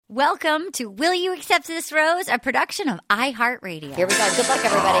Welcome to Will You Accept This Rose, a production of iHeartRadio. Here we go. Good luck,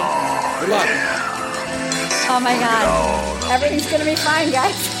 everybody. Good luck. Oh, my God. Everything's going to be fine,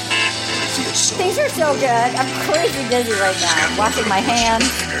 guys. Things are so good. I'm crazy busy right now. Washing my hands,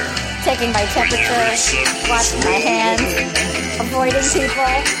 taking my temperature, washing my hands, avoiding people,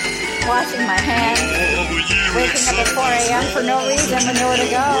 washing my hands, waking up at 4 a.m. for no reason with nowhere to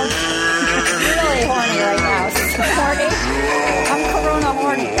go. Really horny right now. So horny. I'm corona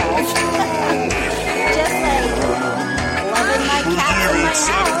horny, guys. Just like loving my cats in my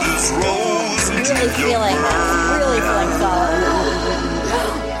house. Really feeling solid.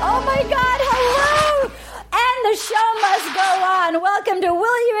 Oh my God, hello! And the show must go on. Welcome to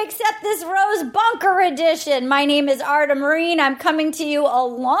Will You Accept This Rose Bunker Edition. My name is Arden Marine. I'm coming to you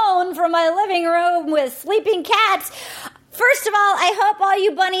alone from my living room with sleeping cats. First of all, I hope all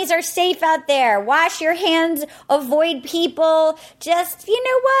you bunnies are safe out there. Wash your hands, avoid people. Just, you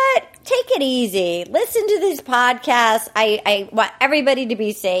know what? Take it easy. Listen to this podcast. I want everybody to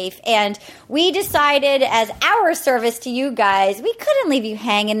be safe. And we decided as our service to you guys, we couldn't leave you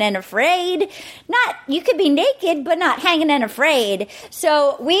hanging and afraid. You could be naked, but not hanging and afraid.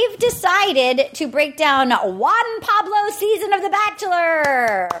 So we've decided to break down Juan Pablo season of The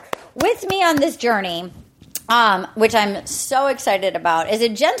Bachelor. With me on this journey, which I'm so excited about, is a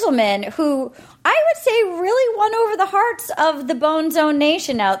gentleman who I would say really won over the hearts of the Bone Zone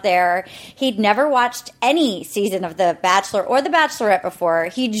Nation out there. He'd never watched any season of The Bachelor or The Bachelorette before.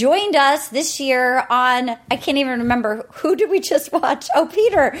 He joined us this year on, I can't even remember, who did we just watch? Oh,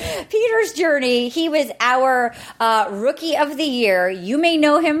 Peter's journey. He was our Rookie of the Year. You may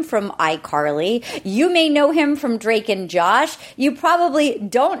know him from iCarly. You may know him from Drake and Josh. You probably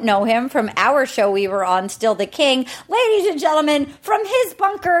don't know him from our show we were on, Still the King. Ladies and gentlemen, from his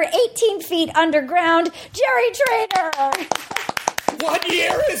bunker, 18 feet underground, Jerry Trainor. What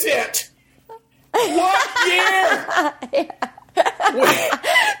year is it? What year?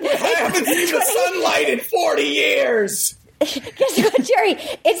 We haven't seen the sunlight in 40 years. Guess what, Jerry?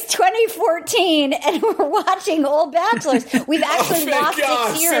 It's 2014, and we're watching old Bachelors. We've actually lost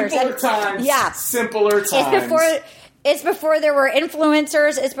 6 years. Simpler times. Yeah. Simpler times. It's before there were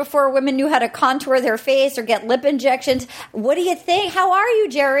influencers. It's before women knew how to contour their face or get lip injections. What do you think? How are you,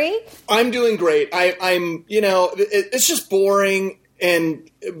 Jerry? I'm doing great. I'm, it's just boring.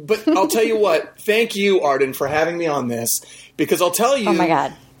 But I'll tell you what, thank you, Arden, for having me on this, because I'll tell you. Oh my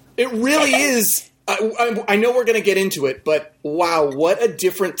God. It really is. I know we're going to get into it, but wow, what a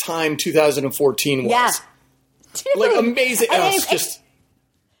different time 2014 was. Yeah. Like amazing.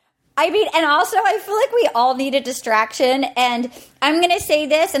 And also I feel like we all need a distraction, and I'm going to say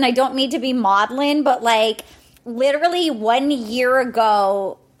this, and I don't mean to be maudlin, but like literally 1 year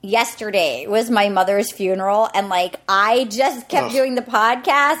ago, yesterday was my mother's funeral, and like I just kept doing the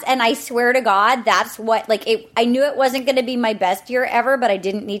podcast, and I swear to God, that's what I knew it wasn't going to be my best year ever, but I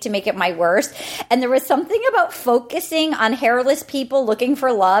didn't need to make it my worst. And there was something about focusing on hairless people looking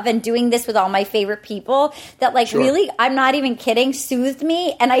for love and doing this with all my favorite people that really, I'm not even kidding, soothed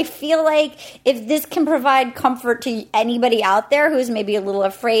me. And I feel like if this can provide comfort to anybody out there who's maybe a little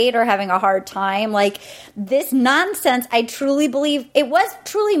afraid or having a hard time, like this nonsense, I truly believe it was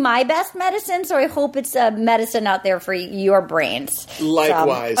truly my best medicine, so I hope it's a medicine out there for your brains.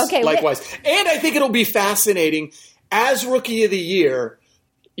 Likewise. Likewise. And I think it'll be fascinating. As Rookie of the Year,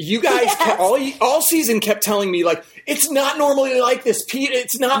 you guys all season kept telling me, like, it's not normally like this, Pete.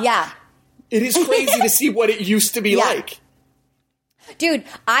 It's not. Yeah. It is crazy to see what it used to be like. Dude,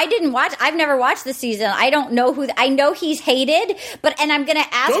 I've never watched the season. I don't know I know he's hated, and I'm going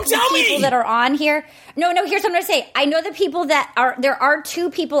to ask the people that are on here. No, here's what I'm going to say. I know the people there are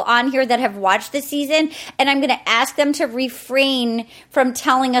 2 people on here that have watched the season, and I'm going to ask them to refrain from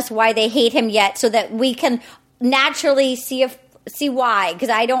telling us why they hate him yet, so that we can naturally see why, because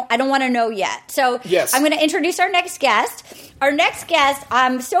I don't want to know yet. So yes. I'm going to introduce our next guest. Our next guest,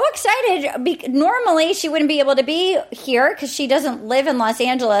 I'm so excited. Normally, she wouldn't be able to be here because she doesn't live in Los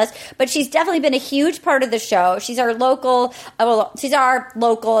Angeles, but she's definitely been a huge part of the show. She's our local,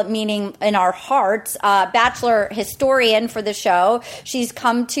 meaning in our hearts, Bachelor historian for the show. She's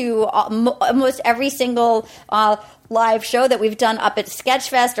come to almost every single live show that we've done up at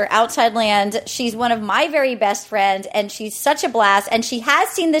Sketchfest or Outside Land. She's one of my very best friends, and she's such a blast, and she has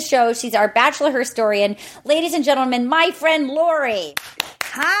seen the show. She's our Bachelor historian. Ladies and gentlemen, my friend Lori.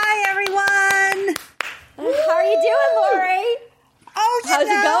 Hi, everyone. How are you doing, Lori? Oh, how's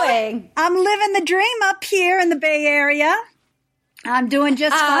it going? I'm living the dream up here in the Bay Area. I'm doing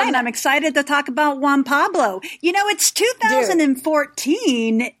just fine. I'm excited to talk about Juan Pablo. It's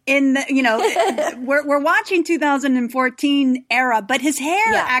 2014 in the, we're watching 2014 era, but his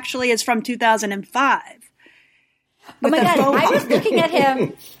hair actually is from 2005. Oh my God. I was looking at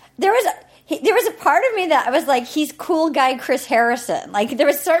him. There was a part of me that I was like, he's cool guy Chris Harrison. Like, there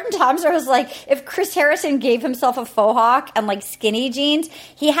was certain times where I was like, if Chris Harrison gave himself a faux hawk and like skinny jeans,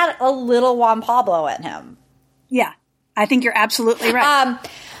 he had a little Juan Pablo in him. Yeah. I think you're absolutely right.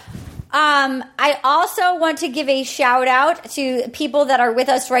 I also want to give a shout out to people that are with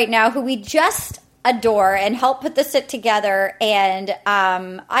us right now who we just adore and help put this together. And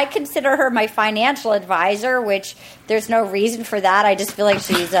I consider her my financial advisor, which there's no reason for that. I just feel like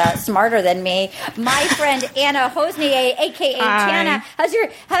she's smarter than me. My friend Anna Hosnier, aka Tana.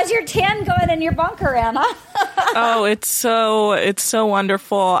 How's your tan going in your bunker, Anna? Oh, it's so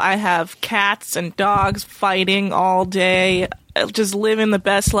wonderful. I have cats and dogs fighting all day, just living the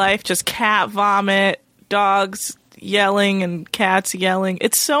best life, just cat vomit, dogs yelling and cats yelling.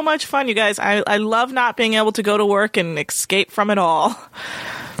 It's so much fun, you guys. I love not being able to go to work and escape from it all.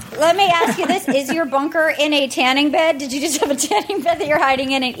 Let me ask you this. Is your bunker in a tanning bed? Did you just have a tanning bed that you're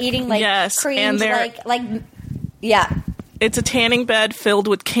hiding in and eating creams? And yeah. It's a tanning bed filled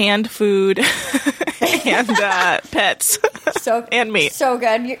with canned food and pets and meat. So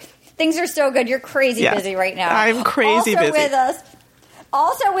good. Things are so good. You're crazy busy right now. I'm crazy busy.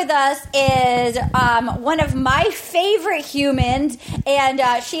 Also with us is one of my favorite humans, and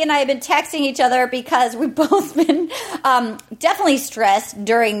she and I have been texting each other because we've both been definitely stressed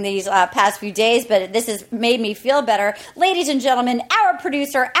during these past few days, but this has made me feel better. Ladies and gentlemen, our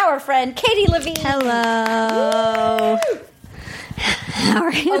producer, our friend, Katie Levine. Hello. Woo! How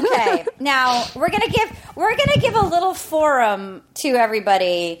are you? Okay, now we're gonna give a little forum to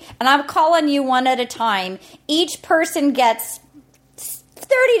everybody, and I'm calling you one at a time. Each person gets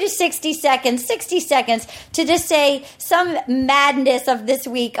 30 to 60 seconds to just say some madness of this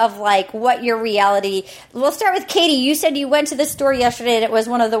week of like what your reality. We'll start with Katie. You said you went to the store yesterday and it was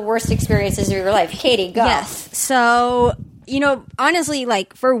one of the worst experiences of your life. Katie, go. Yes. So, honestly,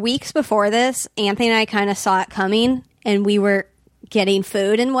 like for weeks before this, Anthony and I kind of saw it coming and we were getting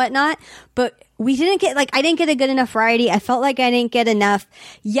food and whatnot, but we didn't get I didn't get a good enough variety. I felt like I didn't get enough.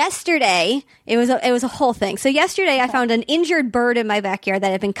 Yesterday, it was a whole thing. So yesterday, I found an injured bird in my backyard that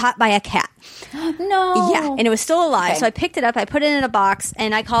had been caught by a cat. No. Yeah, and it was still alive. Okay. So I picked it up, I put it in a box,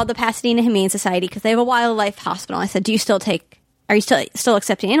 and I called the Pasadena Humane Society because they have a wildlife hospital. I said, are you still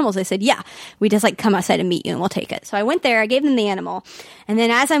accepting animals? They said, yeah. We just come outside and meet you and we'll take it. So I went there, I gave them the animal. And then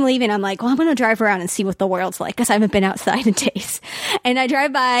as I'm leaving, I'm like, well, I'm going to drive around and see what the world's like because I haven't been outside in days. And I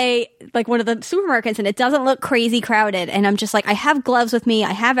drive by one of the supermarkets and it doesn't look crazy crowded. And I'm just like, I have gloves with me.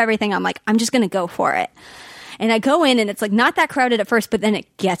 I have everything. I'm like, I'm just going to go for it. And I go in and it's not that crowded at first, but then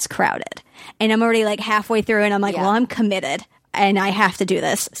it gets crowded. And I'm already halfway through and I'm like, well, I'm committed and I have to do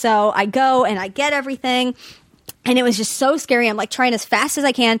this. So I go and I get everything. And it was just so scary. I'm trying as fast as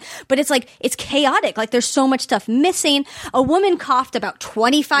I can, but it's chaotic. There's so much stuff missing. A woman coughed about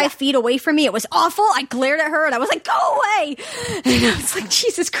 25 feet away from me. It was awful. I glared at her and I was like, go away. And I was like,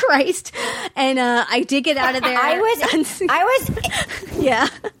 Jesus Christ. And I did get out of there. I was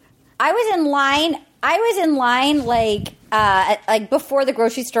in line before the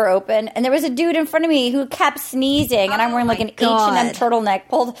grocery store opened, and there was a dude in front of me who kept sneezing, and I'm wearing an H&M turtleneck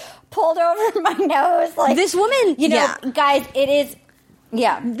pulled over my nose. This woman, guys, it is.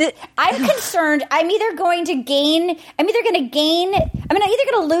 Yeah, I'm concerned. I'm either going to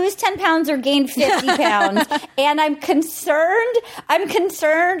lose 10 pounds or gain 50 pounds. And I'm concerned,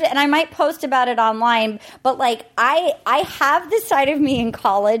 and I might post about it online, but I have this side of me in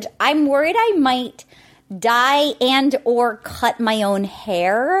college. I'm worried I might dye and or cut my own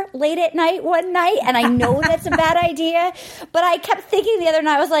hair late at night one night, and I know that's a bad idea, but I kept thinking the other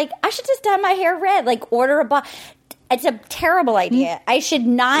night, I was like, I should just dye my hair red, order a box. It's a terrible idea. I should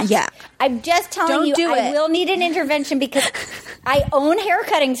not. Yeah. I'm just telling I will need an intervention because I own hair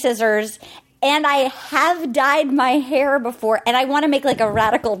cutting scissors and I have dyed my hair before, and I want to make a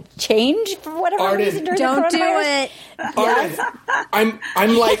radical change for whatever reason during the coronavirus. Don't do it. Arden,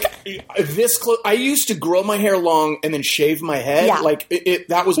 I'm this close. I used to grow my hair long and then shave my head. Yeah.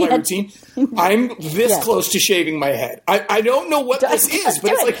 That was my routine. I'm this close to shaving my head. I don't know what this is,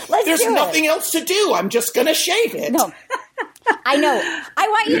 but it's there's nothing else to do. I'm just going to shave it. No. I know. I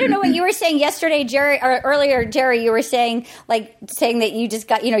want you to know what you were saying yesterday, Jerry, or earlier, Jerry. You were saying that you just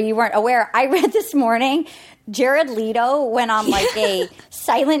got, you weren't aware. I read this morning Jared Leto went on like a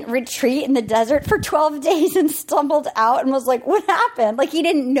silent retreat in the desert for 12 days and stumbled out and was like, what happened? Like he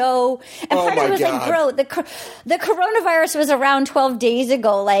didn't know. And part of it was like, bro, the coronavirus was around 12 days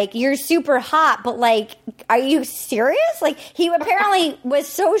ago. Like you're super hot, but like, are you serious? Like he apparently was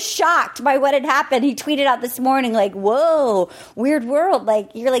so shocked by what had happened. He tweeted out this morning like, whoa, weird world. Like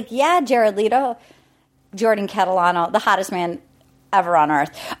you're like, yeah, Jared Leto, Jordan Catalano, the hottest man ever on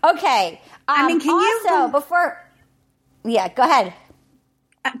earth. Okay. I mean, go ahead.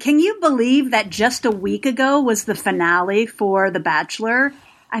 Can you believe that just a week ago was the finale for The Bachelor?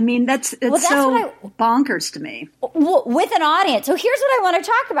 I mean, that's so bonkers to me. With an audience. So here's what I want to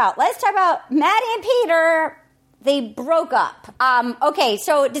talk about. Let's talk about Maddie and Peter. They broke up. Okay,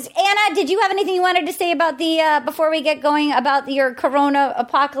 so Anna, did you have anything you wanted to say about the before we get going about your Corona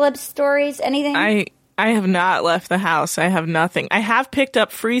apocalypse stories? Anything? I have not left the house. I have nothing. I have picked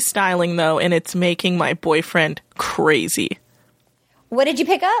up freestyling, though, and it's making my boyfriend crazy. What did you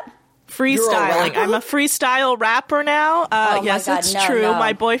pick up? Freestyling. I'm a freestyle rapper now. Yes, God, it's true. No.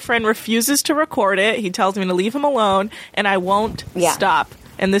 My boyfriend refuses to record it. He tells me to leave him alone, and I won't stop.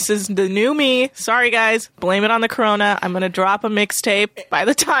 And this is the new me. Sorry, guys. Blame it on the corona. I'm going to drop a mixtape by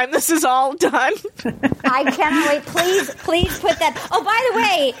the time this is all done. I cannot wait. Please put that. Oh, by the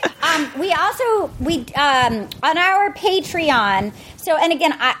way, we on our Patreon. So, and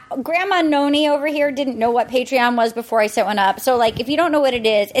again, Grandma Noni over here didn't know what Patreon was before I set one up. So, like, if you don't know what it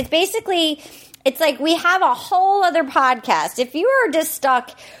is, it's basically, it's like we have a whole other podcast. If you are just stuck,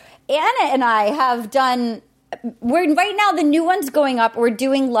 Anna and I have done... right now the new one's going up. We're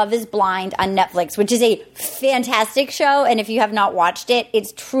doing Love is Blind on Netflix, which is a fantastic show, and if you have not watched it,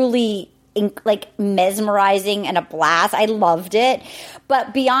 it's truly like mesmerizing and a blast. I loved it.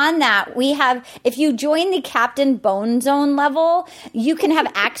 But beyond that, we have, if you join the Captain Bone Zone level, you can have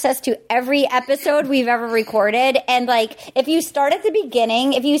access to every episode we've ever recorded. And like, if you start at the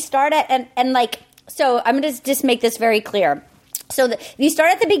beginning, if you start at, and like, so I'm going to just make this very clear. So if you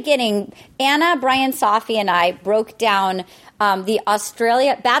start at the beginning, Anna, Brian, Safi, and I broke down the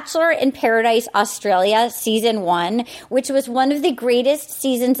Bachelor in Paradise Australia Season 1, which was one of the greatest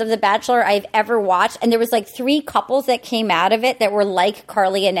seasons of The Bachelor I've ever watched. And there was like 3 couples that came out of it that were like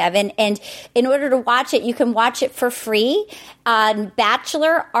Carly and Evan. And in order to watch it, you can watch it for free on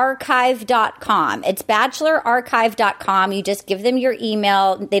bachelorarchive.com. It's bachelorarchive.com. You just give them your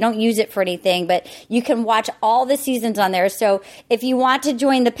email. They don't use it for anything, but you can watch all the seasons on there. So if you want to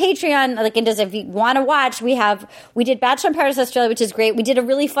join the Patreon, like it does, if you want to watch, we did Bachelor in Paradise Australia, which is great. We did a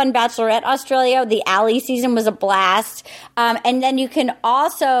really fun Bachelorette Australia. The Alley season was a blast. And then you can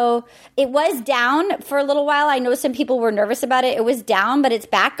also, it was down for a little while. I know some people were nervous about it. It was down, but it's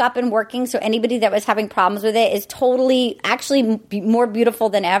back up and working. So anybody that was having problems with it is totally actually more beautiful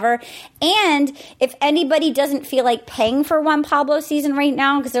than ever. And if anybody doesn't feel like paying for Juan Pablo season right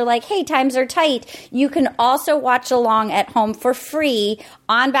now because they're like, hey, times are tight, you can also watch along at home for free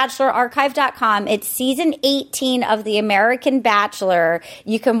on bachelorarchive.com. It's season 18 of The American Bachelor.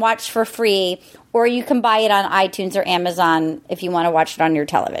 You can watch for free, or you can buy it on iTunes or Amazon if you want to watch it on your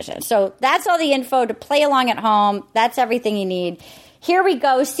television. So that's all the info to play along at home. That's everything you need. Here we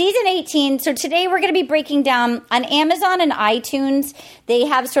go, season 18. So today we're going to be breaking down on Amazon and iTunes. They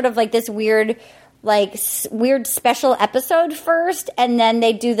have sort of like this weird special episode first, and then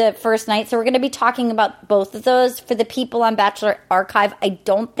they do the first night. So we're going to be talking about both of those for the people on Bachelor Archive. I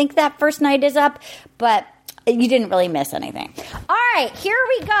don't think that first night is up, but you didn't really miss anything. All right, here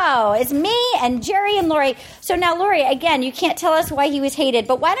we go. It's me and Jerry and Lori. So now, Lori, again, you can't tell us why he was hated,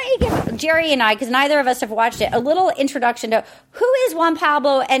 but why don't you give Jerry and I, because neither of us have watched it, a little introduction to who is Juan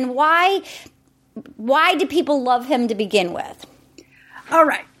Pablo and why do people love him to begin with? All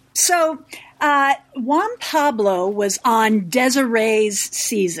right. So Juan Pablo was on Desiree's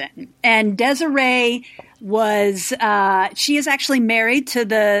season, and Desiree was she is actually married to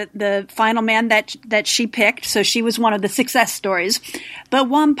the final man that she picked, so she was one of the success stories. But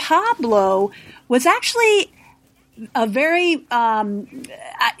Juan Pablo was actually a very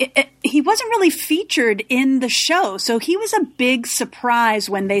he wasn't really featured in the show, so he was a big surprise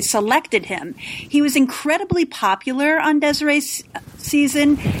when they selected him. He was incredibly popular on Desiree's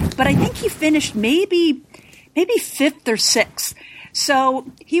season, but I think he finished maybe 5th or 6th. So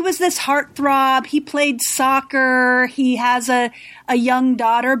he was this heartthrob. He played soccer. He has a young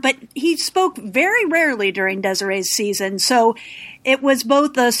daughter, but he spoke very rarely during Desiree's season. So it was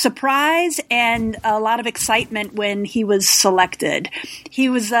both a surprise and a lot of excitement when he was selected. He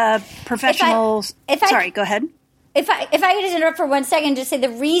was a professional. Sorry, go ahead. If I could just interrupt for 1 second, just say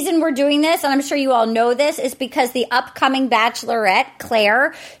the reason we're doing this, and I'm sure you all know this, is because the upcoming Bachelorette,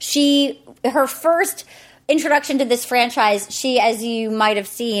 Claire, her first introduction to this franchise. She, as you might have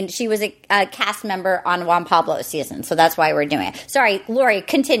seen, she was a cast member on Juan Pablo's season. So that's why we're doing it. Sorry, Lori,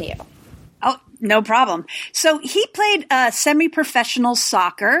 continue. Oh, no problem. So he played semi-professional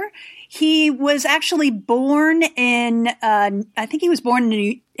soccer. He was actually born in, I think he was born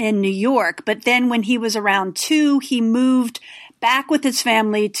in New York, but then when he was around 2, he moved back with his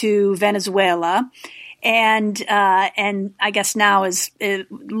family to Venezuela. And I guess now is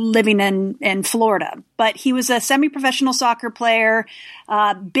living in Florida. But he was a semi-professional soccer player,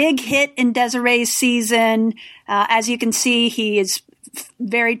 big hit in Desiree's season. As you can see, he is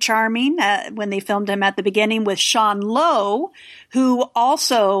very charming when they filmed him at the beginning with Sean Lowe, who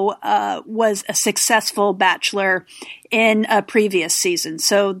also was a successful bachelor in a previous season.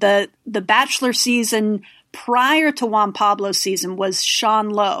 So the bachelor season prior to Juan Pablo's season was Sean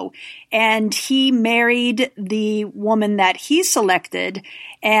Lowe, and he married the woman that he selected,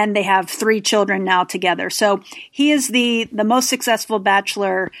 and they have 3 children now together. So he is the most successful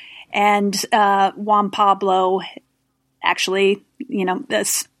bachelor, and Juan Pablo actually,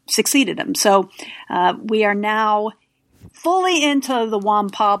 succeeded him. So we are now fully into the Juan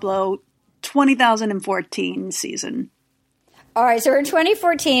Pablo 2014 season. All right, so we're in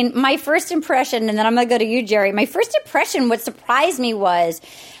 2014. My first impression, and then I'm going to go to you, Jerry. My first impression, what surprised me was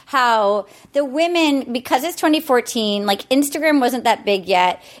how the women, because it's 2014, like Instagram wasn't that big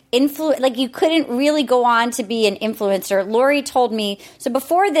yet. Like you couldn't really go on to be an influencer. Lori told me, so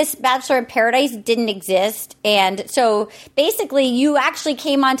before this, Bachelor in Paradise didn't exist. And so basically you actually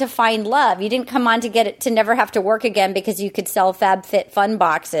came on to find love. You didn't come on to get it, to never have to work again because you could sell FabFitFun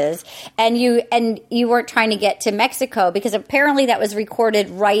boxes. And you weren't trying to get to Mexico because apparently that was recorded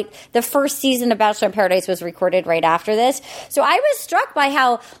the first season of Bachelor in Paradise was recorded right after this. So I was struck by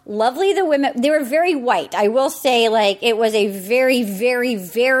how lovely the women, they were very white. I will say, like, it was a very, very,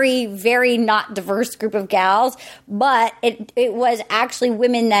 very, very not diverse group of gals, but it was actually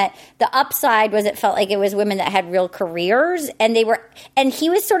women that the upside was it felt like it was women that had real careers, and he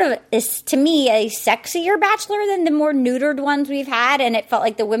was sort of, to me, a sexier bachelor than the more neutered ones we've had, and it felt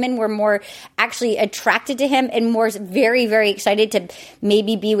like the women were more actually attracted to him and more very, very excited to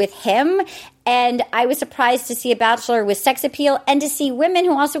maybe be with him. And I was surprised to see a bachelor with sex appeal and to see women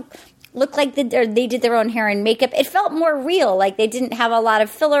who also looked like they did their own hair and makeup. It felt more real, like they didn't have a lot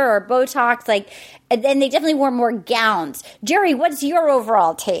of filler or Botox, and then they definitely wore more gowns. Jerry, what's your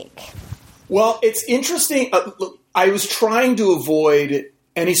overall take? Well, it's interesting. I was trying to avoid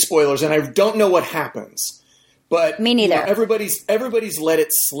any spoilers, and I don't know what happens. But me neither. Everybody's let it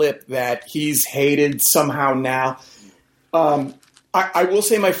slip that he's hated somehow now. I will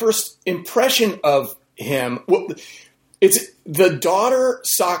say my first impression of him, it's the daughter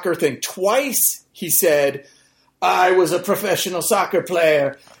soccer thing. Twice he said, I was a professional soccer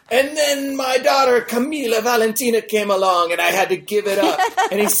player, and then my daughter Camila Valentina came along and I had to give it up.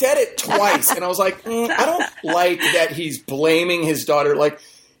 And he said it twice, and I was like, I don't like that he's blaming his daughter. Like,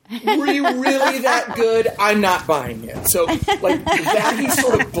 were you really that good? I'm not buying it. So, like, that he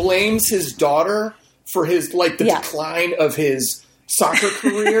sort of blames his daughter for his, decline of his soccer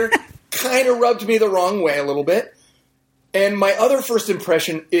career kind of rubbed me the wrong way a little bit. And my other first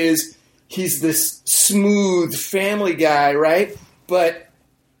impression is he's this smooth family guy, right? But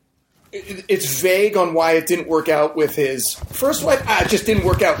it's vague on why it didn't work out with his first wife. It just didn't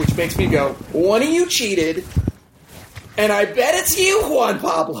work out, which makes me go, one of you cheated, and I bet it's you, Juan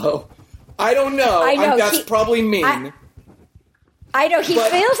Pablo. I don't know. That's probably mean. I know. He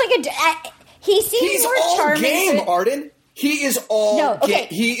feels like he seems more charming. He's all game, Arden. He is all game.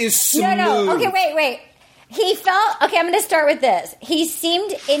 He is smooth. No. Okay, wait. He felt... Okay, I'm going to start with this. He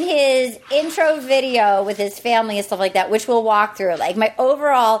seemed in his intro video with his family and stuff like that, which we'll walk through. Like, my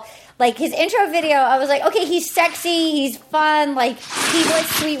overall... Like, his intro video, I was like, okay, he's sexy, he's fun, like, he was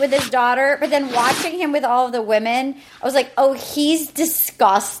sweet with his daughter. But then watching him with all of the women, I was like, oh, he's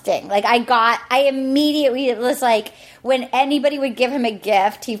disgusting. Like, I immediately was like, when anybody would give him a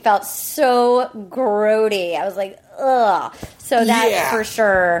gift, he felt so grody. I was like, ugh. So that's for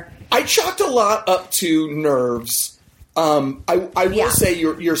sure. I chalked a lot up to nerves. I will say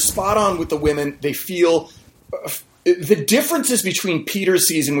you're spot on with the women. They feel... the differences between Peter's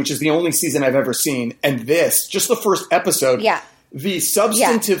season, which is the only season I've ever seen, and this, just the first episode, the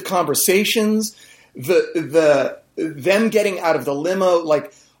substantive conversations, the them getting out of the limo,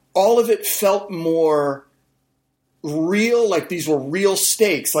 like all of it felt more real, like these were real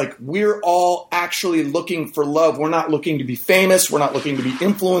stakes. Like we're all actually looking for love. We're not looking to be famous. We're not looking to be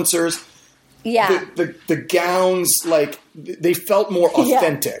influencers. Yeah. The gowns, like they felt more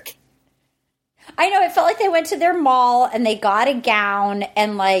authentic. Yeah. I know, it felt like they went to their mall and they got a gown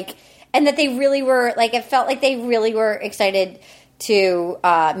and and that they really were like, it felt like they really were excited to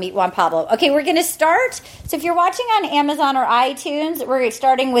meet Juan Pablo. Okay, we're going to start. So if you're watching on Amazon or iTunes, we're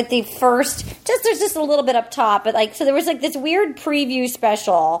starting with the first, there's just a little bit up top, but like, so there was like this weird preview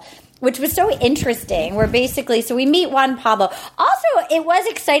special, which was so interesting, where basically, so we meet Juan Pablo. Also, it was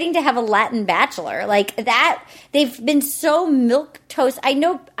exciting to have a Latin bachelor. Like that, they've been so milquetoast. I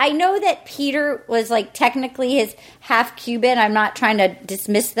know that Peter was like technically his half Cuban. I'm not trying to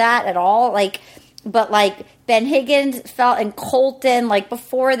dismiss that at all. Like, but like Ben Higgins felt, and Colton, like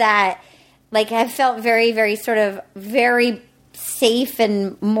before that, like I felt very, very sort of very safe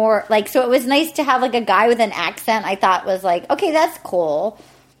and more like, so it was nice to have like a guy with an accent. I thought was like, okay, that's cool.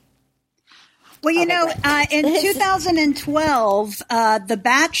 Well, in 2012, The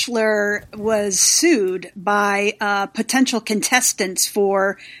Bachelor was sued by potential contestants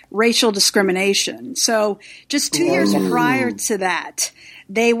for racial discrimination. So just 2 years prior to that,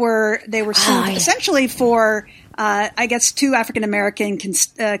 they were sued essentially for, I guess, two African American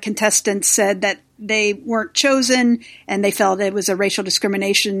contestants said that they weren't chosen and they felt it was a racial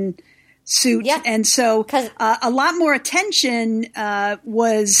discrimination suit. Yeah. And so a lot more attention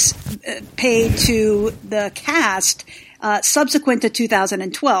was paid to the cast subsequent to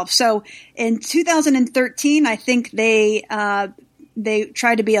 2012. So in 2013, I think they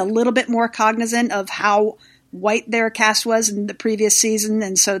tried to be a little bit more cognizant of how white their cast was in the previous season.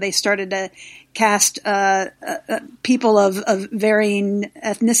 And so they started to cast people of varying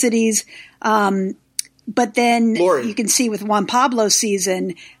ethnicities. But then Lori, you can see with Juan Pablo's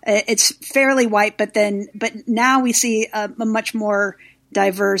season, it's fairly white, but now we see a much more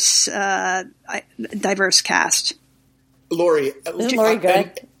diverse cast. Lori, isn't Lori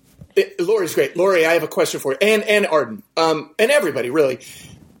good? Lori's great. Lori, I have a question for you, and Arden, and everybody really.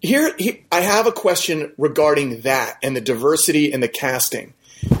 Here, I have a question regarding that and the diversity and the casting.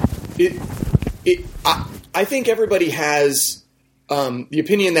 I think everybody has the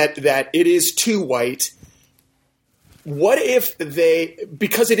opinion that it is too white. What if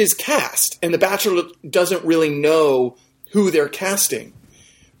because it is cast and the Bachelor doesn't really know who they're casting,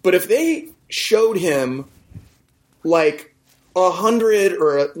 but if they showed him like 100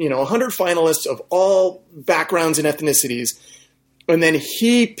 or 100 finalists of all backgrounds and ethnicities, and then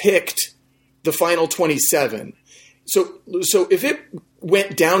he picked the final 27. So if it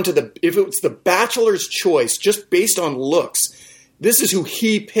went down to if it was the Bachelor's choice just based on looks, this is who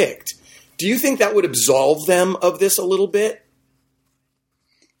he picked. Do you think that would absolve them of this a little bit?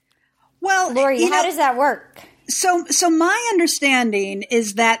 Well, Lori, how does that work? So my understanding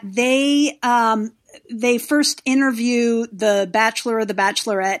is that they first interview the Bachelor or the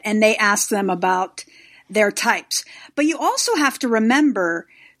Bachelorette, and they ask them about their types. But you also have to remember,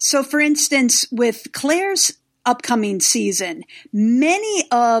 so for instance, with Claire's upcoming season, many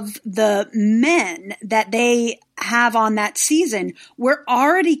of the men that they have on that season were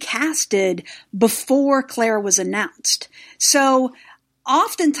already casted before Claire was announced. So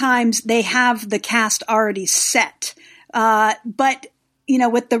oftentimes they have the cast already set. But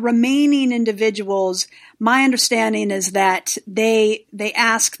with the remaining individuals, my understanding is that they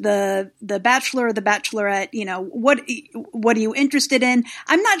ask the Bachelor or the Bachelorette, what are you interested in?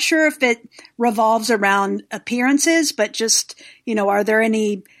 I'm not sure if it revolves around appearances, but just, are there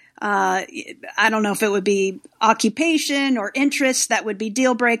any, I don't know if it would be occupation or interests that would be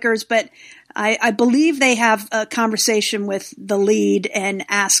deal breakers, but I believe they have a conversation with the lead and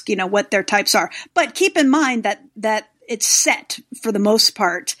ask, what their types are. But keep in mind that it's set for the most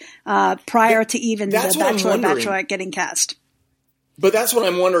part prior to even the Bachelor or Bachelorette getting cast. But that's what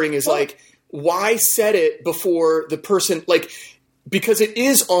I'm wondering is why set it before the person, because it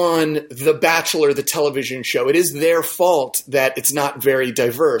is on The Bachelor, the television show. It is their fault that it's not very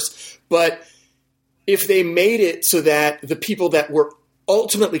diverse. But if they made it so that the people that were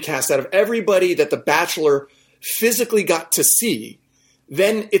ultimately cast out of everybody that the Bachelor physically got to see,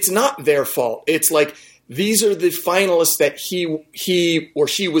 then it's not their fault. It's like, these are the finalists that he or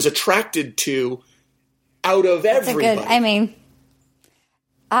she was attracted to out of everybody.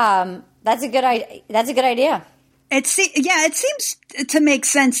 That's a good idea. It seems to make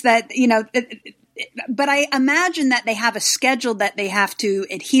sense that, but I imagine that they have a schedule that they have to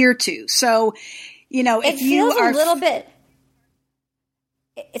adhere to. So, if you are a little bit.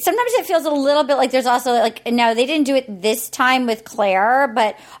 Sometimes it feels a little bit like there's also no, they didn't do it this time with Claire,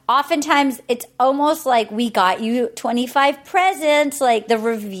 but oftentimes it's almost like we got you 25 presents, like the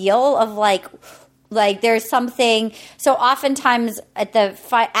reveal of like there's something. So oftentimes at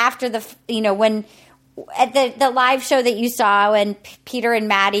after the, at the live show that you saw when Peter and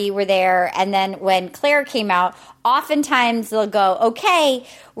Maddie were there, and then when Claire came out, oftentimes they'll go, okay,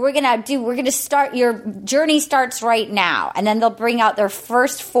 we're gonna start, your journey starts right now, and then they'll bring out their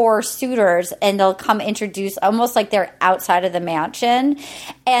first 4 suitors, and they'll come introduce, almost like they're outside of the mansion,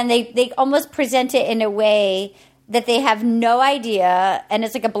 and they almost present it in a way that they have no idea, and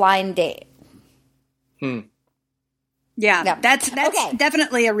it's like a blind date. Yeah, that's okay.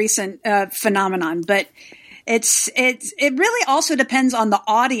 Definitely a recent phenomenon, but it really also depends on the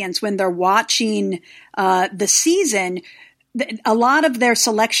audience when they're watching the season. A lot of their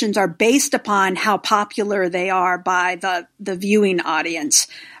selections are based upon how popular they are by the viewing audience.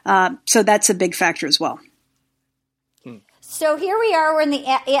 So that's a big factor as well. So here we are. We're in the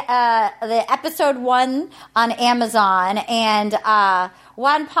episode 1 on Amazon, and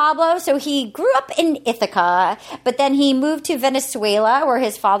Juan Pablo. So he grew up in Ithaca, but then he moved to Venezuela, where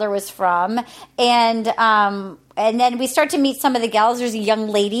his father was from, and then we start to meet some of the gals. There's a young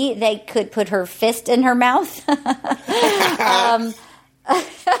lady that could put her fist in her mouth. All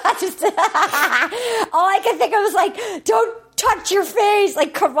I could think of was like, "Don't touch your face!"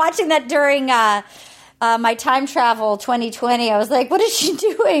 Like watching that during. My time travel 2020, I was like, what is she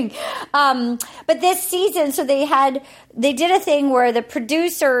doing? But this season, so they did a thing where the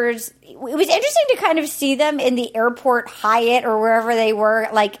producers, it was interesting to kind of see them in the airport Hyatt or wherever they were,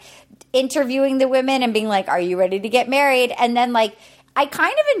 like interviewing the women and being like, are you ready to get married? And then like, I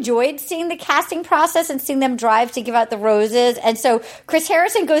kind of enjoyed seeing the casting process and seeing them drive to give out the roses. And so Chris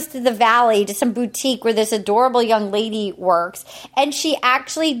Harrison goes to the Valley to some boutique where this adorable young lady works. And she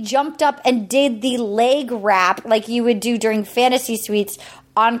actually jumped up and did the leg wrap like you would do during fantasy suites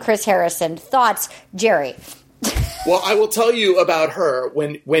on Chris Harrison. Thoughts, Jerry? Well, I will tell you about her.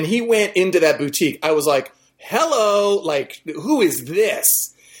 When he went into that boutique, I was like, hello, like, who is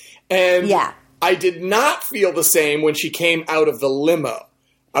this? And yeah. I did not feel the same when she came out of the limo.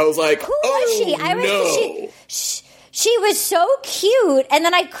 I was like, who was she? No. She was so cute, and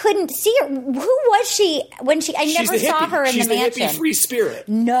then I couldn't see her. Who was she when she? I never saw her in the mansion. She's the hippie free spirit.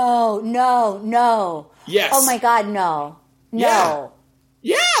 No. Yes. Oh my God, no. Yeah.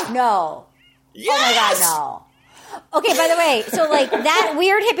 No. Yes. Oh my God, no. Okay, by the way, so like that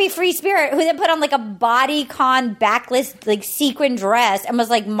weird hippie free spirit who then put on like a bodycon backless like sequin dress and was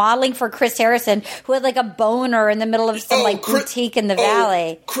like modeling for Chris Harrison, who had like a boner in the middle of some boutique in the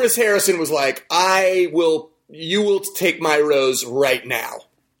Valley. Chris Harrison was like, you will take my rose right now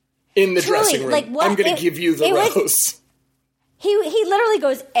in the dressing room. Like, I'm going to give you the rose. He literally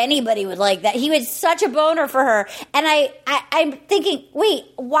goes, anybody would like that. He was such a boner for her. And I'm thinking, wait,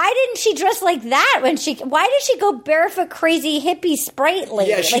 why didn't she dress like that why did she go barefoot, crazy, hippie, sprightly?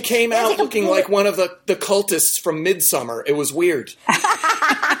 Yeah, she came out looking like one of the cultists from Midsummer. It was weird.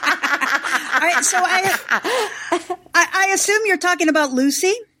 I assume you're talking about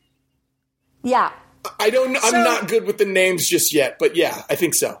Lucy? Yeah. I don't know. I'm not good with the names just yet, but yeah, I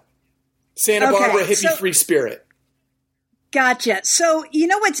think so. Santa Barbara hippie free spirit. Gotcha. So, you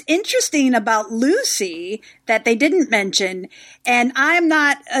know what's interesting about Lucy that they didn't mention, and I'm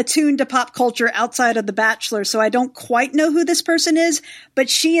not attuned to pop culture outside of The Bachelor, so I don't quite know who this person is, but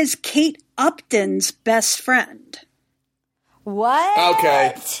she is Kate Upton's best friend. What?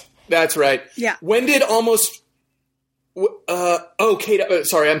 Okay. That's right. Yeah. When did Kate,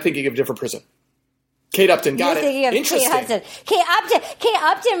 sorry, I'm thinking of a different person. Kate Upton, got it. Interesting. Kate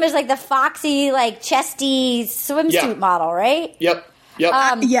Upton was like the foxy, like chesty swimsuit model, right? Yep.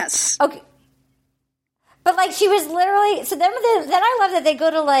 Yes. Okay. But like she was literally. So then I love that they go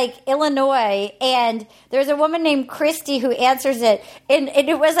to like Illinois, and there's a woman named Christy who answers it, and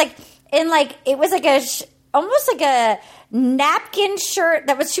it was like almost like a napkin shirt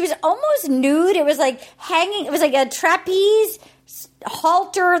she was almost nude. It was like hanging. It was like a trapeze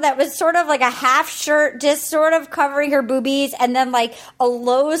halter that was sort of like a half shirt, just sort of covering her boobies, and then like a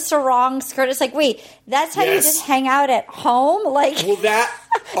low sarong skirt. It's like, wait, that's how you just hang out at home? Like, well,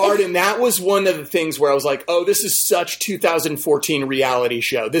 Arden, that was one of the things where I was like, oh, this is such 2014 reality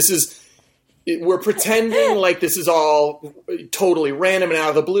show. We're pretending like this is all totally random and out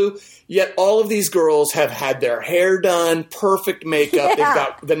of the blue, yet all of these girls have had their hair done, perfect makeup, they've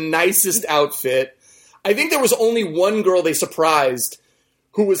got the nicest outfit. I think there was only one girl they surprised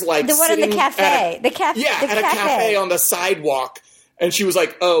who was like the one in the cafe. At a cafe on the sidewalk. And she was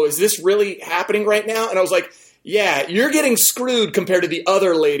like, oh, is this really happening right now? And I was like, yeah, you're getting screwed compared to the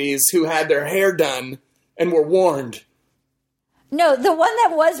other ladies who had their hair done and were warned. No, the one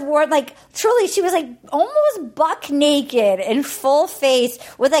that was worn, like, truly, she was like almost buck naked in full face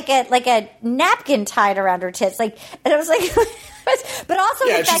with like a napkin tied around her tits. Like, and I was like, but also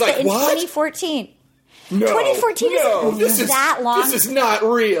the fact that in 2014. No, 2014 isn't that long. This is not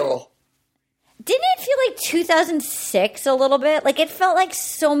real. Didn't it feel like 2006 a little bit? Like, it felt like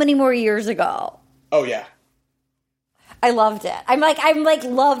so many more years ago. Oh, yeah. I loved it. I'm like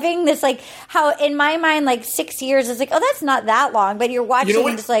loving this, like, how in my mind, like, 6 years is like, oh, that's not that long. But you're watching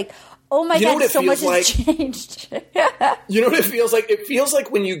and just like, oh my God, so much has changed. You know what it feels like? It feels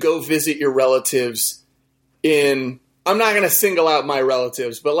like when you go visit your relatives I'm not going to single out my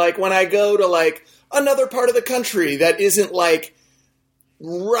relatives, but like when I go to like another part of the country that isn't like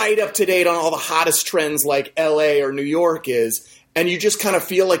right up to date on all the hottest trends like LA or New York is, and you just kind of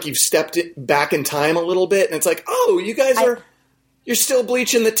feel like you've stepped back in time a little bit, and it's like, oh, you guys you're still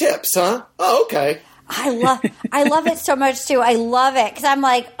bleaching the tips, huh? Oh, okay. I love it so much too. I love it because I'm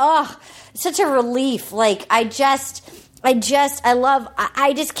like, oh, such a relief. Like I just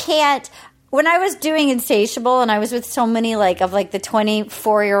can't. When I was doing Insatiable and I was with so many like the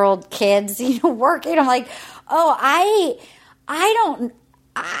 24-year-old kids, working, I'm like, oh, I don't.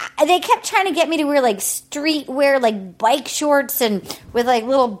 They kept trying to get me to wear like streetwear, like bike shorts and with like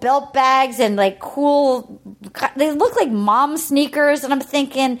little belt bags and like cool. They look like mom sneakers, and I'm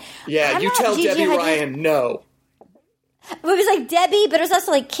thinking, yeah, you tell Debbie Ryan no. It was like Debbie, but it was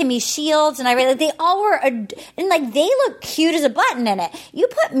also like Kimmy Shields, and they all were, and like they look cute as a button in it. You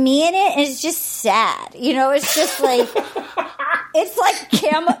put me in it, and it's just sad. It's just like it's like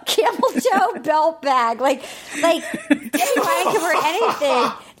camel toe belt bag, like Debbie Ryan could wear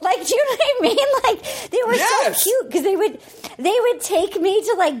anything. Like, do you know what I mean? Like they were so cute because they would take me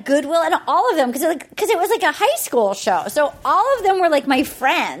to like Goodwill and all of them because it was like a high school show, so all of them were like my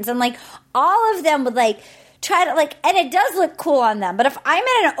friends, and like all of them would like try to like, and it does look cool on them. But if I'm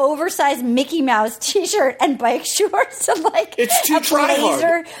in an oversized Mickey Mouse T-shirt and bike shorts and like it's too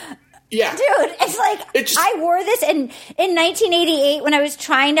blazer, yeah, dude, it's like I wore this in 1988 when I was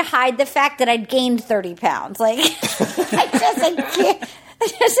trying to hide the fact that I'd gained 30 pounds. Like I can't.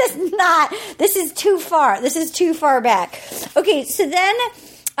 This is too far. This is too far back. Okay, so then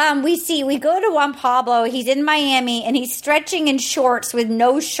we go to Juan Pablo. He's in Miami and he's stretching in shorts with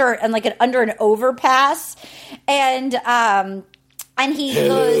no shirt and like under an overpass. And he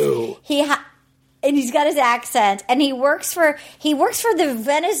goes, and he's got his accent, and he works for the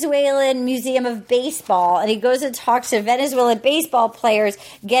Venezuelan Museum of Baseball, and he goes and talks to Venezuelan baseball players,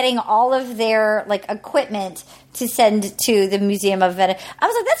 getting all of their like equipment to send to the Museum of Venezuela. I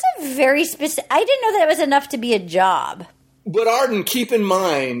was like, that's a very specific. I didn't know that it was enough to be a job. But Arden, keep in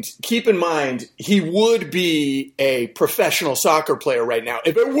mind, he would be a professional soccer player right now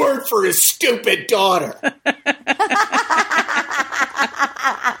if it weren't for his stupid daughter.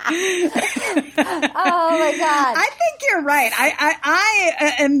 Oh my God! I think you're right.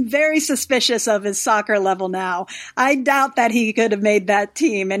 I am very suspicious of his soccer level now. I doubt that he could have made that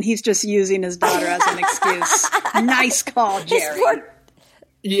team, and he's just using his daughter as an excuse. Nice call, Jerry.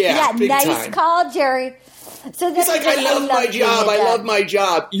 Yeah, nice time. Call, Jerry. So he's like, I love my job. I love my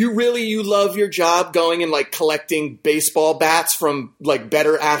job. You love your job, going and like collecting baseball bats from like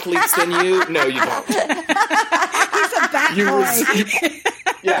better athletes than you? No, you don't. He's a bat boy.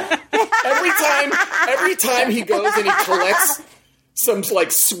 Yeah. Every time he goes and he collects some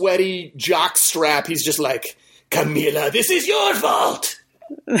like sweaty jock strap, he's just like, Camila, this is your fault.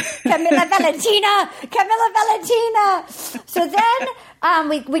 Camila Valentina. So then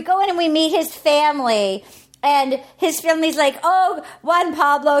we go in and we meet his family. And his family's like, oh, Juan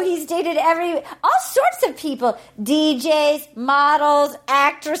Pablo, he's dated all sorts of people. DJs, models,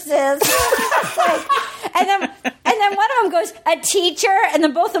 actresses. and then one of them goes, a teacher. And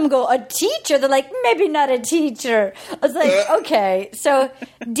then both of them go, a teacher? They're like, maybe not a teacher. I was like, okay. So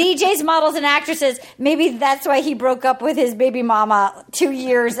DJs, models, and actresses, maybe that's why he broke up with his baby mama 2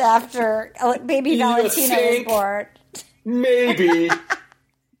 years after baby Valentina was born. Maybe.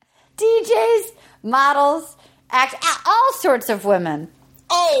 DJs, models, all sorts of women.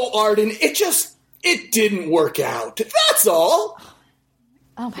 Oh, Arden, it didn't work out. That's all.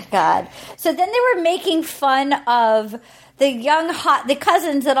 Oh my God. So then they were making fun of the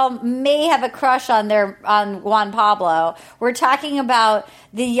cousins that all may have a crush on Juan Pablo. We're talking about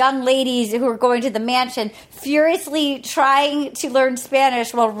the young ladies who are going to the mansion, furiously trying to learn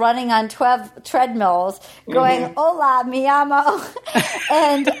Spanish while running on 12 treadmills, going, hola, mi amo.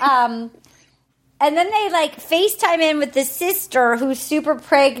 And then they like FaceTime in with the sister who's super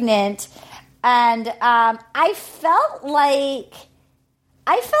pregnant. And I felt like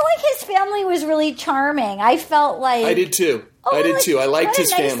his family was really charming. I felt like I did too. I liked his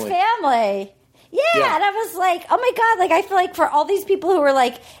nice family. Yeah, and I was like, oh my God, like I feel like for all these people who are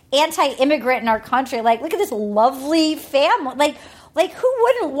like anti-immigrant in our country, like look at this lovely family. Like like, who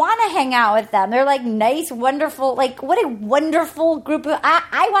wouldn't want to hang out with them? They're like nice, wonderful, like, what a wonderful group of,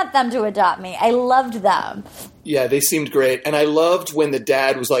 I want them to adopt me. I loved them. Yeah, they seemed great. And I loved when the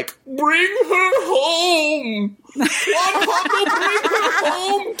dad was like, bring her home! Juan Pablo, bring her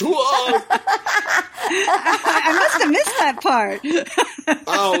home to us! I must have missed that part.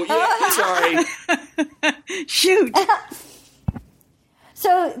 Oh, yeah, sorry. Shoot.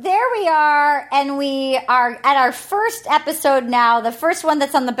 So there we are, and we are at our first episode now, the first one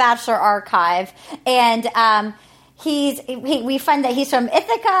that's on the Bachelor archive. And we find that he's from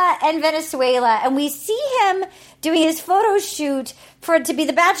Ithaca and Venezuela, and we see him doing his photo shoot for it to be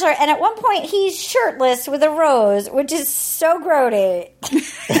the Bachelor. And at one point, he's shirtless with a rose, which is so grody.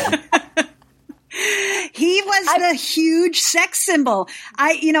 He was the huge sex symbol.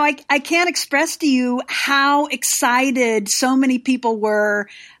 I can't express to you how excited so many people were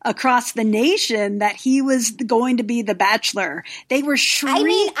across the nation that he was going to be the Bachelor. They were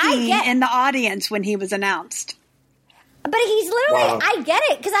shrieking in the audience when he was announced. But he's literally, I get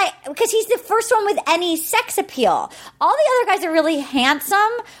it, because he's the first one with any sex appeal. All the other guys are really handsome,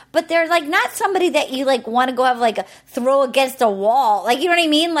 but they're like not somebody that you like want to go have like a throw against a wall. Like, you know what I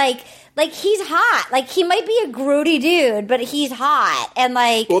mean? Like he's hot. Like, he might be a grody dude, but he's hot. And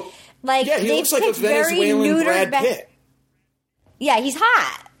yeah, he looks like a Venezuelan Brad Pitt. Yeah, he's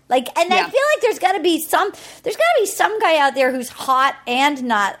hot. Like, and I feel like there's got to be some guy out there who's hot and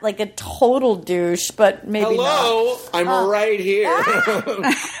not like a total douche, but maybe Hello, not. I'm right here.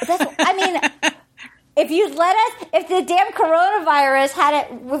 If the damn coronavirus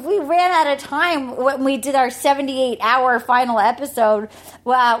if we ran out of time when we did our 78-hour final episode,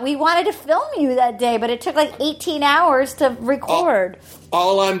 well, we wanted to film you that day, but it took like 18 hours to record.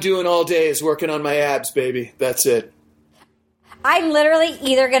 All I'm doing all day is working on my abs, baby. That's it. I'm literally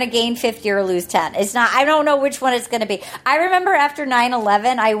either going to gain 50 or lose 10. It's not, I don't know which one it's going to be. I remember after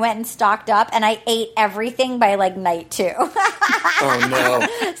 9/11, I went and stocked up and I ate everything by like night 2. Oh no.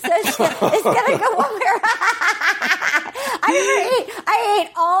 So it's going to go over. I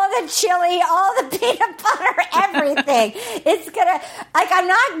ate all the chili, all the peanut butter, everything. It's going to, like, I'm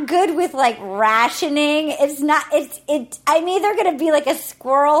not good with like rationing. I'm either going to be like a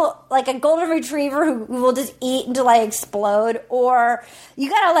squirrel, like a golden retriever who will just eat until I explode, or you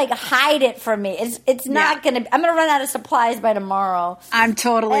gotta like hide it from me. It's not gonna. I'm gonna run out of supplies by tomorrow. I'm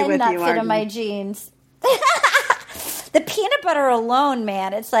totally with you, not fit in my jeans. The peanut butter alone,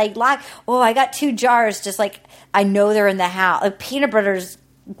 man. It's like, I got 2 jars. Just like I know they're in the house. Like, peanut butter's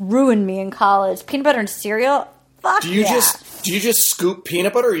ruined me in college. Peanut butter and cereal. Fuck. Do you just scoop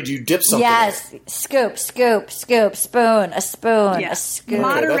peanut butter, or do you dip something? Yes, scoop, spoon, a scoop.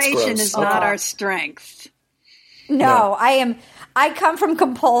 Moderation is not our strength. No, I come from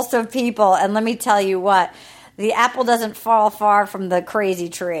compulsive people, and let me tell you what, the apple doesn't fall far from the crazy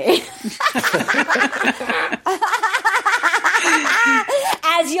tree.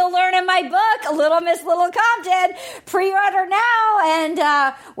 As you'll learn in my book, Little Miss Little Compton, pre-order now,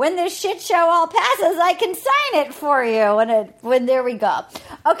 and when this shit show all passes, I can sign it for you. When there we go.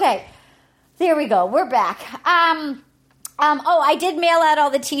 Okay, there we go. We're back. I did mail out all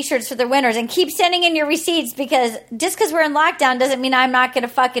the T-shirts for the winners, and keep sending in your receipts, because just because we're in lockdown doesn't mean I'm not going to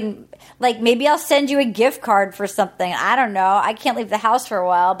fucking, like, maybe I'll send you a gift card for something. I don't know. I can't leave the house for a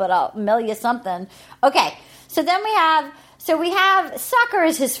while, but I'll mail you something. Okay, so then we have soccer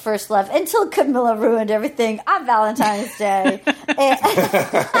as his first love until Camilla ruined everything on Valentine's Day.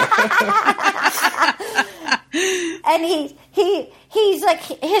 And he's like,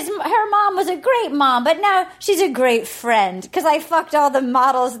 her mom was a great mom, but now she's a great friend because I fucked all the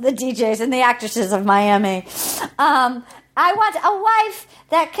models, the DJs, and the actresses of Miami. I want a wife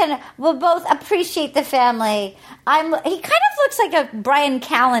that will both appreciate the family. He kind of looks like a Brian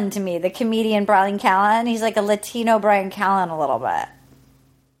Callen to me, the comedian Brian Callen. He's like a Latino Brian Callen a little bit.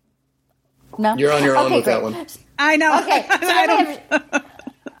 No? You're on your own with that one. I know.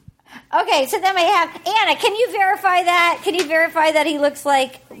 Okay, so then we have Anna. Can you verify that? Can you verify that he looks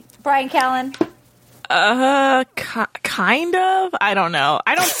like Brian Callen? Kind of. I don't know.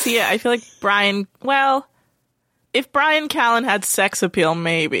 I don't see it. I feel like if Brian Callen had sex appeal,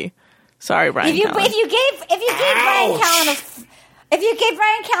 maybe. Sorry, Brian Callen. If you gave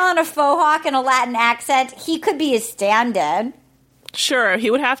Brian Callen a faux hawk and a Latin accent, he could be a stand-in. Sure, he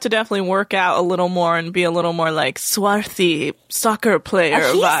would have to definitely work out a little more and be a little more like swarthy soccer player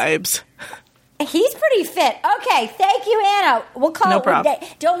vibes. He's pretty fit. Okay, thank you, Anna. We'll call it one day.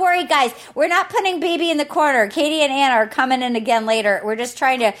 Don't worry, guys. We're not putting baby in the corner. Katie and Anna are coming in again later. We're just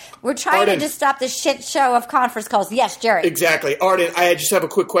trying to Arden, just stop the shit show of conference calls. Yes, Jerry. Exactly. Arden, I just have a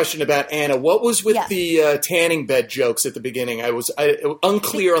quick question about Anna. What was with the tanning bed jokes at the beginning? I was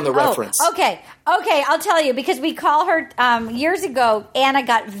unclear on the reference. Okay, I'll tell you, because we call her, years ago, Anna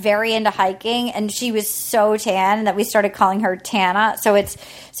got very into hiking, and she was so tan that we started calling her Tana.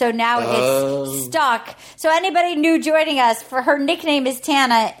 So now it's stuck. So anybody new joining us, for her nickname is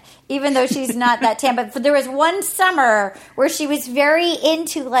Tana, even though she's not that tan. But there was one summer where she was very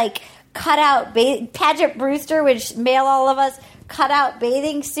into like cut out Paget Brewster, which mail all of us, cut out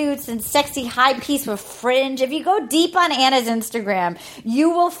bathing suits and sexy high piece with fringe. If you go deep on Anna's Instagram, you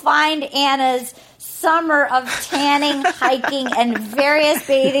will find Anna's summer of tanning, hiking, and various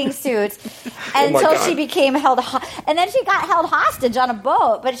bathing suits until she became and then she got held hostage on a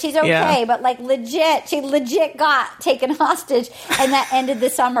boat, but she's okay. Yeah. But like she legit got taken hostage, and that ended the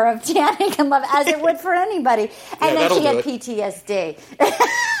summer of tanning and love, as it would for anybody. And then she had PTSD.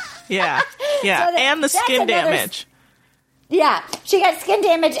 Yeah. So and the skin damage. Yeah, she got skin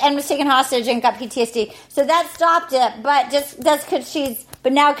damage and was taken hostage and got PTSD. So that stopped it. But that's because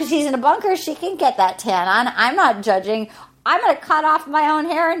now because she's in a bunker, she can get that tan on. I'm not judging. I'm going to cut off my own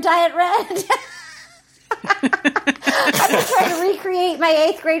hair and dye it red. I'm going to try to recreate my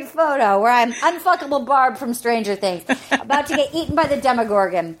 8th grade photo where I'm unfuckable Barb from Stranger Things, about to get eaten by the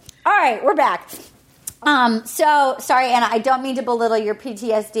Demogorgon. All right, we're back. So sorry, Anna, I don't mean to belittle your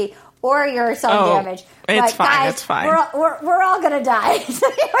PTSD or your sun damage. It's fine. Guys, it's fine. We're all going to die.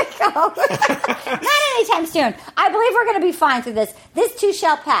 So here we go. Not anytime soon. I believe we're going to be fine through this. This too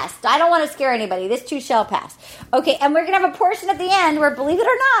shall pass. I don't want to scare anybody. This too shall pass. Okay, and we're going to have a portion at the end where, believe it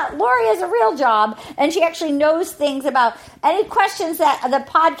or not, Lori has a real job, and she actually knows things about any questions that the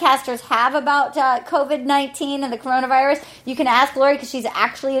podcasters have about COVID-19 and the coronavirus. You can ask Lori because she's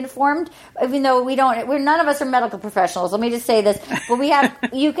actually informed, even though none of us are medical professionals. Let me just say this. But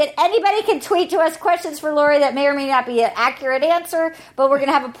anybody can tweet to us questions for Lori that may or may not be an accurate answer, but we're going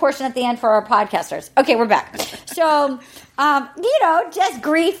to have a portion at the end for our podcasters. Okay, we're back. So, just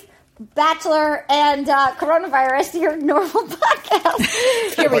grief, Bachelor, and coronavirus, your normal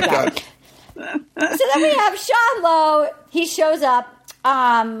podcast. Here we go. So then we have Sean Lowe. He shows up.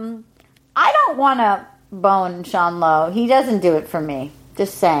 I don't want to bone Sean Lowe. He doesn't do it for me.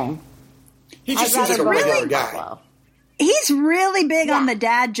 Just saying. He just seems like a regular guy. He's really big on the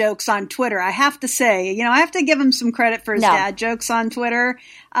dad jokes on Twitter. I have to say, I have to give him some credit for his dad jokes on Twitter.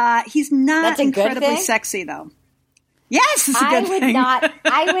 He's not incredibly sexy, though. Yes, it's a good thing.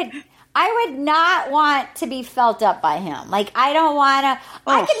 I would not want to be felt up by him. Like, I don't want to.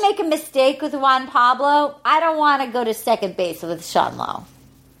 I could make a mistake with Juan Pablo. I don't want to go to second base with Sean Lowe.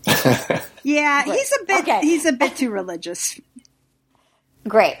 Yeah, he's a bit too religious.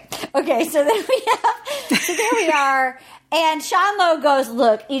 Great. Okay, so there we are. And Sean Lowe goes,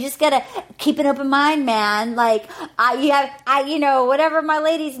 look, you just gotta keep an open mind, man. Like, whatever my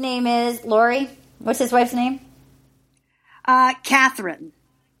lady's name is, Lori. What's his wife's name? Catherine.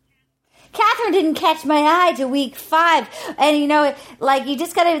 Catherine didn't catch my eye till week 5. And, you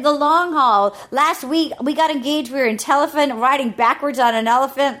just got to do the long haul. Last week, we got engaged. We were in Thailand riding backwards on an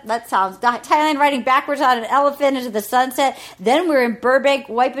elephant. That sounds Thailand riding backwards on an elephant into the sunset. Then we were in Burbank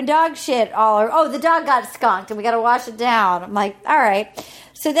wiping dog shit all over. Oh, the dog got skunked and we got to wash it down. I'm like, all right.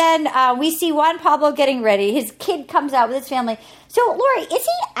 So then we see Juan Pablo getting ready. His kid comes out with his family. So, Lori, is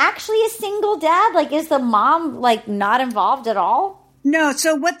he actually a single dad? Like, is the mom, not involved at all? No,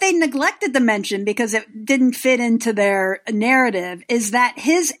 so what they neglected to mention, because it didn't fit into their narrative, is that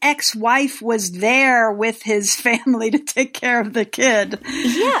his ex-wife was there with his family to take care of the kid.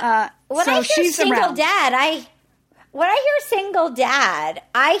 Yeah. When I hear single dad,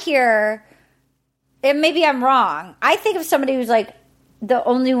 I hear, and maybe I'm wrong, I think of somebody who's the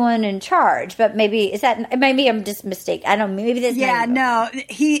only one in charge, but maybe I'm just mistaken. I don't know. Maybe this. Yeah, no,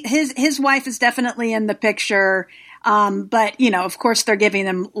 his wife is definitely in the picture. But of course they're giving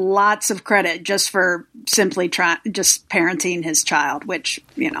him lots of credit just for simply just parenting his child, which,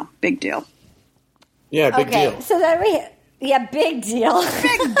 big deal. Yeah, big deal. So then big deal. Big deal.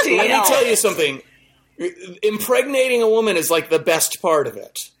 Let me tell you something. Impregnating a woman is the best part of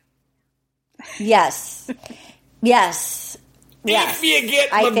it. Yes. If you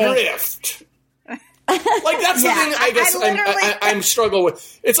get my drift. That's the thing I guess I'm struggling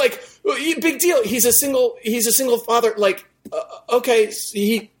with. It's big deal. He's a single father. Okay, that's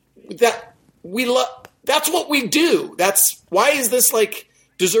what we do. That's why is this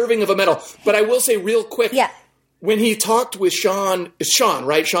deserving of a medal? But I will say real quick. Yeah. When he talked with Sean,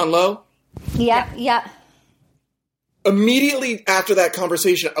 right? Sean Lowe? Yeah. Immediately after that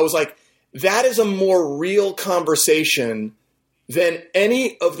conversation, I was like, that is a more real conversation than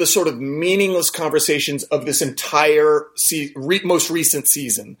any of the sort of meaningless conversations of this entire most recent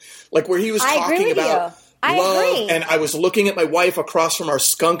season. Like where he was talking about love, and I was looking at my wife across from our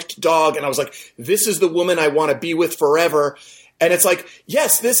skunked dog, and I was like, this is the woman I want to be with forever. And it's like,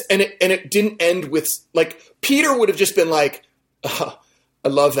 yes, this, and it didn't end with, like, Peter would have just been like, I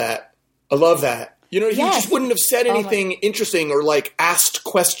love that. I love that. You know, he just wouldn't have said anything interesting or, like, asked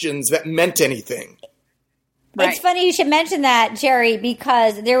questions that meant anything. Right. It's funny you should mention that, Jerry,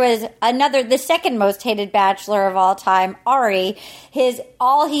 because there was the second most hated bachelor of all time, Ari.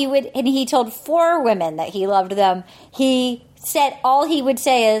 And he told 4 women that he loved them. He said all he would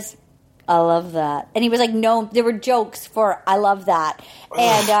say is, I love that. And he was like, no, there were jokes for I love that.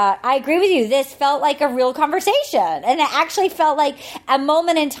 And I agree with you. This felt like a real conversation. And it actually felt like a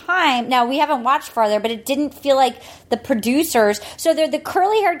moment in time. Now, we haven't watched farther, but it didn't feel like the producers. So they're the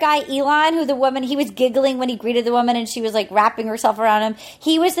curly-haired guy, Elon, who the woman, he was giggling when he greeted the woman and she was like wrapping herself around him.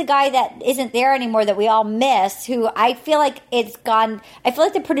 He was the guy that isn't there anymore that we all miss, who I feel like it's gone. I feel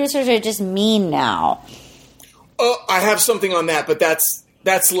like the producers are just mean now. Oh, I have something on that, but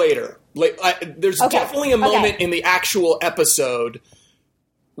that's later. Like, there's definitely a moment in the actual episode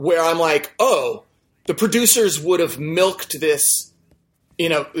where I'm like, oh, the producers would have milked this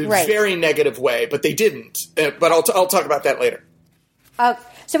in a very negative way, but they didn't. But I'll talk about that later.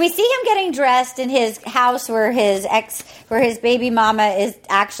 So we see him getting dressed in his house where his baby mama is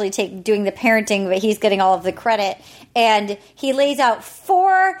actually doing the parenting, but he's getting all of the credit. And he lays out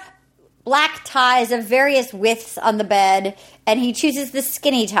 4 black ties of various widths on the bed, and he chooses the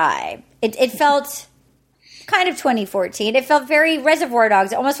skinny tie. It felt kind of 2014. It felt very Reservoir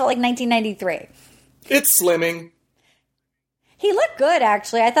Dogs. It almost felt like 1993. It's slimming. He looked good,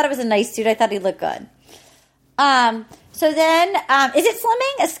 actually. I thought it was a nice suit. I thought he looked good. So then, is it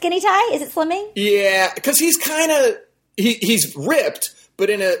slimming? A skinny tie? Is it slimming? Yeah, because he's kind of he's ripped, but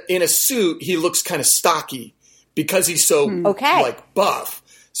in a suit he looks kind of stocky because he's so like buff.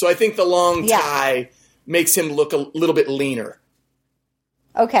 So I think the long tie makes him look a little bit leaner.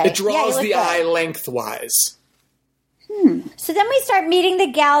 Okay. It draws the eye lengthwise. So then we start meeting the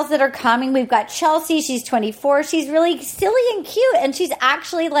gals that are coming. We've got Chelsea. She's 24. She's really silly and cute. And she's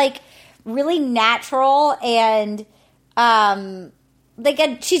actually, like, really natural. And,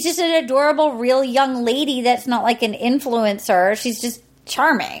 she's just an adorable, real young lady that's not like an influencer. She's just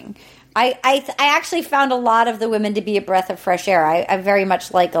charming. I actually found a lot of the women to be a breath of fresh air. I very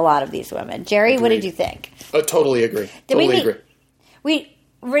much like a lot of these women. Jerry, What did you think? Totally agree.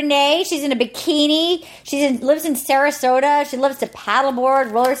 Renee, she's in a bikini. Lives in Sarasota. She loves to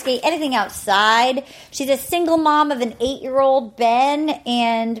paddleboard, roller skate, anything outside. She's a single mom of an 8-year-old Ben,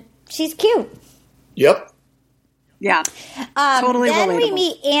 and she's cute. Yep. Yeah. Totally then relatable. we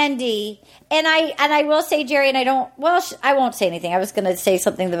meet Andy. And I will say, Jerry, and I won't say anything. I was going to say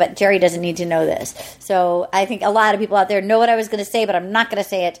something, but Jerry doesn't need to know this. So I think a lot of people out there know what I was going to say, but I'm not going to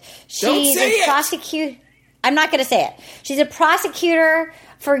say it. Don't say it. I'm not going to say it. She's a prosecutor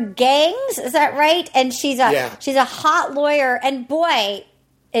for gangs. Is that right? And she's a hot lawyer. And boy,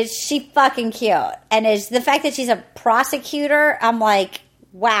 is she fucking cute. And is the fact that she's a prosecutor, I'm like,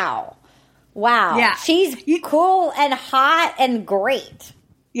 wow. Yeah. She's cool and hot and great.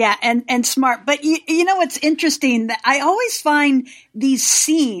 Yeah, and smart. But you know what's interesting? That I always find these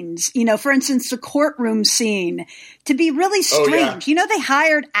scenes, for instance, the courtroom scene, to be really strange. Oh, yeah. They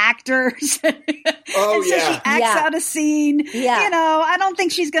hired actors. And so she acts out a scene. Yeah. I don't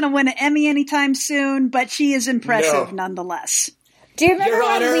think she's going to win an Emmy anytime soon, but she is impressive nonetheless. Do you remember Your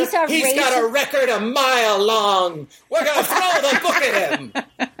when Honor, we saw he's got a record a mile long. We're going to throw the book at him.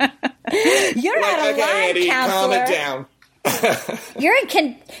 You're not a line Eddie, counselor. calm it down. You're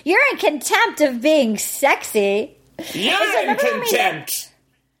in contempt of being sexy. You're in contempt.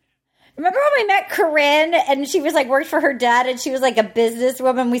 Remember when we met Corinne and she was like worked for her dad and she was like a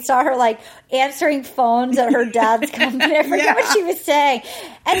businesswoman? We saw her like answering phones at her dad's company. I forget what she was saying.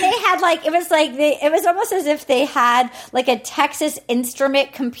 And they had it was almost as if they had like a Texas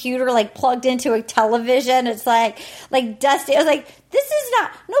Instrument computer like plugged into a television. It's like dusty. I was like,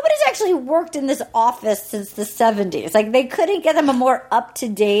 nobody's actually worked in this office since the 70s. Like they couldn't get them a more up to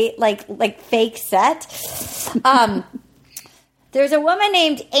date like fake set. There's a woman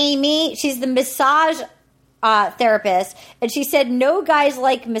named Amy. She's the massage therapist, and she said no guys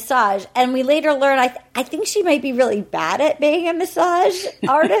like massage. And we later learned I think she might be really bad at being a massage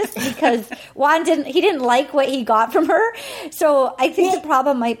artist because Juan didn't like what he got from her. So I think the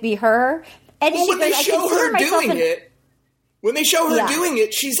problem might be her. And when they show her doing it, When they show her doing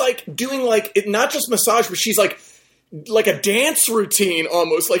it, she's like doing like it, not just massage, but she's like a dance routine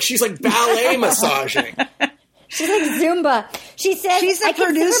almost. Like she's like ballet massaging. She's like Zumba. She says, she's I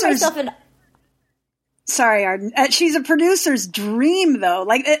consider myself an... Sorry, Arden. She's a producer's dream, though.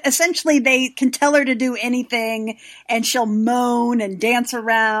 Like, essentially, they can tell her to do anything, and she'll moan and dance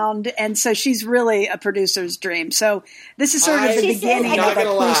around, and so she's really a producer's dream. So this is sort of the beginning of a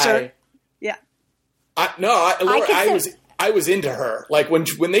producer. Yeah. I was into her. Like,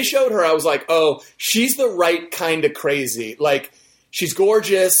 when they showed her, I was like, oh, she's the right kind of crazy. Like, she's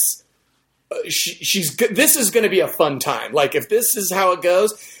gorgeous. This is going to be a fun time. Like, if this is how it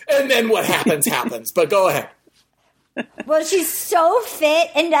goes, and then what happens, happens. But go ahead. Well, she's so fit,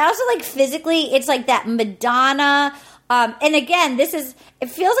 and also, like, physically, it's like that Madonna. And again, it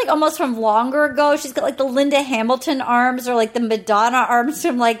feels like almost from longer ago. She's got like the Linda Hamilton arms, or like the Madonna arms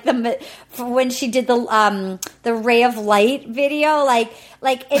from like when she did the Ray of Light video. Like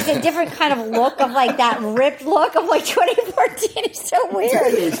it's a different kind of look of like that ripped look of like 2014. It's so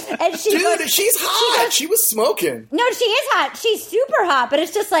weird. And she's hot. She was smoking. No, she is hot. She's super hot, but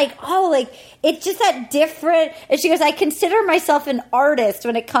it's just like, it's just that different. And she goes, I consider myself an artist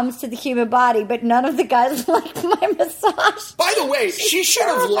when it comes to the human body, but none of the guys like my massage. By the way, she should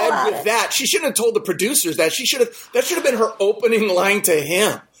have led with that. She shouldn't have told the producers that. That should have been her opening line to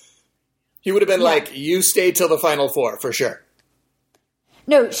him. He would have been like, you stay till the final four, for sure.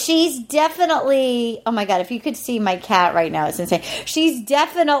 No, she's definitely, oh my God, if you could see my cat right now, it's insane. She's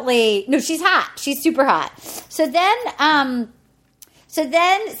hot. She's super hot. So then and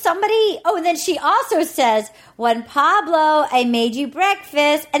then she also says, when Pablo, I made you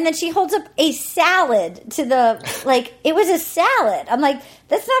breakfast, and then she holds up a salad to it was a salad. I'm like,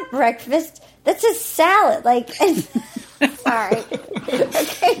 that's not breakfast, that's a salad. Like, sorry.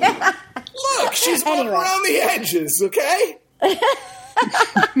 Okay. Look, she's going around the edges, okay?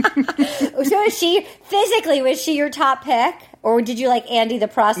 So was she your top pick? Or did you like Andy the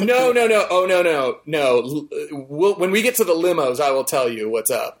prostitute? No. Oh, no. When we get to the limos, I will tell you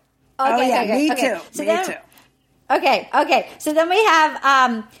what's up. Okay, me too. Too. Okay. So then we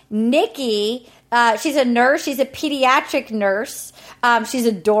have Nikki. She's a nurse. She's a pediatric nurse. She's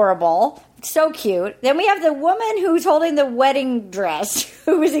adorable. So cute. Then we have the woman who's holding the wedding dress,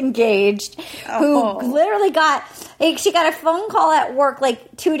 who was engaged, who literally she got a phone call at work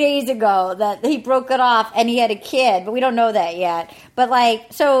like 2 days ago that he broke it off and he had a kid, but we don't know that yet. But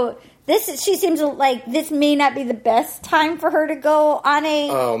she seems like this may not be the best time for her to go on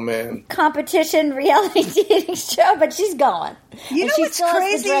a competition reality dating show, but she's going. You know what's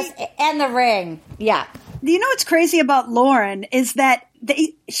crazy? The dress and the ring. Yeah. You know what's crazy about Lauren is that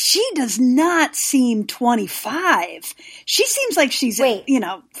she does not seem 25. She seems like she's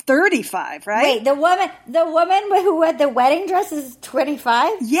 35, right? Wait, the woman who had the wedding dress is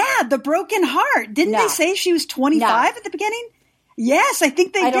 25? Yeah, the broken heart. Didn't they say she was 25 at the beginning? Yes, I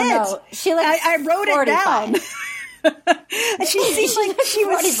think they did. I don't know. She looks I wrote 45. It down. She seemed like she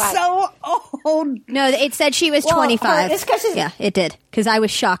was so old. No, it said she was 25. Yeah, it did. Because I was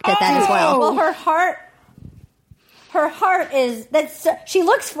shocked at that as well. Well, her heart is she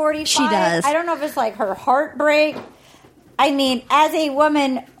looks 45. She does. I don't know if it's like her heartbreak. I mean, as a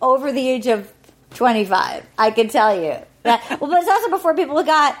woman over the age of 25, I can tell you that. Well, but it's also before people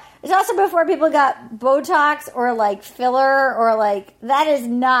got Botox or like filler or like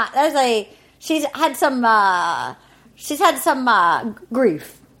she's had some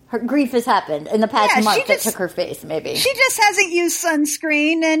grief. Her grief has happened in the past month that took her face, maybe. She just hasn't used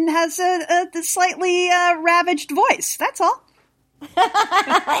sunscreen and has a slightly ravaged voice. That's all.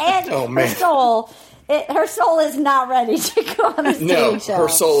 And her soul is not ready to go on a stage show. Her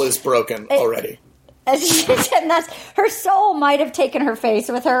soul is broken already. Her soul might have taken her face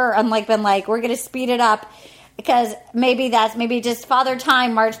with her and been like, we're going to speed it up. Because maybe just Father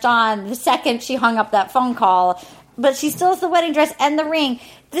Time marched on the second she hung up that phone call. But she still has the wedding dress and the ring.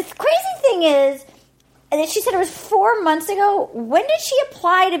 The crazy thing is, and she said it was 4 months ago. When did she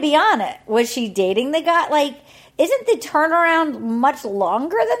apply to be on it? Was she dating the guy? Isn't the turnaround much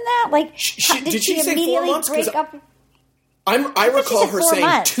longer than that? Did she say 4 months? Break up? I recall her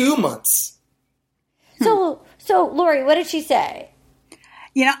saying 2 months. So Lori, what did she say?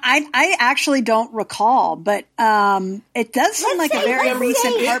 I actually don't recall, but it does seem like a very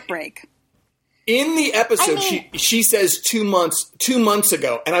recent heartbreak. In the episode, she says 2 months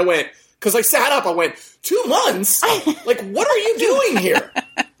ago, and I went, because I sat up, I went, 2 months? What are you doing here?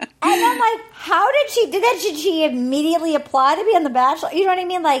 And I'm like, how did she do that? Did she immediately apply to be on The Bachelor? You know what I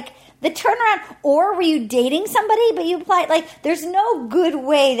mean? the turnaround, or were you dating somebody, but you applied, like, there's no good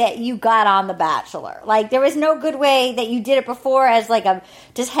way that you got on The Bachelor. Like, there was no good way that you did it before as, like,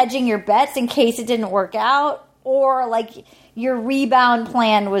 just hedging your bets in case it didn't work out, or, like, your rebound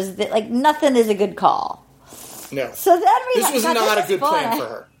plan was, that, like, nothing is a good call. No. So then this was not a good plan for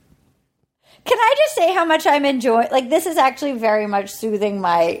her. Can I just say how much I'm enjoying? Like, this is actually very much soothing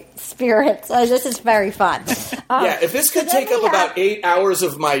my spirits. This is very fun. Yeah, if this could take up about 8 hours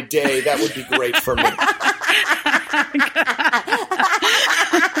of my day, that would be great for me.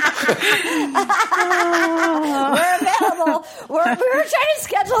 We're available. We were trying to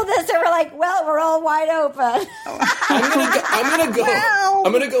schedule this, and we're like, well, we're all wide open.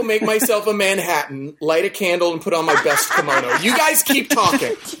 I'm gonna go make myself a Manhattan, light a candle, and put on my best kimono. You guys keep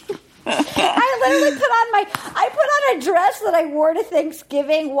talking. I literally I put on a dress that I wore to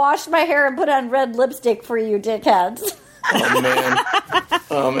Thanksgiving, washed my hair, and put on red lipstick for you dickheads.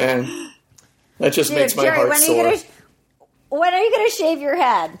 Oh man, that just makes my heart sore. When are you going to shave your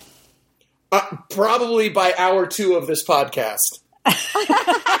head? Probably by hour 2 of this podcast. Yeah,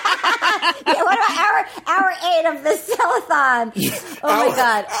 what about hour 8 of the Cellathon? Oh my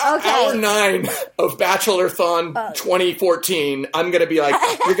God. Okay. Hour 9 of Bachelor-thon 2014. I'm going to be like,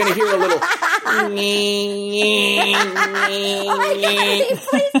 you're going to hear a little. Oh my God,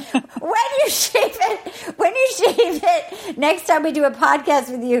 please, when you shave it, next time we do a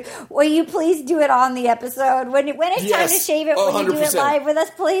podcast with you, will you please do it on the episode? When it's time to shave it, will you do it live with us,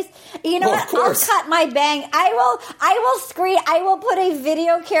 please? You know what? I'll cut my bang. I will screen. I will put a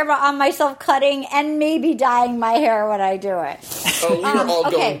video camera on myself cutting and maybe dyeing my hair when I do it. Oh, we are all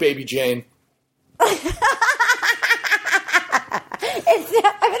going Baby Jane. I'm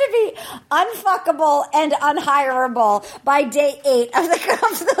going to be unfuckable and unhireable by day 8 of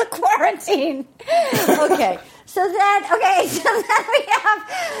the quarantine. Okay. So then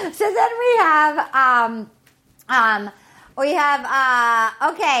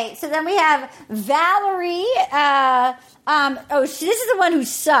we have Valerie. This is the one who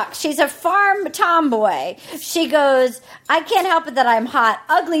sucks. She's a farm tomboy. She goes, I can't help it that I'm hot.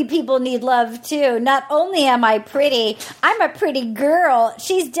 Ugly people need love too. Not only am I pretty, I'm a pretty girl.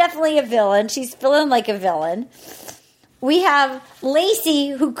 She's definitely a villain. She's feeling like a villain. We have Lacey,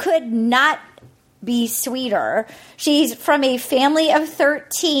 who could not be sweeter. She's from a family of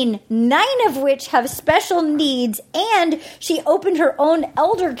 13, 9 of which have special needs, and she opened her own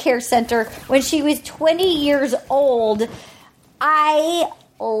elder care center when she was 20 years old. I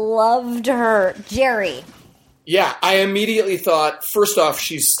loved her. Jerry. Yeah, I immediately thought, first off,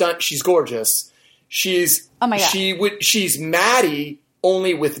 she's gorgeous. She's she's Maddie,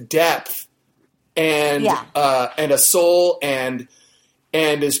 only with depth and a soul, and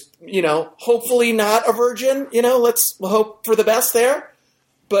is, hopefully not a virgin. Let's hope for the best there.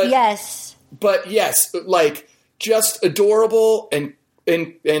 But yes, like, just adorable and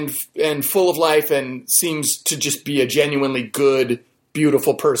full of life, and seems to just be a genuinely good,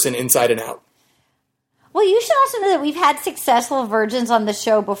 beautiful person inside and out. Well, you should also know that we've had successful virgins on the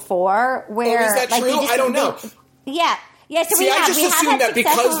show before. Where, is that true? I don't know. Yeah. Yeah, so I just assumed that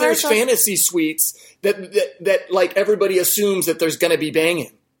because there's fantasy suites that like everybody assumes that there's going to be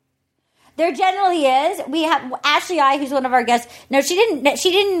banging. There generally is. We have Ashley I, who's one of our guests. No, she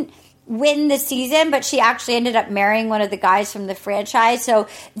didn't win the season, but she actually ended up marrying one of the guys from the franchise. So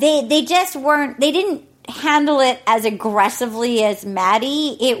they didn't handle it as aggressively as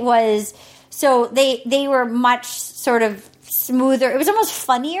Maddie. It was, so they were much sort of smoother. It was almost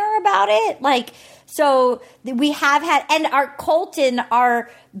funnier about it. Like, so we have had, and our Colton, our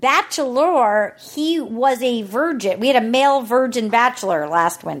bachelor, he was a virgin. We had a male virgin bachelor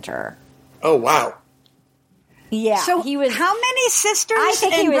last winter. Oh, wow. Yeah. So he was. How many sisters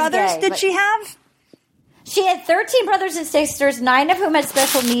and brothers did she have? She had 13 brothers and sisters, 9 of whom had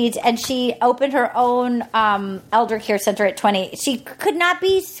special needs, and she opened her own elder care center at 20. She could not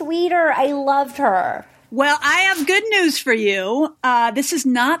be sweeter. I loved her. Well, I have good news for you. This is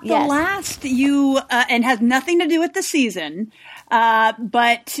not the last and has nothing to do with the season.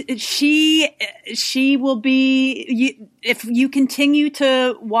 But she will be, if you continue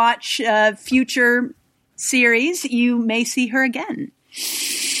to watch future series, you may see her again.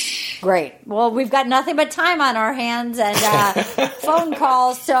 Great. Well, we've got nothing but time on our hands and phone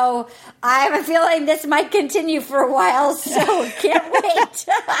calls, so I have a feeling this might continue for a while, so can't wait.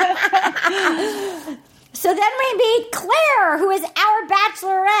 So then we meet Claire, who is our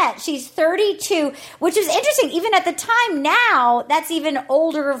bachelorette. She's 32, which is interesting. Even at the time now, that's even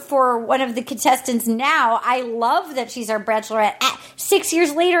older for one of the contestants now. I love that she's our bachelorette. 6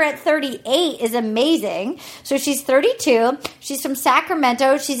 years later at 38 is amazing. So she's 32. She's from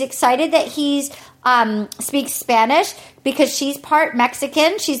Sacramento. She's excited that he's speaks Spanish because she's part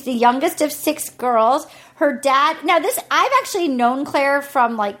Mexican. She's the youngest of 6 girls. Her dad, now this, I've actually known Claire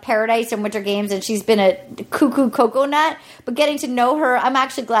from like Paradise and Winter Games, and she's been a cuckoo coconut, but getting to know her, I'm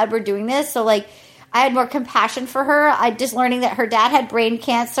actually glad we're doing this. So like, I had more compassion for her. I just learning that her dad had brain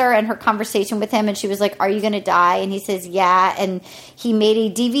cancer, and her conversation with him, and she was like, "Are you going to die?" And he says, "Yeah." And he made a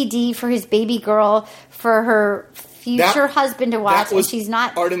DVD for his baby girl for her future husband to watch, and she's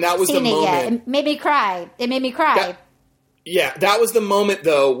not Arden, that was seen the it moment. yet. It made me cry. It made me cry. That was the moment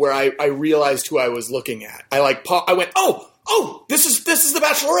though where I realized who I was looking at. I went, oh, this is the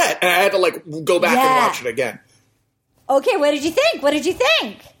Bachelorette, and I had to like go back and watch it again. Okay, what did you think?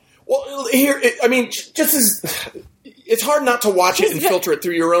 Well, it's hard not to watch it and filter it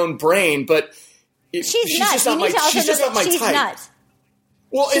through your own brain, but she's just not my type. Nuts.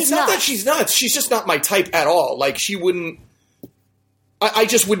 Well, it's not that she's nuts. She's just not my type at all. Like she wouldn't. I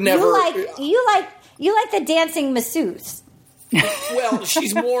just would never. You like the dancing masseuse. Well,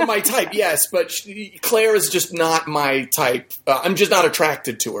 she's more my type, yes, but Claire is just not my type. I'm just not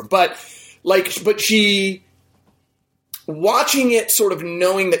attracted to her. But she, watching it, sort of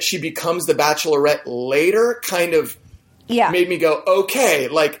knowing that she becomes the Bachelorette later, kind of made me go, okay,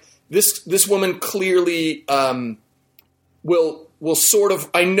 like this woman clearly will sort of,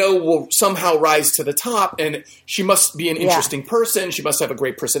 I know, will somehow rise to the top, and she must be an interesting person. She must have a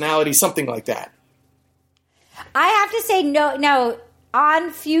great personality, something like that. I have to say, no,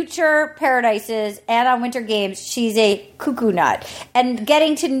 on future Paradises and on Winter Games, she's a cuckoo nut. And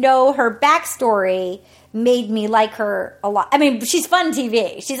getting to know her backstory made me like her a lot. I mean, she's fun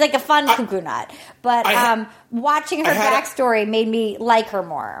TV. She's like a fun cuckoo nut. But watching her backstory made me like her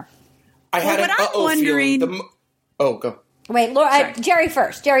more. I had an wondering. Go. Wait, Laura, Jerry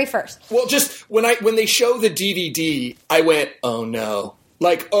first. Well, just when they show the DVD, I went, oh no.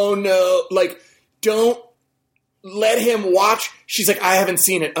 Like, don't let him watch. She's like, I haven't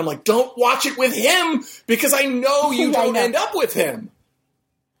seen it. I'm like, don't watch it with him because I know you don't end up with him.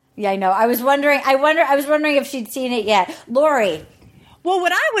 Yeah, I know. I was wondering if she'd seen it yet. Lori. Well,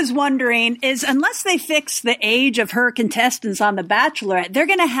 what I was wondering is, unless they fix the age of her contestants on The Bachelorette, they're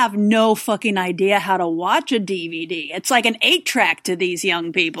going to have no fucking idea how to watch a DVD. It's like an 8-track to these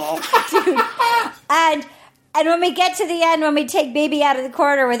young people. Dude. And when we get to the end, when we take Baby out of the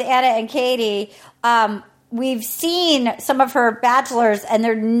corner with Anna and Katie, we've seen some of her bachelors, and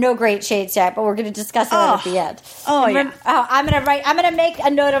they're no great shades yet, but we're going to discuss that at the end. I'm going to make a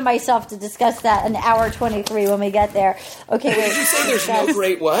note of myself to discuss that in hour 23 when we get there. Okay. Did you say there's no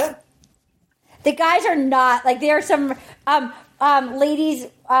great what? The guys are not, like, there are some ladies,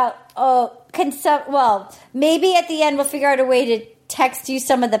 maybe at the end we'll figure out a way to text you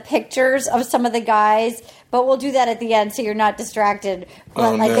some of the pictures of some of the guys, but we'll do that at the end so you're not distracted.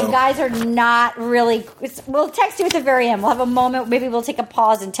 But the guys are not really. We'll text you at the very end. We'll have a moment. Maybe we'll take a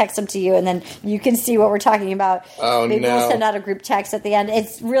pause and text them to you, and then you can see what we're talking about. Maybe we'll send out a group text at the end.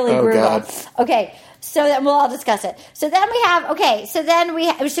 It's really brutal. God. Okay. So then we'll all discuss it. So then we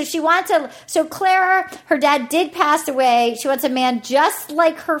have, so she wants so Claire, her dad did pass away. She wants a man just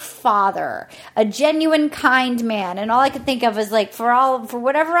like her father, a genuine, kind man. And all I could think of is like, for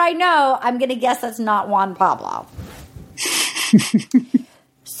whatever I know, I'm going to guess that's not Juan Pablo.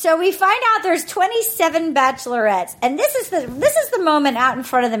 So we find out there's 27 bachelorettes. And this is the moment out in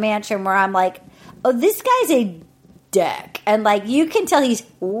front of the mansion where I'm like, oh, this guy's a dick. And like, you can tell he's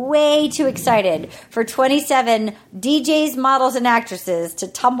way too excited for 27 DJs, models, and actresses to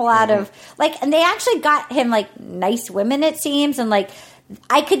tumble out of, like, and they actually got him like nice women, it seems. And like,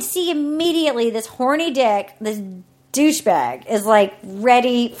 I could see immediately this horny dick, this douchebag is like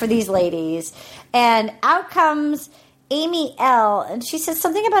ready for these ladies. And out comes Amy L. And she says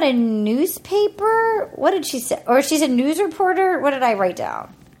something about a newspaper. What did she say? Or she's a news reporter? What did I write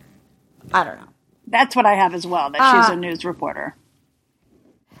down? I don't know. That's what I have as well, that she's a news reporter.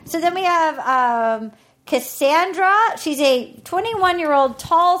 So then we have Cassandra. She's a 21-year-old,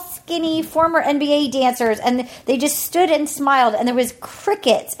 tall, skinny, former NBA dancer. And they just stood and smiled, and there was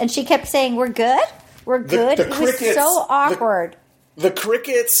crickets. And she kept saying, we're good? We're good? It was so awkward. The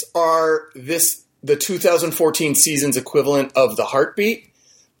crickets are the 2014 season's equivalent of the heartbeat.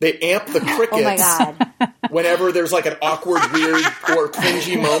 They amp the crickets. Oh my God. Whenever there's like an awkward, weird, or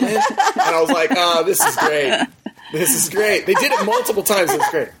cringy moment. And I was like, this is great. This is great. They did it multiple times. It was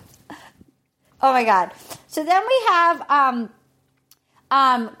great. Oh my God. So then we have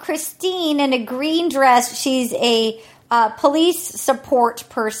Christine in a green dress. She's a police support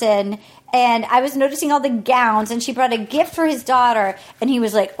person. And I was noticing all the gowns, and she brought a gift for his daughter, and he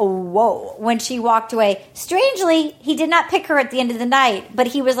was like, oh, whoa, when she walked away. Strangely, he did not pick her at the end of the night, but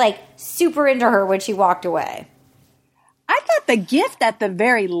he was like super into her when she walked away. I thought the gift at the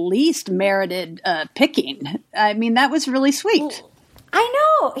very least merited picking. I mean, that was really sweet.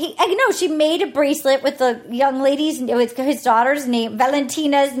 I know. She made a bracelet with the young lady's, with his daughter's name,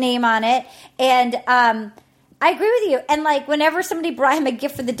 Valentina's name on it, and I agree with you. And, like, whenever somebody brought him a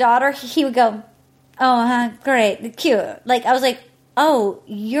gift for the daughter, he would go, oh, great, cute. Like, I was like, oh,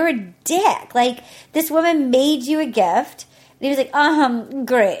 you're a dick. Like, this woman made you a gift. And he was like,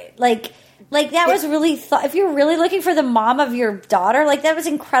 great. Like that was really, if you're really looking for the mom of your daughter, like, that was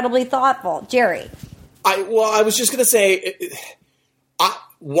incredibly thoughtful. Jerry. I was just going to say,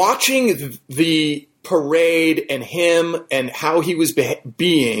 watching the parade and him and how he was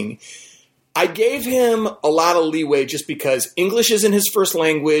being, I gave him a lot of leeway just because English isn't his first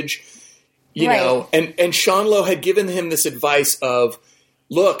language, you know, and Sean Lowe had given him this advice of,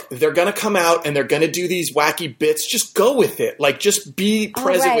 look, they're going to come out and they're going to do these wacky bits. Just go with it. Like, just be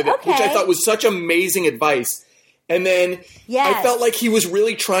present with it, which I thought was such amazing advice. And then I felt like he was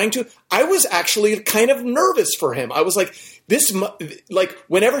really trying to. I was actually kind of nervous for him. I was like,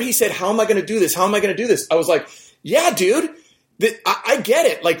 whenever he said, how am I going to do this? How am I going to do this? I was like, yeah, dude. I get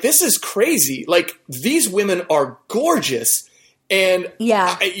it. Like, this is crazy. Like, these women are gorgeous, and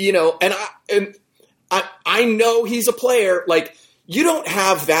I know he's a player. Like, you don't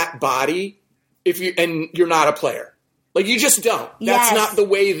have that body and you're not a player. Like, you just don't. That's not the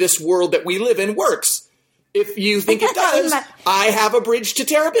way this world that we live in works. If you think it does, I have a bridge to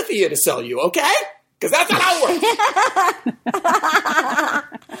Terabithia to sell you. Okay, because that's how it works.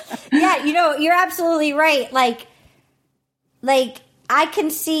 Yeah, you're absolutely right. Like, I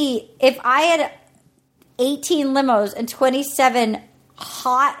can see if I had 18 limos and 27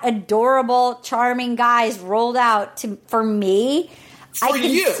 hot, adorable, charming guys rolled out for me, I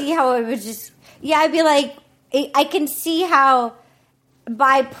can see how it would just... Yeah, I'd be like... I can see how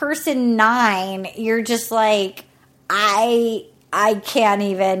by person 9, you're just like, I can't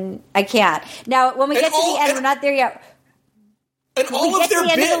even... I can't. Now, when we get to the end, we're not there yet. And all of their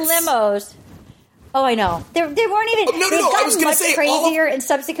bits... End of the limos... Oh, I know. They weren't even... No, I was going to say... crazier in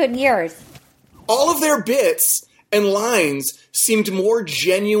subsequent years. All of their bits and lines seemed more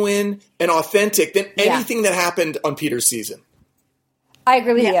genuine and authentic than anything that happened on Peter's season. I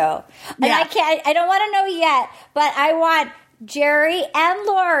agree with you. And I don't want to know yet, but I want Jerry and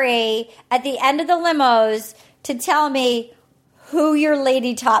Lori at the end of the limos to tell me who your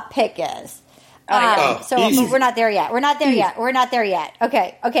lady top pick is. So we're not there yet. We're not there yet.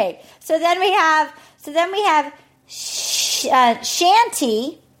 Okay. So then we have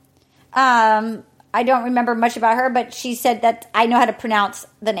Shanty. I don't remember much about her, but she said that I know how to pronounce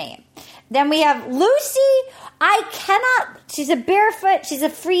the name. Then we have Lucy. She's a barefoot. She's a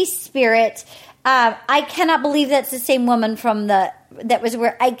free spirit. I cannot believe that's the same woman that was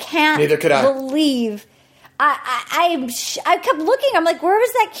where I can't believe. I kept looking. I'm like, where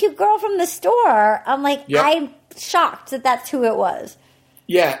was that cute girl from the store? I'm like, I'm shocked that that's who it was.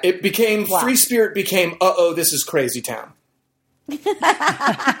 Yeah, it became, Free Spirit became, this is crazy town.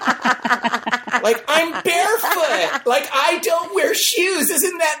 Like, I'm barefoot. Like, I don't wear shoes.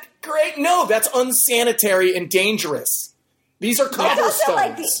 Isn't that great? No, that's unsanitary and dangerous. These are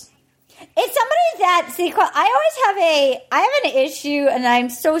cobblestones. It's somebody that, see, I have an issue, and I'm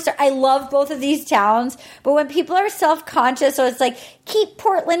so sorry. I love both of these towns, but when people are self-conscious, so it's like, keep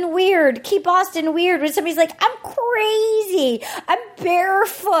Portland weird, keep Austin weird. When somebody's like, I'm crazy, I'm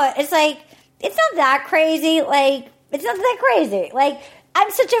barefoot. It's like, it's not that crazy. Like, it's not that crazy. Like,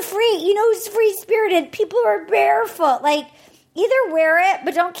 I'm such a free, who's free-spirited? People who are barefoot. Like, either wear it,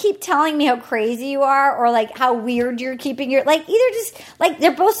 but don't keep telling me how crazy you are or, like, how weird you're keeping your... Like, either just... Like,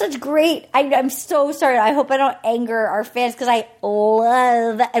 they're both such great... I'm so sorry. I hope I don't anger our fans because I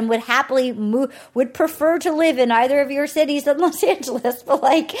love and would happily would prefer to live in either of your cities than Los Angeles. But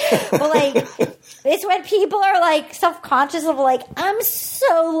it's when people are, like, self-conscious of, like, I'm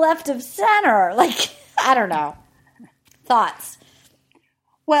so left of center. Like, I don't know. Thoughts?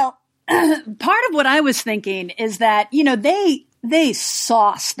 Well... part of what I was thinking is that, they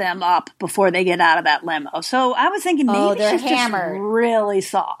sauce them up before they get out of that limo. So I was thinking maybe she's hammered. Just really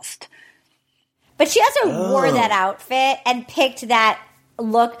sauced. But she also wore that outfit and picked that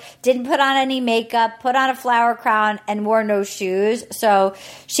look, didn't put on any makeup, put on a flower crown, and wore no shoes. So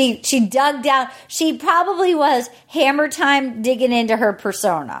she dug down. She probably was hammer time digging into her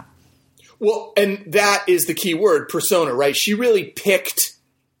persona. Well, and that is the key word, persona, right? She really picked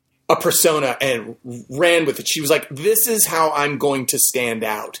a persona and ran with it. She was like, this is how I'm going to stand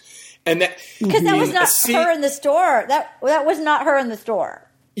out. And that because that was not her in the store. That was not her in the store.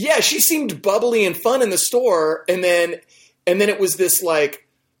 Yeah, she seemed bubbly and fun in the store, and then it was this like,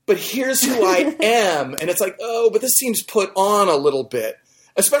 but here's who I am, and it's like, oh, but this seems put on a little bit,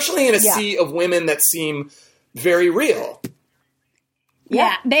 especially in a sea of women that seem very real.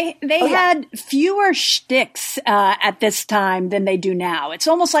 Yeah, they had fewer shticks at this time than they do now. It's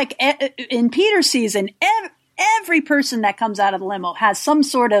almost like in Peter's season, every person that comes out of the limo has some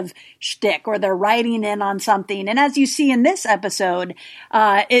sort of shtick, or they're writing in on something. And as you see in this episode,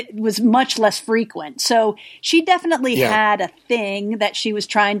 it was much less frequent. So she definitely had a thing that she was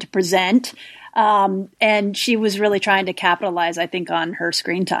trying to present, and she was really trying to capitalize, I think, on her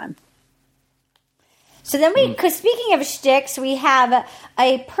screen time. So then because speaking of shticks, we have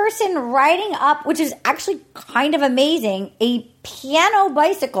a person riding up, which is actually kind of amazing, a piano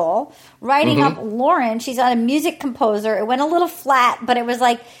bicycle riding up Lauren. She's not a music composer. It went a little flat, but it was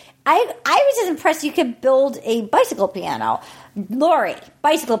like, I was just impressed you could build a bicycle piano. Lori,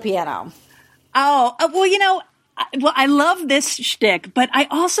 bicycle piano. Oh, well, I love this shtick, but I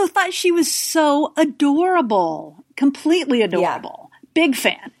also thought she was so adorable. Completely adorable. Yeah. Big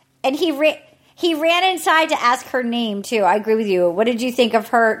fan. And he ran inside to ask her name, too. I agree with you. What did you think of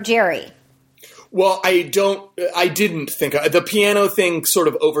her, Jerry? Well, I didn't think the piano thing sort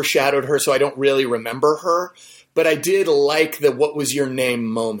of overshadowed her, so I don't really remember her. But I did like the "what was your name"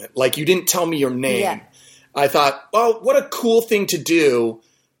 moment. Like, you didn't tell me your name. Yeah. I thought, oh, what a cool thing to do,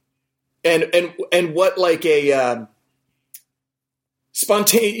 and what like a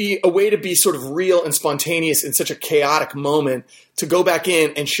a way to be sort of real and spontaneous in such a chaotic moment, to go back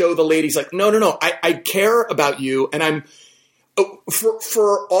in and show the ladies like, no, I care about you, and I'm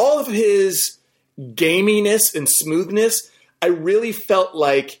for all of his gaminess and smoothness, I really felt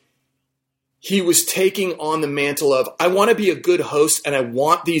like he was taking on the mantle of, I want to be a good host, and I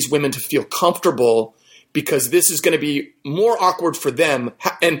want these women to feel comfortable, because this is going to be more awkward for them.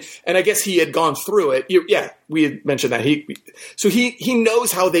 And I guess he had gone through it. We had mentioned that. He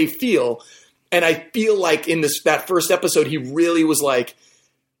knows how they feel. And I feel like in that first episode, he really was like,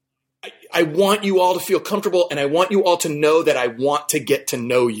 I want you all to feel comfortable, and I want you all to know that I want to get to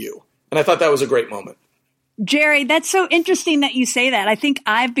know you. And I thought that was a great moment. Jerry, that's so interesting that you say that. I think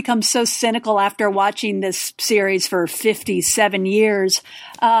I've become so cynical after watching this series for 57 years.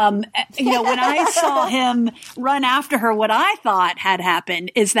 When I saw him run after her, what I thought had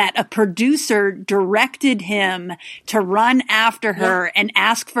happened is that a producer directed him to run after her and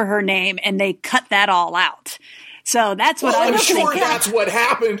ask for her name, and they cut that all out. So that's what I was thinking. I'm sure that's what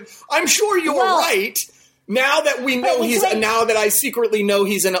happened. I'm sure you're right. Now that we know now that I secretly know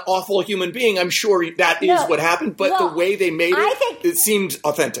he's an awful human being, I'm sure that is what happened. But the way they made it seemed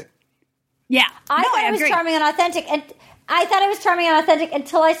authentic. Yeah, I thought it was charming and authentic, and I thought it was charming and authentic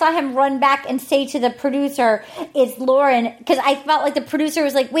until I saw him run back and say to the producer, "It's Lauren," because I felt like the producer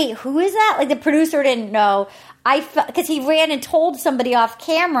was like, "Wait, who is that?" Like the producer didn't know. Because he ran and told somebody off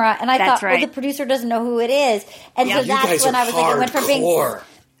camera, and I thought, the producer doesn't know who it is, and so that's when I was like, it went from being.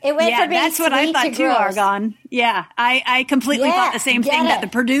 It went from being that's what I thought too, Argon. Yeah, I completely thought the same thing, that the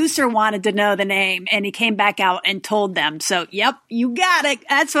producer wanted to know the name, and he came back out and told them. So, yep, you got it.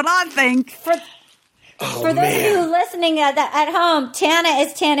 That's what I think. For those of you listening at home, Tana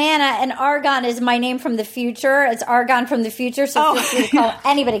is Tanana, and Argon is my name from the future. It's Argon from the future, so feel free to call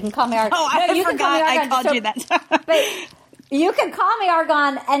anybody can call me Argon. Oh, I forgot I called you that. But you can call me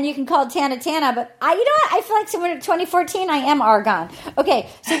Argon, and you can call Tana, but you know what? I feel like somewhere in 2014, I am Argon. Okay,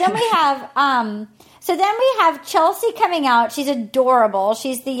 so then we have Chelsea coming out. She's adorable.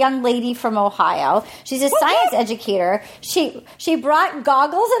 She's the young lady from Ohio. She's a science educator. She brought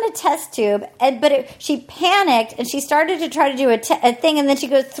goggles and a test tube, but she panicked, and she started to try to do a thing, and then she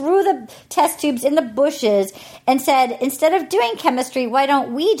goes through the test tubes in the bushes and said, instead of doing chemistry, why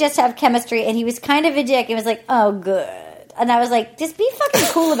don't we just have chemistry? And he was kind of a dick. He was like, oh, good. And I was like, just be fucking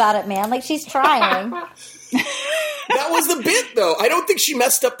cool about it, man. Like, she's trying. That was the bit, though. I don't think she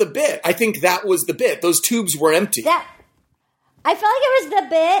messed up the bit. I think that was the bit. Those tubes were empty. I feel like it was the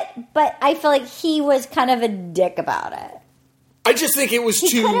bit, but I feel like he was kind of a dick about it. I just think it was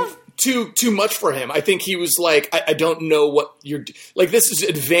too much for him. I think he was like, I don't know what you're like. This is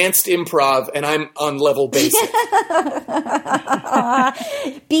advanced improv, and I'm on level basic.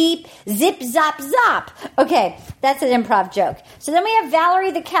 Beep, zip, zop, zop. Okay, that's an improv joke. So then we have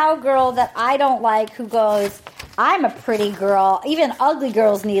Valerie, the cowgirl that I don't like, who goes, I'm a pretty girl. Even ugly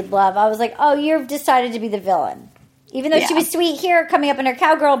girls need love. I was like, oh, you've decided to be the villain. Even though she was sweet here, coming up in her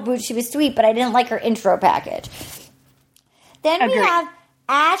cowgirl boots, she was sweet, but I didn't like her intro package. Then we have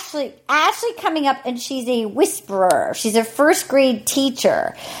Ashley coming up, and she's a whisperer. She's a first grade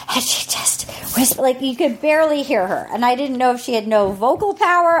teacher. And she just whispered, like you could barely hear her. And I didn't know if she had no vocal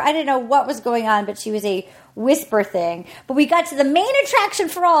power. I didn't know what was going on, but she was a whisper thing. But we got to the main attraction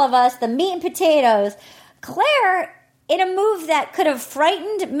for all of us, the meat and potatoes. Claire, in a move that could have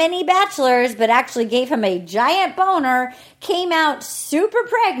frightened many bachelors, but actually gave him a giant boner, came out super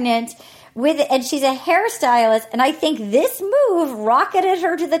pregnant. And she's a hairstylist, and I think this move rocketed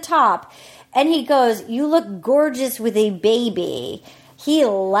her to the top. And he goes, "You look gorgeous with a baby." He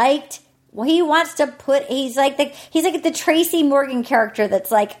wants to put. He's like the Tracy Morgan character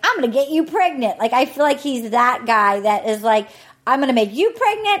that's like, "I'm going to get you pregnant." Like I feel like he's that guy that is like, "I'm going to make you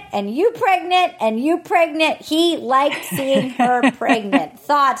pregnant, and you pregnant, and you pregnant." He liked seeing her pregnant.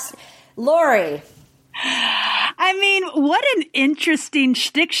 Thoughts, Lori? I mean, what an interesting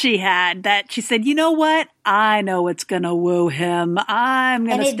shtick she had that she said, "You know what? I know what's going to woo him. I'm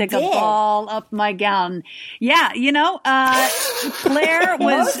going to stick a ball up my gown." Yeah, Claire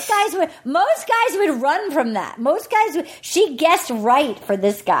was... Most guys would run from that. She guessed right for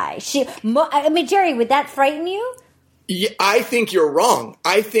this guy. Jerry, would that frighten you? Yeah, I think you're wrong.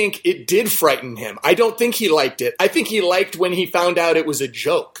 I think it did frighten him. I don't think he liked it. I think he liked when he found out it was a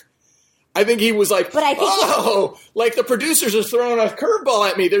joke. I think he was like, like the producers are throwing a curveball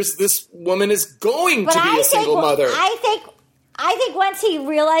at me. This woman is going to be a single mother. I think once he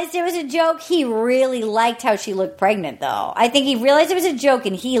realized it was a joke, he really liked how she looked pregnant, though. I think he realized it was a joke,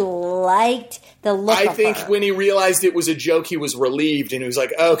 and he liked the look of her. I think when he realized it was a joke, he was relieved, and he was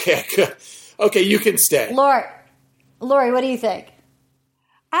like, okay, good. Okay, you can stay. Lori, what do you think?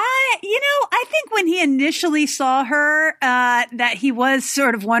 I think when he initially saw her, that he was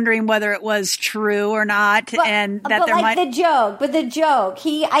sort of wondering whether it was true or not, the joke.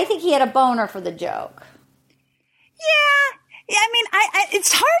 I think he had a boner for the joke. Yeah. I mean,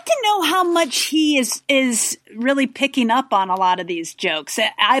 it's hard to know how much he is really picking up on a lot of these jokes,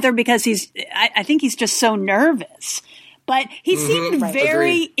 either because I think he's just so nervous. But he seemed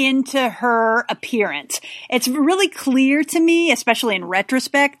very into her appearance. It's really clear to me, especially in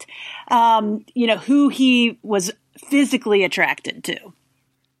retrospect, who he was physically attracted to.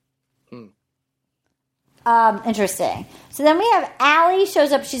 Interesting. So then we have Allie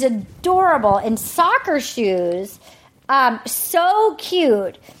shows up. She's adorable in soccer shoes. So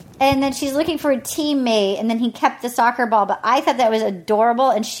cute. And then she's looking for a teammate, and then he kept the soccer ball. But I thought that was adorable,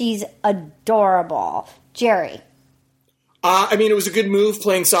 and she's adorable. Jerry. It was a good move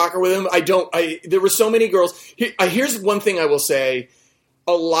playing soccer with him. There were so many girls. Here's one thing I will say.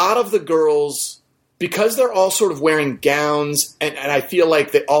 A lot of the girls, because they're all sort of wearing gowns, and I feel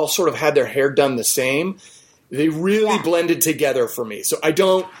like they all sort of had their hair done the same, they really blended together for me. So I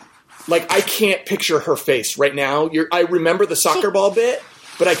can't picture her face right now. I remember the soccer ball bit,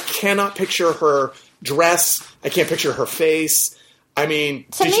 but I cannot picture her dress. I can't picture her face. I mean,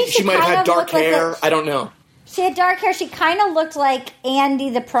 she might have had dark hair. I don't know. She had dark hair. She kind of looked like Andy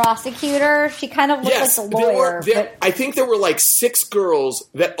the prosecutor. She kind of looked like the lawyer. I think there were like 6 girls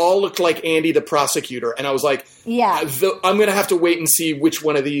that all looked like Andy the prosecutor. And I was like, I'm going to have to wait and see which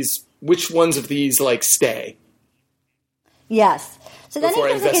ones of these like stay. Yes. So then he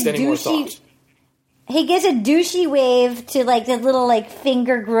gives like he gives a douchey wave to like the little like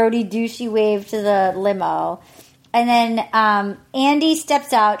finger grody douchey wave to the limo. And then Andy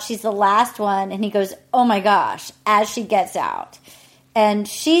steps out. She's the last one. And he goes, "Oh, my gosh," as she gets out. And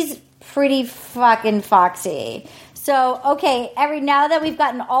she's pretty fucking foxy. So, okay, now that we've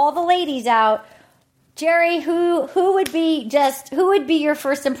gotten all the ladies out, Jerry, who would be your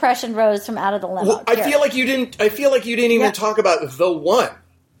first impression rose from out of the limo? Well, I feel like you didn't even talk about the one.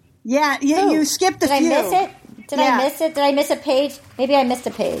 Yeah, you skipped a few. Did I miss it? Did I miss a page? Maybe I missed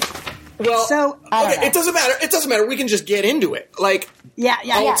a page. Well, it doesn't matter. It doesn't matter. We can just get into it.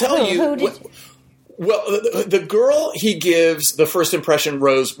 I'll tell you. The girl he gives the first impression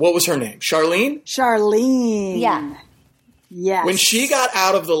rose. What was her name? Charlene. Yeah. Yes. When she got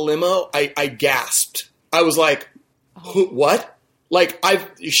out of the limo, I gasped. I was like, "What?"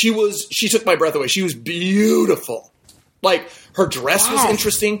 She took my breath away. She was beautiful. Like her dress was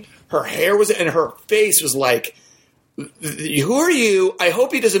interesting. Her hair was, and her face was like. Who are you? I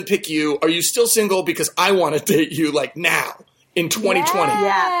hope he doesn't pick you. Are you still single? Because I want to date you like now in 2020.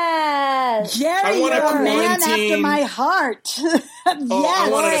 Yes. Jerry, you're a man after my heart. Yes. I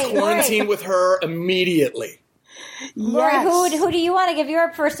want to quarantine with her immediately. Yes. Lori, who do you want to give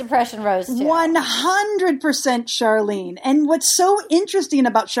your first impression rose to? 100% Charlene. And what's so interesting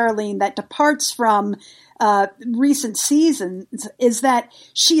about Charlene that departs from recent seasons is that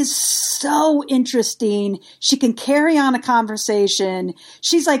she is so interesting. She can carry on a conversation.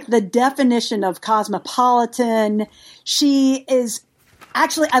 She's like the definition of cosmopolitan. She is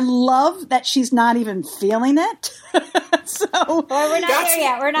actually, I love that she's not even feeling it. Well, we're not there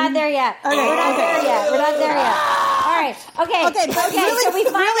yet. We're not there yet. Okay. We're not there yet. We're not there yet. All right. Okay. Really, so we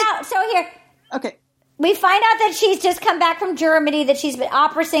find out. So here. Okay. We find out that she's just come back from Germany, that she's been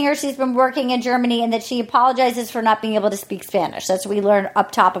opera singer, she's been working in Germany, and that she apologizes for not being able to speak Spanish. That's what we learn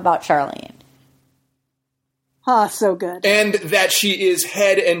up top about Charlene. Oh, so good. And that she is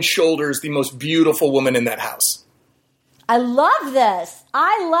head and shoulders the most beautiful woman in that house. I love this.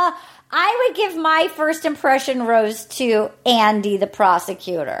 I would give my first impression rose to Andy, the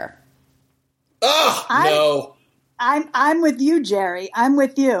prosecutor. Oh, no. I'm with you, Jerry. I'm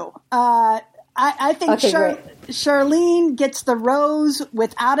with you. I think Charlene gets the rose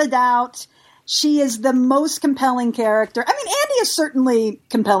without a doubt. She is the most compelling character. I mean, Andy is certainly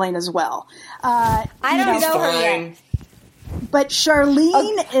compelling as well. I don't know her yet. But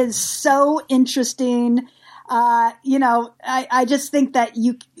Charlene is so interesting. I just think that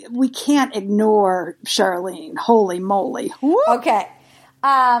we can't ignore Charlene. Holy moly. Woo. Okay.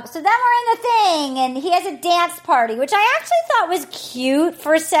 So then we're in the thing, and he has a dance party, which I actually thought was cute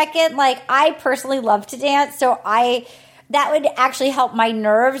for a second. Like, I personally love to dance, so that would actually help my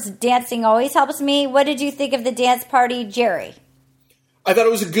nerves. Dancing always helps me. What did you think of the dance party, Jerry? I thought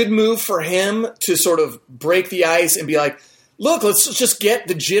it was a good move for him to sort of break the ice and be like, look, let's just get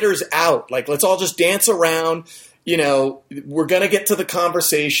the jitters out. Like, let's all just dance around. We're going to get to the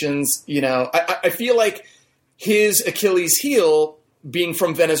conversations. I feel like his Achilles heel, being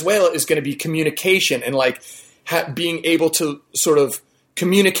from Venezuela, is going to be communication and like being able to sort of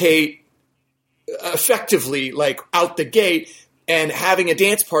communicate effectively, like out the gate. And having a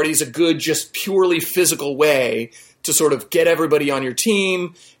dance party is a good, just purely physical way to sort of get everybody on your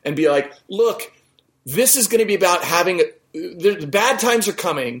team and be like, look, this is going to be about the bad times are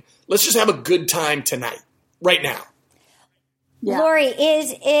coming. Let's just have a good time tonight, right now. Yeah. Lori,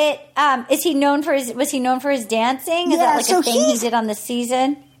 was he known for his dancing? Is that like a thing he did on the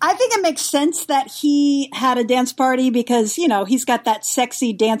season? I think it makes sense that he had a dance party because, he's got that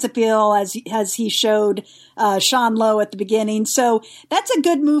sexy dance appeal as he showed Sean Lowe at the beginning. So that's a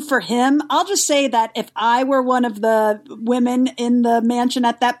good move for him. I'll just say that if I were one of the women in the mansion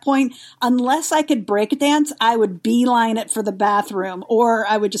at that point, unless I could break a dance, I would beeline it for the bathroom, or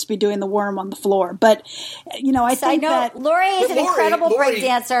I would just be doing the worm on the floor. But, I think that Lori is an incredible break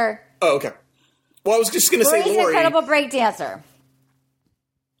dancer. Oh, okay. Well, I was just going to say Lori's an incredible break dancer.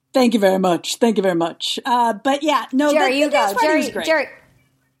 Thank you very much. But yeah, no, Jerry, you go. Jerry.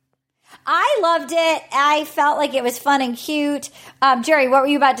 I loved it. I felt like it was fun and cute. Jerry, what were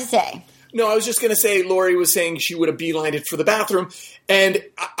you about to say? No, I was just going to say Lori was saying she would have beelined it for the bathroom. And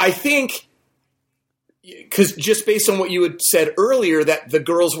I think, because just based on what you had said earlier, that the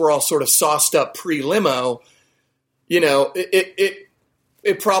girls were all sort of sauced up pre-limo, it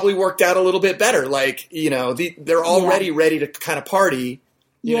probably worked out a little bit better. Like, they're already ready to kind of party.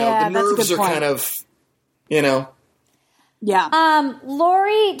 The nerves are kind of, Yeah.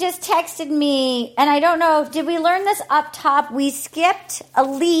 Lori just texted me, and I don't know, did we learn this up top? We skipped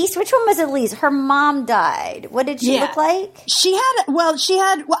Elise. Which one was Elise? Her mom died. What did she look like?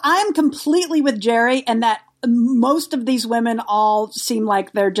 I'm completely with Jerry, and that most of these women all seem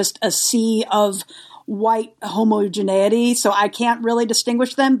like they're just a sea of white homogeneity, so I can't really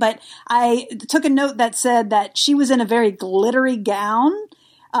distinguish them. But I took a note that said that she was in a very glittery gown.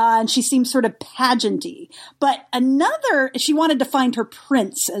 And she seemed sort of pageanty. But she wanted to find her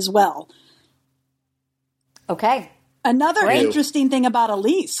prince as well. Okay. Another interesting thing about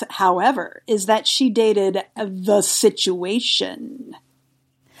Elise, however, is that she dated The Situation.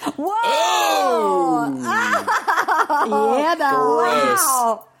 Whoa! Oh! Yeah,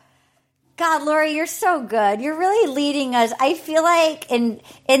 wow. God, Lori, you're so good. You're really leading us. I feel like in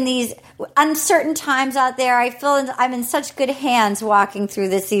these uncertain times out there, I'm in such good hands walking through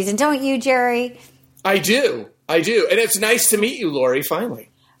this season. Don't you, Jerry? I do. And it's nice to meet you, Lori,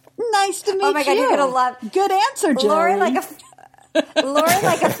 finally. Nice to meet you. Oh, my God, you're going to love... Good answer, Jerry. Lori,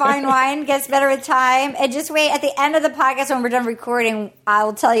 like a fine wine, gets better with time. And just wait, at the end of the podcast when we're done recording, I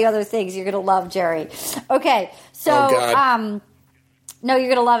will tell you other things you're going to love, Jerry. Okay, so... Oh, God. No,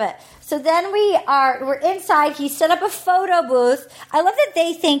 you're going to love it. So then we're inside. He set up a photo booth. I love that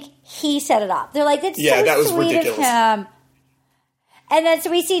they think he set it up. They're like, it's that was sweet ridiculous of him. And then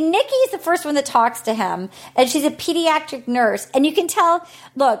so we see Nikki's the first one that talks to him, and she's a pediatric nurse. And you can tell,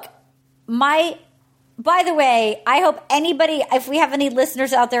 look, by the way, I hope if we have any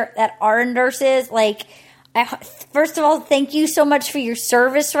listeners out there that are nurses, like, First of all, thank you so much for your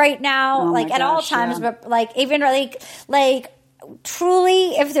service right now. Oh like at all times, but like even like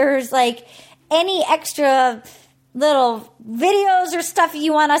truly, if there's like any extra little videos or stuff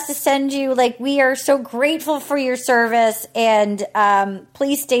you want us to send you, like we are so grateful for your service, and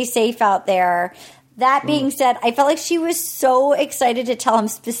please stay safe out there. That being said, I felt like she was so excited to tell him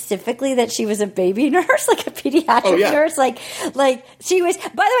specifically that she was a baby nurse, like a pediatric nurse. Like she was, by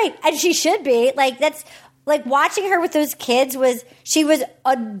the way, and she should be, like that's, like watching her with those kids she was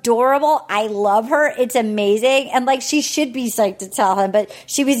adorable. I love her. It's amazing. And like she should be psyched to tell him, but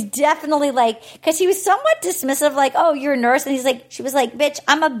she was definitely like, because he was somewhat dismissive, like, oh, you're a nurse. And she was like, bitch,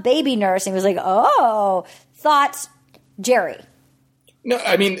 I'm a baby nurse. And he was like, oh, thoughts, Jerry. No,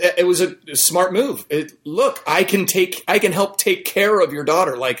 I mean, it was a smart move. Look, I can help take care of your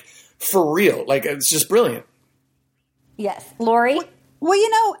daughter, like, for real. Like, it's just brilliant. Yes. Lori?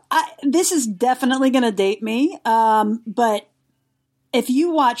 Well, this is definitely going to date me, but if you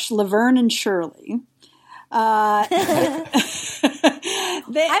watch Laverne and Shirley... I'm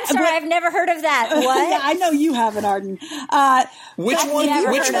sorry, I've never heard of that. What? Yeah, I know you haven't, Arden. Which one?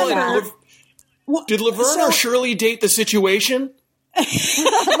 Did Laverne or Shirley date The Situation?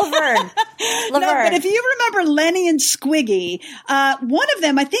 Laverne. No, but if you remember Lenny and Squiggy, one of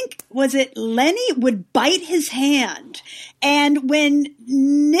them, I think, was it Lenny, would bite his hand. And when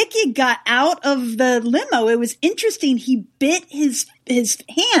Nicky got out of the limo, it was interesting. He bit his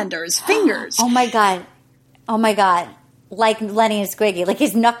hand or his fingers. Oh my God. Like Lenny and Squiggy, like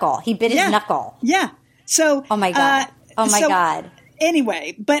his knuckle. He bit his knuckle. Yeah. So. Oh my God. God.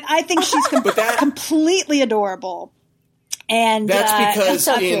 Anyway, but I think she's completely adorable. And that's because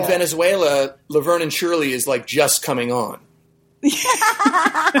so in Venezuela, Laverne and Shirley is like just coming on.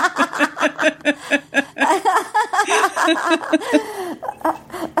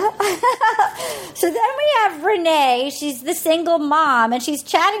 So then we have Renee. She's the single mom, and she's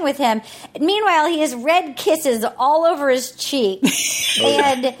chatting with him. Meanwhile, he has red kisses all over his cheek.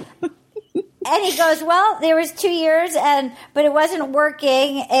 And he goes, well, there was 2 years, but it wasn't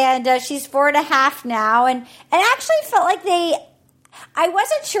working, and she's 4.5 now. And actually felt like I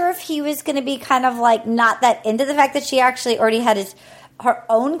wasn't sure if he was going to be kind of like not that into the fact that she actually already had her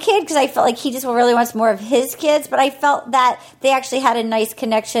own kid, because I felt like he just really wants more of his kids, but I felt that they actually had a nice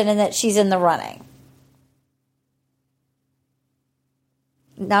connection and that she's in the running.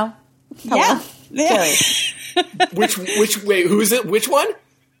 No? Yeah. Wait, who is it? Which one?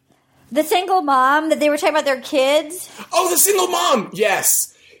 The single mom that they were talking about their kids. Oh, the single mom. Yes.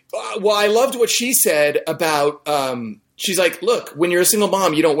 Well, I loved what she said about, she's like, look, when you're a single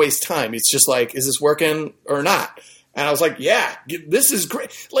mom, you don't waste time. It's just like, is this working or not? And I was like, yeah, this is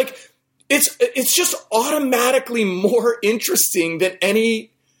great. Like, it's just automatically more interesting than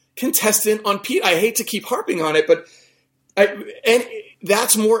any contestant on Pete. I hate to keep harping on it, but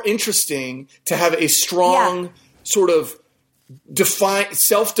that's more interesting to have a strong sort of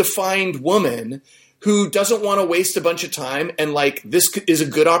self-defined woman who doesn't want to waste a bunch of time, and like this is a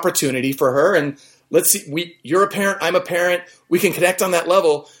good opportunity for her. And let's see, you're a parent, I'm a parent. We can connect on that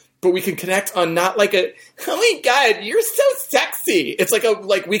level, but we can connect on not like oh my God, you're so sexy. It's like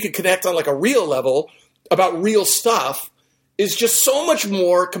we could connect on like a real level about real stuff. Is just so much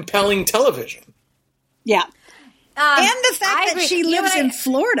more compelling television. Yeah. And the fact that she lives in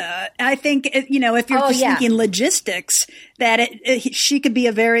Florida, I think, if you're thinking logistics, that she could be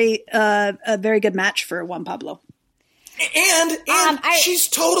a very good match for Juan Pablo. And she's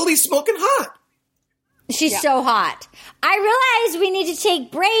totally smoking hot. She's so hot. I realize we need to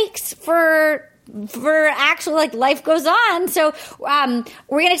take breaks for actual, like, life goes on. So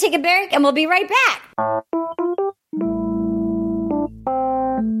we're going to take a break and we'll be right back.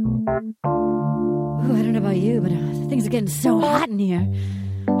 Ooh, I don't know about you, but things are getting so hot in here.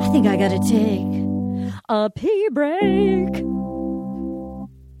 I think I gotta take a pee break. And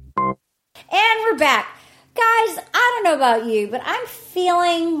we're back. Guys, I don't know about you, but I'm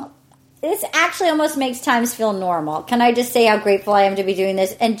feeling... This actually almost makes times feel normal. Can I just say how grateful I am to be doing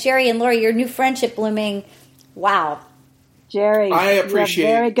this? And Jerry and Lori, your new friendship blooming. Wow. Jerry, I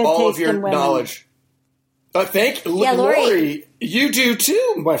appreciate all of your knowledge. Thank you. Yeah, Lori, you do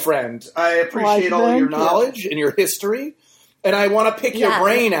too, my friend. I appreciate all your knowledge and your history. And I want to pick your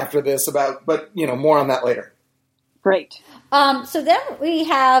brain after this but more on that later. Great. So then we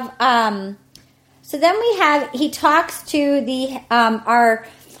have, he talks to the,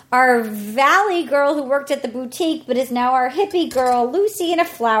 our Valley girl who worked at the boutique, but is now our hippie girl, Lucy in a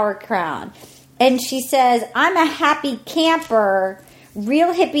flower crown. And she says, I'm a happy camper.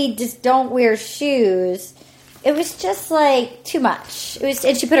 Real hippie just don't wear shoes. It was just like too much. It was,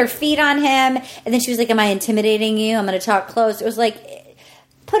 and she put her feet on him, and then she was like, "Am I intimidating you? I'm going to talk close." It was like,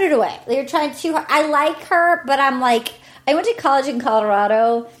 put it away. You're trying too hard. I like her, but I'm like, I went to college in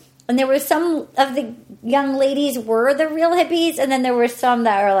Colorado, and there were some of the young ladies were the real hippies, and then there were some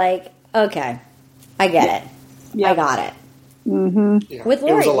that were like, "Okay, I get it. I got it." Mm-hmm. Yeah, with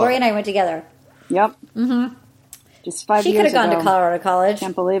Lori and I went together. Yep. Mm-hmm. Just 5 years ago. She could have gone to Colorado College.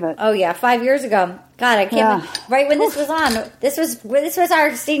 Can't believe it. Oh yeah, 5 years ago. God, I can't. Right when this was on, this was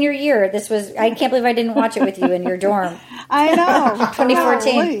our senior year. This was. I can't believe I didn't watch it with you in your dorm. I know.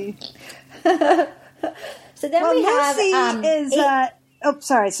 2014. So then we Lucy have.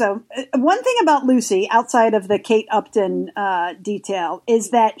 Sorry. So one thing about Lucy, outside of the Kate Upton detail,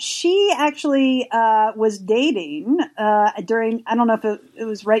 is that she actually was dating during. I don't know if it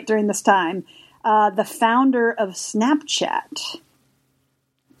was right during this time. The founder of Snapchat.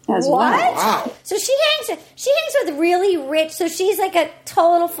 As what? Well. Wow. So she hangs with really rich. So she's like a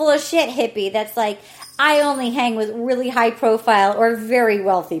total full of shit hippie. That's like, I only hang with really high profile or very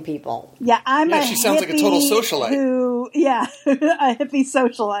wealthy people. Yeah, she sounds like a total socialite. A hippie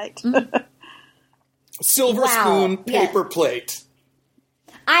socialite. Mm-hmm. Silver spoon, paper plate.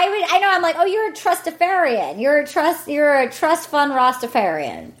 I know. I'm like, oh, you're a trustafarian. You're a trust fund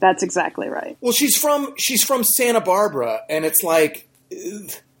Rastafarian. That's exactly right. Well, she's from Santa Barbara, and it's like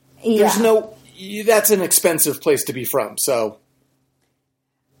there's that's an expensive place to be from, so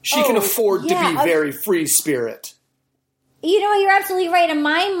she can afford to be very free spirit. You know, you're absolutely right. In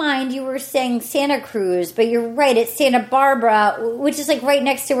my mind, you were saying Santa Cruz, but you're right. It's Santa Barbara, which is like right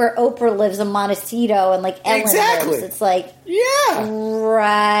next to where Oprah lives in Montecito and like Ellen lives. It's like,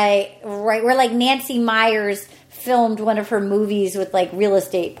 right. Where like Nancy Myers filmed one of her movies with like real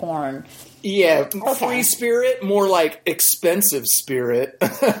estate porn. Yeah, free spirit, more like expensive spirit.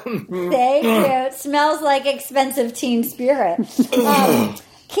 Thank you. It smells like expensive teen spirit.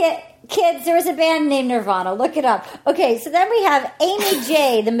 Kids, there was a band named Nirvana. Look it up. Okay, so then we have Amy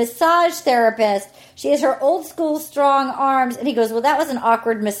J., the massage therapist. She has her old school strong arms. And he goes, well, that was an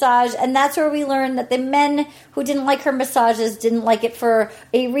awkward massage. And that's where we learned that the men who didn't like her massages didn't like it for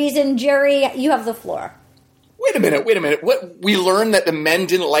a reason. Jerry, you have the floor. Wait a minute. What, we learned that the men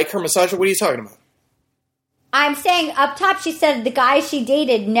didn't like her massage? What are you talking about? I'm saying up top, she said the guy she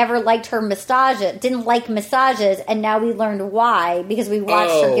dated never liked her massages, didn't like massages, and now we learned why, because we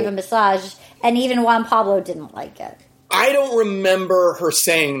watched her give a massage, and even Juan Pablo didn't like it. I don't remember her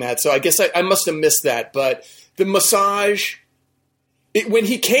saying that, so I guess I must have missed that, but the massage, when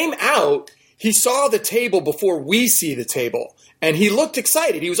he came out, he saw the table before we see the table, and he looked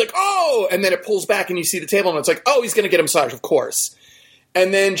excited. He was like, oh, and then it pulls back and you see the table, and it's like, oh, he's going to get a massage, of course.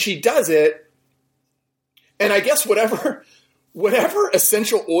 And then she does it, and I guess whatever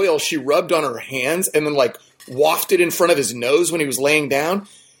essential oil she rubbed on her hands and then like wafted in front of his nose when he was laying down,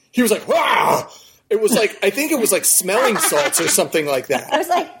 he was like, wow! It was like, I think it was like smelling salts or something like that. It was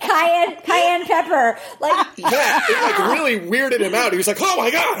like cayenne pepper. Like, yeah, it like really weirded him out. He was like, oh my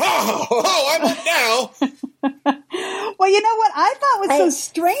God, I'm up now. Well, you know what I thought was so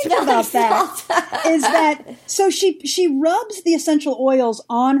strange about that is that so she rubs the essential oils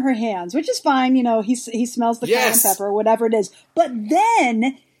on her hands, which is fine. You know, he smells the cayenne pepper or whatever it is. But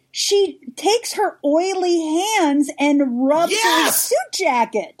then she takes her oily hands and rubs her suit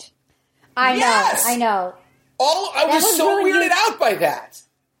jacket. I know. I was so really weirded out by that.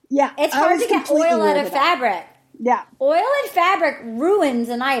 Yeah, it's hard to get oil out of fabric. Yeah, oil and fabric ruins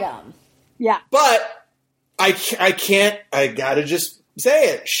an item. Yeah, but I can't. I gotta just say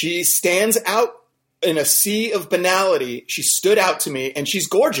it. She stands out in a sea of banality. She stood out to me, and she's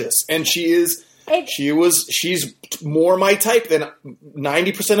gorgeous, and she's more my type than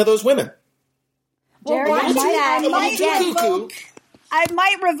 90% of those women. Jerry, I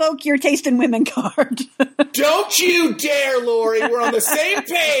might revoke your taste in women card. Don't you dare, Lori. We're on the same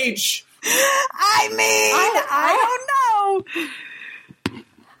page. I mean, I don't know.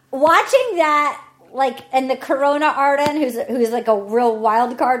 Watching that, like, and the Corona Arden, who's like a real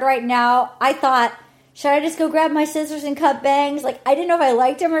wild card right now, I thought, should I just go grab my scissors and cut bangs? Like, I didn't know if I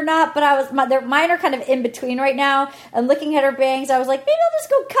liked him or not, but mine are kind of in between right now. And looking at her bangs, I was like, maybe I'll just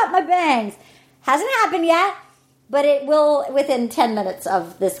go cut my bangs. Hasn't happened yet. But it will within 10 minutes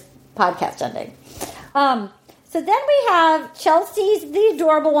of this podcast ending. So then we have Chelsea's the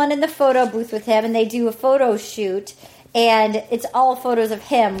adorable one in the photo booth with him, and they do a photo shoot, and it's all photos of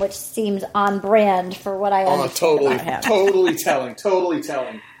him, which seems on brand for what I understand about him. Totally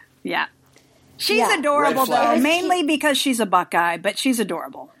telling. Yeah. She's adorable, though, mainly because she's a Buckeye, but she's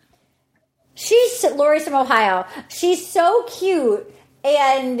adorable. Lori's from Ohio. She's so cute,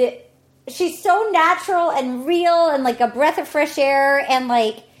 and she's so natural and real and like a breath of fresh air and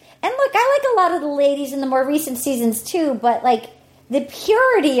look, I like a lot of the ladies in the more recent seasons too, but like the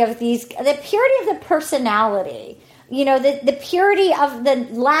purity of the personality, the purity of the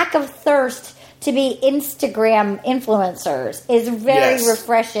lack of thirst to be Instagram influencers is very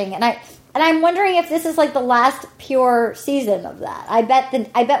refreshing. And I'm wondering if this is like the last pure season of that. I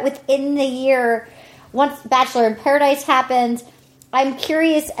bet within the year, once Bachelor in Paradise happened, I'm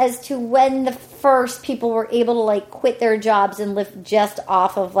curious as to when the first people were able to like quit their jobs and live just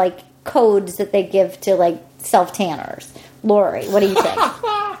off of like codes that they give to like self tanners. Lori, what do you think?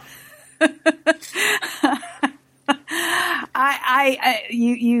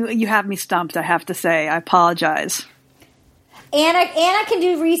 You have me stumped. I have to say, I apologize. Anna can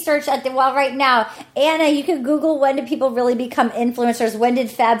do research right now. Anna, you can Google when did people really become influencers? When did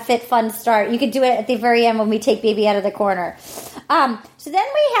FabFitFun start? You could do it at the very end when we take baby out of the corner. So then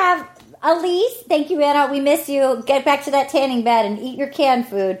we have Elise. Thank you, Anna. We miss you. Get back to that tanning bed and eat your canned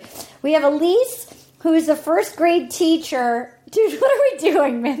food. We have Elise, who is a first grade teacher. Dude, what are we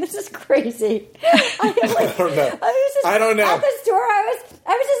doing, man? This is crazy. I don't know. At the store, I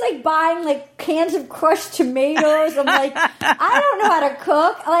was just like buying like cans of crushed tomatoes. I'm like, I don't know how to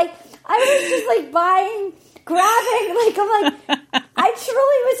cook. Like, I was just like grabbing. Like, I'm like, I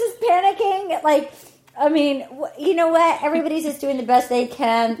truly was just panicking. Like, I mean, you know what? Everybody's just doing the best they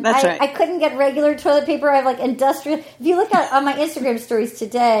can. That's right. I couldn't get regular toilet paper. I have like industrial. If you look on my Instagram stories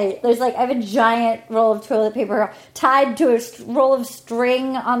today, there's like I have a giant roll of toilet paper tied to a roll of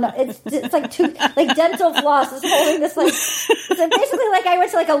string on the. It's like two like dental floss is holding this like. So basically, like I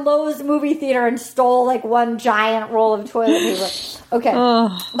went to like a Lowe's movie theater and stole like one giant roll of toilet paper. Okay,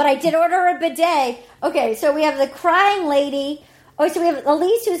 but I did order a bidet. Okay, so we have the crying lady. Oh, so we have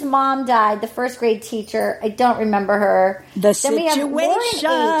Elise, whose mom died, the first grade teacher. I don't remember her. The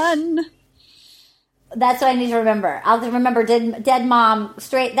situation. That's what I need to remember. I'll remember dead mom.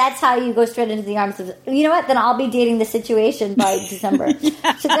 Straight. That's how you go straight into the arms of. You know what? Then I'll be dating The Situation by December.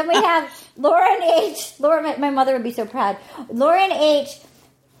 So then we have Lauren H. My mother would be so proud. Lauren H.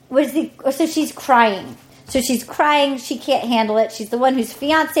 So she's crying. She can't handle it. She's the one whose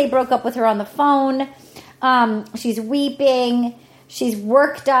fiance broke up with her on the phone. She's weeping. She's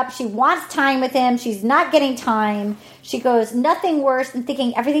worked up. She wants time with him. She's not getting time. She goes, nothing worse than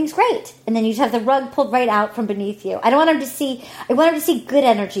thinking everything's great. And then you just have the rug pulled right out from beneath you. I want him to see good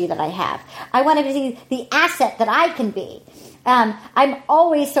energy that I have. I want him to see the asset that I can be. I'm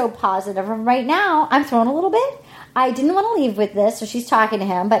always so positive. And right now, I'm thrown a little bit. I didn't want to leave with this, so she's talking to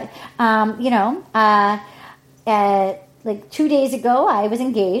him. But, like 2 days ago, I was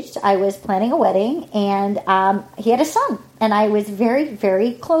engaged. I was planning a wedding, and he had a son. And I was very,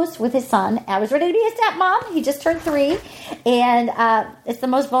 very close with his son. I was ready to be a stepmom. He just turned 3. And it's the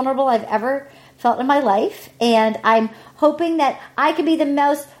most vulnerable I've ever felt in my life. And I'm hoping that I could be the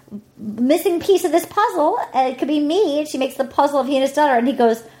most missing piece of this puzzle. It could be me. And she makes the puzzle of he and his daughter. And he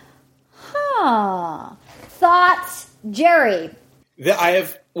goes, Thoughts, Jerry? I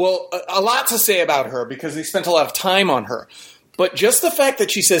have, a lot to say about her because they spent a lot of time on her. But just the fact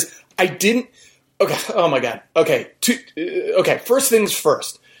that she says, I didn't... Okay, oh my God. Okay, first things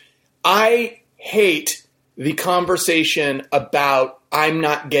first. I hate the conversation about I'm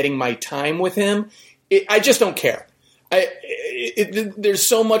not getting my time with him. I just don't care. There's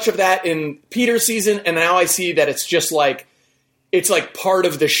so much of that in Peter's season, and now I see that it's just like... It's like part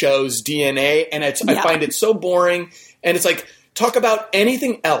of the show's DNA, and I find it so boring, and it's like... Talk about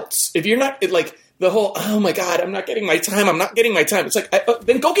anything else. If you're not like the whole, oh my God, I'm not getting my time. It's like,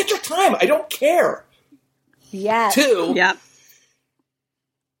 then go get your time. I don't care. Yeah. 2. Yeah.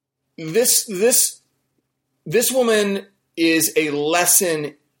 This woman is a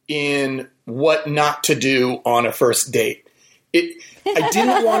lesson in what not to do on a first date. I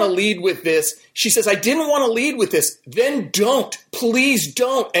didn't want to lead with this. She says, I didn't want to lead with this. Then don't. Please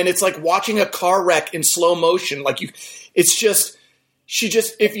don't. And it's like watching a car wreck in slow motion.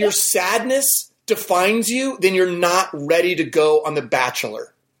 If your sadness defines you, then you're not ready to go on The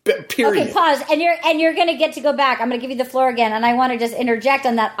Bachelor. Period. Okay, pause. And you're going to get to go back. I'm going to give you the floor again. And I want to just interject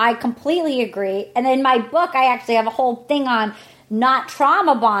on that. I completely agree. And in my book, I actually have a whole thing on not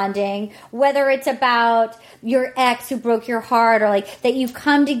trauma bonding, whether it's about your ex who broke your heart or like that you've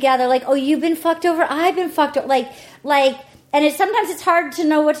come together, like, oh, you've been fucked over, I've been fucked over, like, and sometimes it's hard to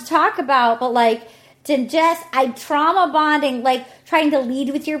know what to talk about, but like, trauma bonding, like trying to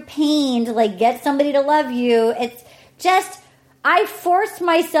lead with your pain to like get somebody to love you. It's just, I forced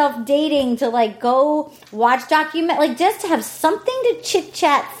myself dating to like go watch like just to have something to chit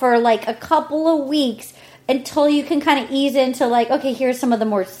chat for like a couple of weeks until you can kind of ease into like, okay, here's some of the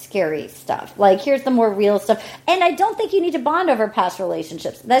more scary stuff. Like, here's the more real stuff. And I don't think you need to bond over past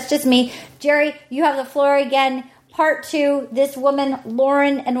relationships. That's just me. Jerry, you have the floor again. Part 2, this woman,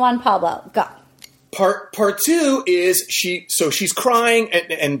 Lauren and Juan Pablo. Go. Part 2 is she's crying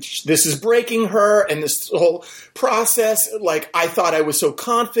and this is breaking her, and this whole process, like, I thought I was so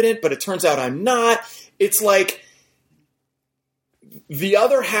confident, but it turns out I'm not. It's like, the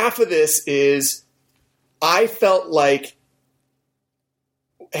other half of this is, I felt like,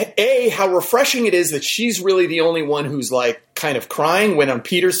 how refreshing it is that she's really the only one who's like kind of crying, when on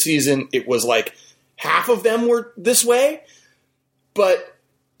Peter's season it was like half of them were this way. But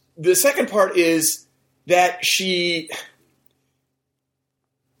the second part is that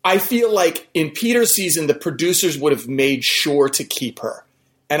I feel like in Peter's season, the producers would have made sure to keep her.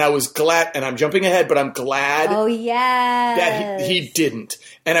 And I was glad, and I'm jumping ahead, but I'm glad that he didn't.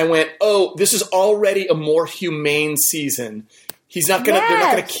 And I went, oh, this is already a more humane season. They're not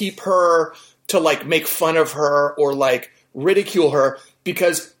going to keep her to like make fun of her or like ridicule her,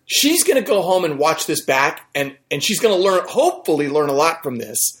 because she's going to go home and watch this back, and she's going to hopefully learn a lot from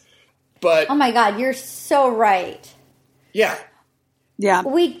this. But oh my God, you're so right. Yeah. Yeah.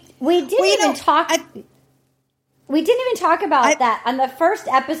 We didn't even talk about that on the first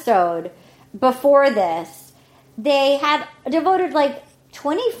episode. Before this, they had devoted like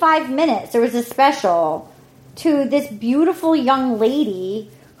 25 minutes. There was a special to this beautiful young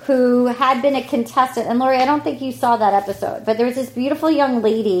lady who had been a contestant. And Lori, I don't think you saw that episode, but there was this beautiful young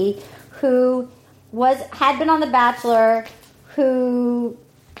lady who had been on The Bachelor, who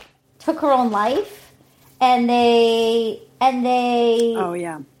took her own life, and they literally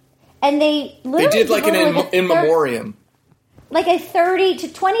did like an in memoriam, like a 20 to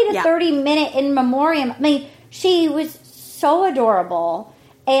 30 minute in memoriam. I mean, she was so adorable,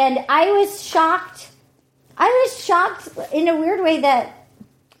 and I was shocked in a weird way that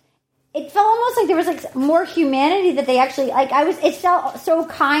it felt almost like there was like more humanity, that they actually like. It felt so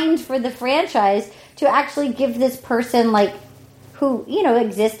kind for the franchise to actually give this person like, who, you know,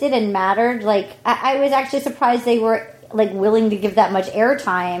 existed and mattered. Like, I was actually surprised they were like willing to give that much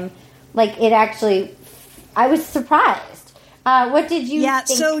airtime. Like, it actually, I was surprised. What did you think?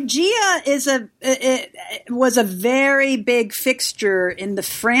 So Gia was a very big fixture in the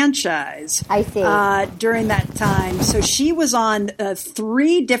franchise. I see. During that time. So she was on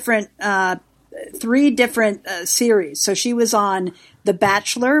three different series. So she was on The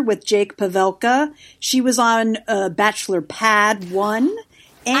Bachelor with Jake Pavelka. She was on Bachelor Pad 1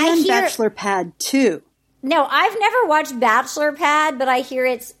 and Bachelor Pad 2. No, I've never watched Bachelor Pad, but I hear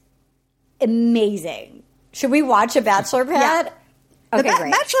it's amazing. Should we watch a Bachelor Pad? Yeah. Okay,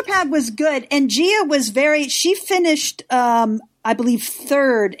 great. Bachelor Pad was good. And Gia was she finished, I believe,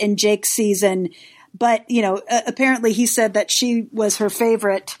 3rd in Jake's season. But, you know, apparently he said that she was her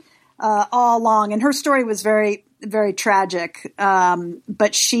favorite all along. And her story was very, very tragic.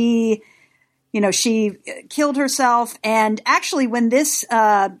 But she killed herself. And actually, when this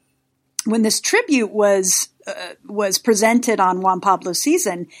tribute was presented on Juan Pablo's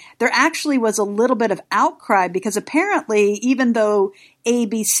season, there actually was a little bit of outcry, because apparently, even though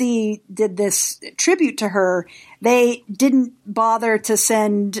ABC did this tribute to her, they didn't bother to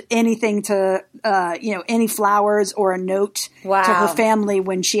send anything to, any flowers or a note to her family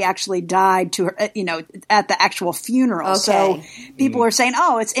when she actually died, to her, at the actual funeral. Okay. So people are saying,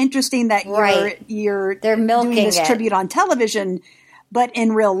 "Oh, it's interesting that they're milking doing this tribute on television." But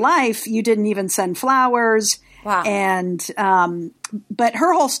in real life, you didn't even send flowers. Wow. And, but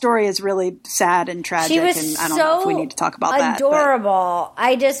her whole story is really sad and tragic. And I don't know if we need to talk about that. Adorable.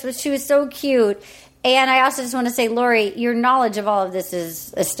 She was so cute. And I also just want to say, Lori, your knowledge of all of this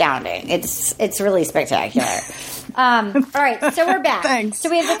is astounding. It's really spectacular. All right. So we're back. Thanks. So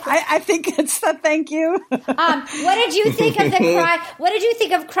we have I think it's the thank you. What did you think of the cry? What did you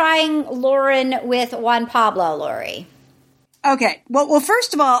think of crying Lauren with Juan Pablo, Lori? Okay. Well,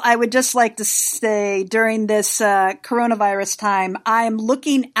 first of all, I would just like to say, during this coronavirus time, I am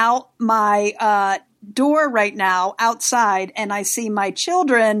looking out my door right now outside, and I see my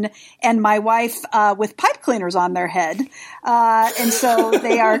children and my wife with pipe cleaners on their head. And so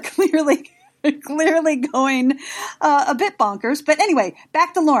they are clearly going a bit bonkers. But anyway,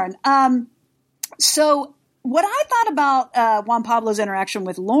 back to Lauren. So what I thought about Juan Pablo's interaction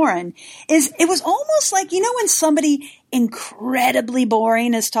with Lauren is it was almost like, when somebody incredibly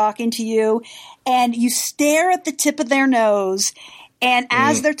boring is talking to you and you stare at the tip of their nose, and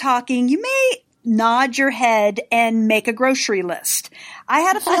as they're talking, you may nod your head and make a grocery list. I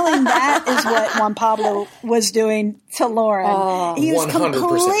had a feeling that is what Juan Pablo was doing to Lauren. He was 100%.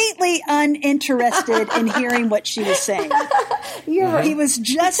 completely uninterested in hearing what she was saying. He was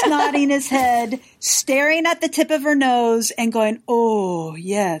just nodding his head, staring at the tip of her nose and going, oh,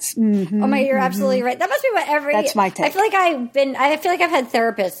 yes. Mm-hmm, oh my, you're absolutely right. That must be what That's my take. I feel like I've had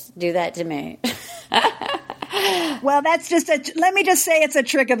therapists do that to me. Well, that's just let me just say it's a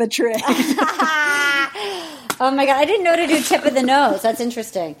trick of the trick. Oh my God. I didn't know to do tip of the nose. That's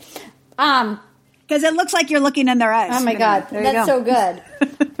interesting. Because it looks like you're looking in their eyes. Oh my God. That's so good.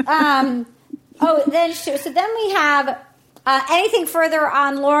 So then we have anything further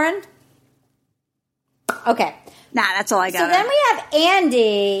on Lauren? Okay. Nah, that's all I got. So then we have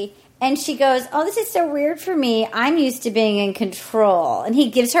Andy, and she goes, oh, this is so weird for me. I'm used to being in control. And he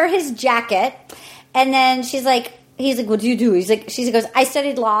gives her his jacket, and then he's like, what do you do? She goes, I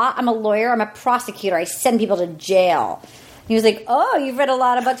studied law. I'm a lawyer. I'm a prosecutor. I send people to jail. And he was like, oh, you've read a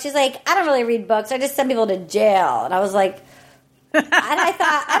lot of books. She's like, I don't really read books. I just send people to jail. And I was like, and I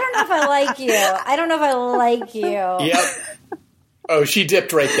thought, I don't know if I like you. Yep. Oh, she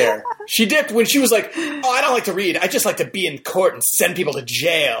dipped right there. She dipped when she was like, oh, I don't like to read. I just like to be in court and send people to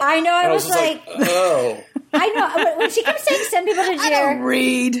jail. I know. I was just like, oh. I know. When she kept saying send people to jail. I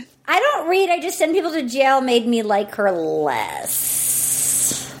don't read. I just send people to jail made me like her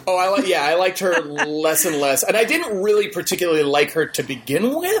less. Oh, I liked her less and less. And I didn't really particularly like her to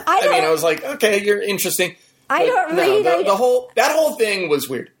begin with. I was like, okay, you're interesting. I don't read. That whole thing was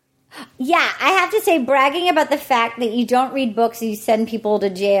weird. Yeah, I have to say, bragging about the fact that you don't read books and you send people to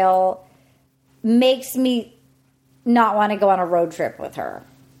jail makes me not want to go on a road trip with her.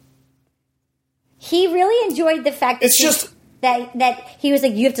 He really enjoyed the fact that that he was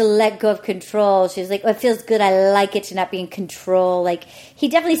like, you have to let go of control. She was like, oh, it feels good. I like it to not be in control. Like, he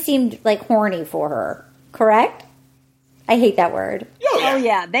definitely seemed like horny for her. Correct? I hate that word. Oh,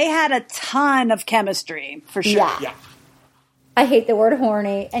 yeah. They had a ton of chemistry, for sure. Yeah. I hate the word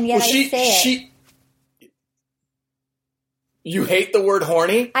horny, and yet I say it. You hate the word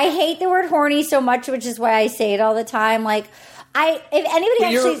horny? I hate the word horny so much, which is why I say it all the time. Like, if anybody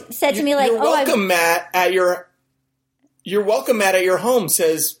actually said to me, like, You're welcome, Matt, at your home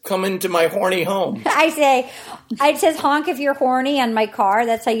says, come into my horny home. it says honk if you're horny on my car.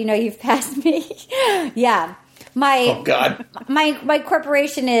 That's how you know you've passed me. Yeah. Oh, God. My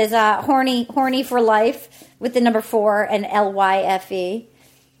corporation is horny for life with the number 4 and LYFE.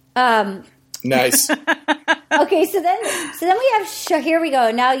 Nice. Okay, so then we have here we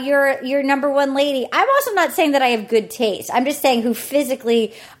go. Now you're number 1 lady. I'm also not saying that I have good taste. I'm just saying who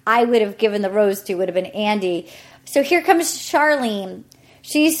physically I would have given the rose to would have been Andy. So here comes Charlene.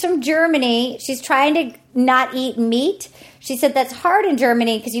 She's from Germany. She's trying to not eat meat. She said that's hard in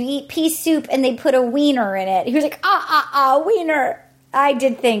Germany because you eat pea soup and they put a wiener in it. He was like, wiener. I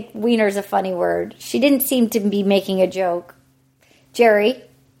did think wiener's a funny word. She didn't seem to be making a joke. Jerry?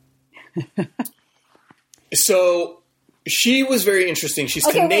 So she was very interesting. She's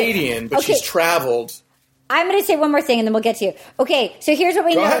Canadian, but she's traveled. I'm going to say one more thing and then we'll get to you. Okay, so here's what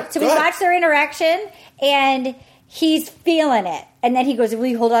we know. Ahead, so we watched their interaction and he's feeling it. And then he goes, will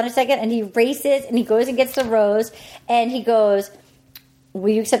you hold on a second? And he races and he goes and gets the rose. And he goes, will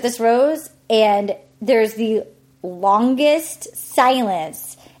you accept this rose? And there's the longest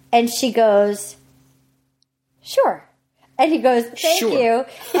silence. And she goes, sure. And he goes, thank you.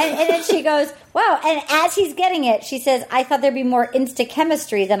 And then she goes, wow. And as he's getting it, she says, I thought there'd be more insta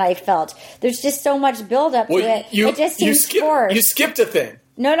chemistry than I felt. There's just so much buildup to it. It just seems forced. You skipped a thing.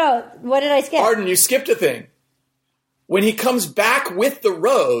 No. What did I skip? Arden, you skipped a thing. When he comes back with the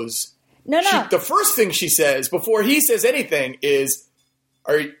rose, the first thing she says before he says anything is,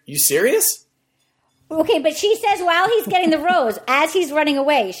 are you serious? Okay, but she says while he's getting the rose, as he's running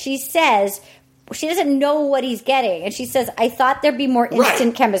away, she says, she doesn't know what he's getting. And she says, I thought there'd be more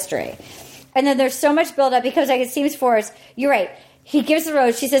instant chemistry. And then there's so much buildup because it seems forced. You're right. He gives the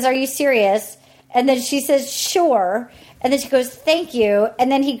rose. She says, are you serious? And then she says, sure. And then she goes, thank you. And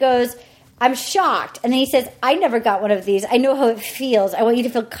then he goes, I'm shocked. And then he says, I never got one of these. I know how it feels. I want you to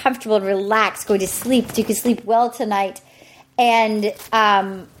feel comfortable and relaxed going to sleep so you can sleep well tonight. And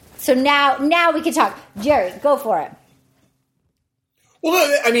so now we can talk. Jerry, go for it.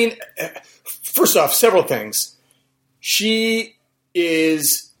 Well, I mean, first off, several things. She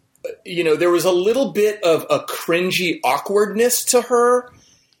is, there was a little bit of a cringy awkwardness to her.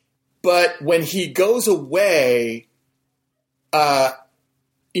 But when he goes away,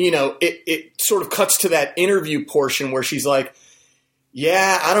 it sort of cuts to that interview portion where she's like,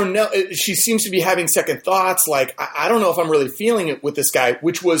 yeah, I don't know. She seems to be having second thoughts. Like, I don't know if I'm really feeling it with this guy,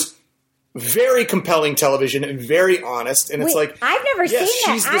 which was very compelling television and very honest. And it's like, I've never seen that.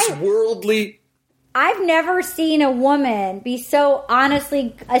 She's this worldly. I've never seen a woman be so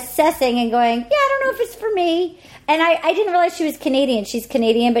honestly assessing and going, yeah, I don't know if it's for me. And I didn't realize she was Canadian. She's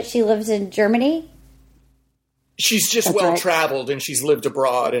Canadian, but she lives in Germany. She's just well-traveled and she's lived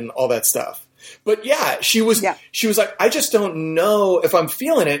abroad and all that stuff. But yeah, she was like, I just don't know if I'm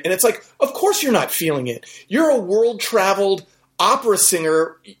feeling it. And it's like, of course you're not feeling it. You're a world-traveled opera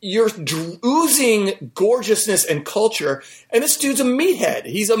singer. You're oozing gorgeousness and culture. And this dude's a meathead.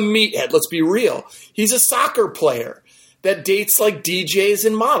 He's a meathead. Let's be real. He's a soccer player that dates like DJs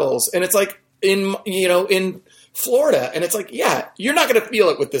and models. And it's like in Florida. And it's like, yeah, you're not going to feel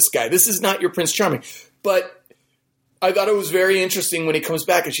it with this guy. This is not your Prince Charming. But I thought it was very interesting when he comes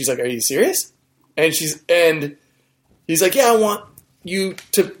back and she's like, are you serious? And he's like, yeah, I want you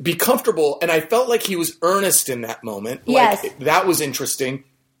to be comfortable. And I felt like he was earnest in that moment. Yes. Like, that was interesting.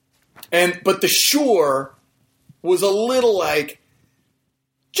 But the sure was a little like,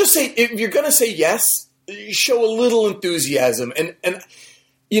 just say, if you're going to say yes, show a little enthusiasm. And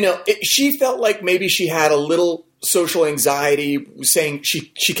she felt like maybe she had a little social anxiety, saying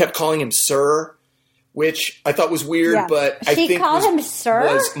she kept calling him sir, which I thought was weird, but I think called him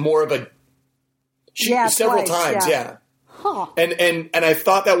sir? Was more of a several times, yeah. Huh. And I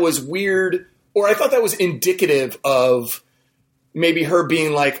thought that was weird, or I thought that was indicative of maybe her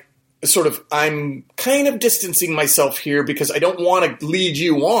being like, sort of, I'm kind of distancing myself here because I don't want to lead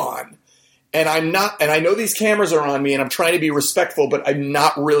you on. And I'm not, and I know these cameras are on me and I'm trying to be respectful, but I'm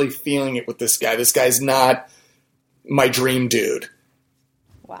not really feeling it with this guy. This guy's not my dream dude.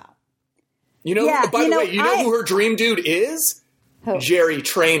 Wow. By the way, you know who her dream dude is? Who? Jerry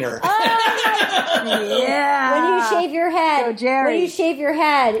Trainor. Yeah. When you shave your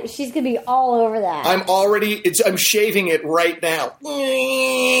head, she's going to be all over that. I'm shaving it right now.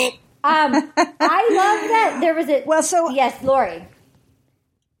 I love that there was a... Well, so... Yes, Lori.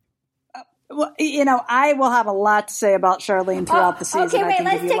 Well, I will have a lot to say about Charlene throughout the season. Okay, wait,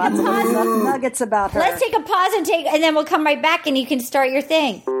 let's take a pause. Nuggets about her. Let's take a pause and then we'll come right back and you can start your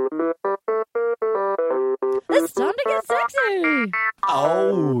thing. It's time to get sexy.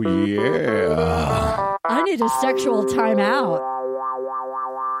 Oh, yeah. I need a sexual timeout.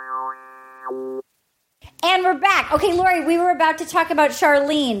 And we're back. Okay, Lori, we were about to talk about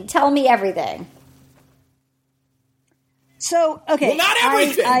Charlene. Tell me everything. So, okay. Well, not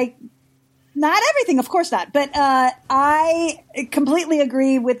everything. Not everything, of course not. But I completely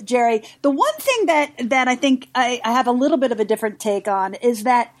agree with Jerry. The one thing that I think I have a little bit of a different take on is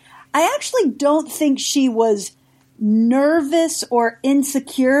that I actually don't think she was nervous or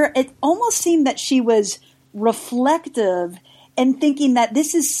insecure. It almost seemed that she was reflective and thinking that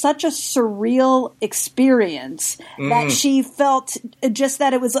this is such a surreal experience that she felt just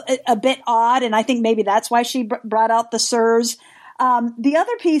that it was a bit odd. And I think maybe that's why she brought out the sirs. The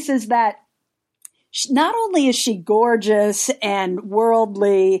other piece is that not only is she gorgeous and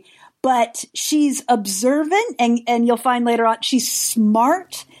worldly, but she's observant, and you'll find later on she's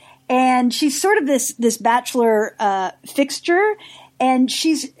smart. And she's sort of this bachelor fixture, and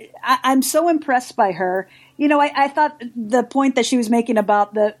I'm so impressed by her. I thought the point that she was making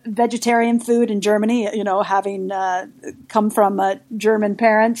about the vegetarian food in Germany, having come from German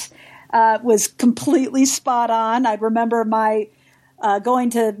parents, was completely spot on. I remember my going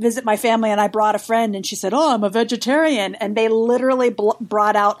to visit my family, and I brought a friend, and she said, "Oh, I'm a vegetarian," and they literally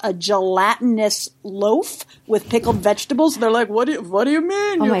brought out a gelatinous loaf with pickled vegetables. They're like, "What do you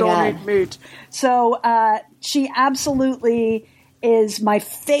mean you don't eat meat?" So she absolutely is my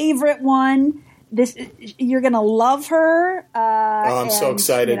favorite one. You're gonna love her. I'm so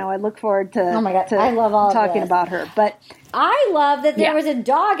excited. I look forward to. Oh my God, I love all talking of about her. But I love that there was a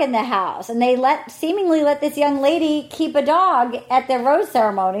dog in the house, and they seemingly let this young lady keep a dog at the rose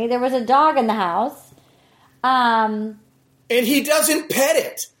ceremony. There was a dog in the house, and he doesn't pet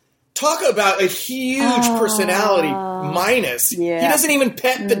it. Talk about a huge personality minus. Yeah. He doesn't even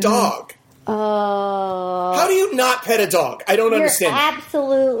pet the dog. Oh, how do you not pet a dog? I don't understand.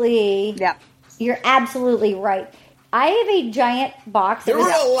 You're absolutely right. I have a giant box. There were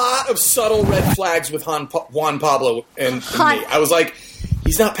a lot of subtle red flags with Juan Pablo and me. I was like,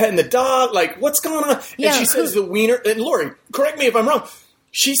 he's not petting the dog. Like, what's going on? And she says the wiener. And Lori, correct me if I'm wrong.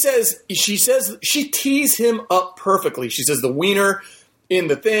 She says she tees him up perfectly. She says the wiener in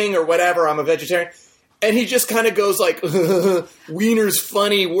the thing or whatever. I'm a vegetarian, and he just kind of goes like, "Wiener's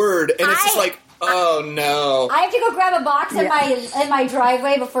funny word," and it's just like. Oh no! I have to go grab a box in my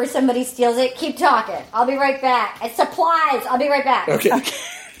driveway before somebody steals it. Keep talking. I'll be right back. It's supplies. I'll be right back. Okay.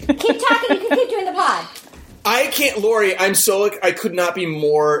 Keep talking. You can keep doing the pod. I can't, Lori. I could not be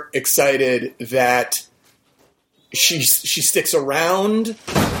more excited that she sticks around.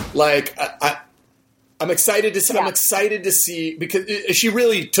 Like I'm excited to see. I'm excited to see because she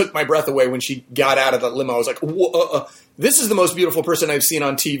really took my breath away when she got out of the limo. I was like, this is the most beautiful person I've seen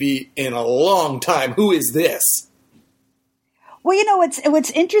on TV in a long time. Who is this? Well, what's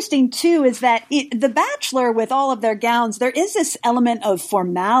interesting too is that The Bachelor, with all of their gowns, there is this element of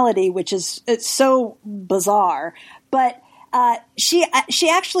formality, which is it's so bizarre. But she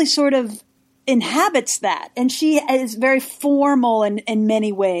actually sort of inhabits that, and she is very formal in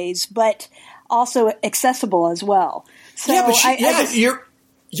many ways, but also accessible as well. So yeah,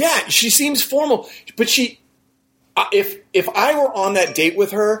 but she seems formal, but if I were on that date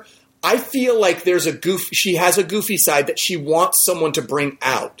with her, I feel like she has a goofy side that she wants someone to bring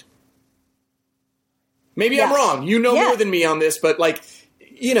out. Maybe I'm wrong. You know more than me on this, but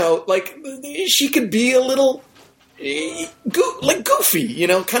she could be a little goofy,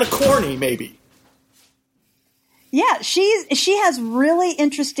 kind of corny maybe. Yeah, she has really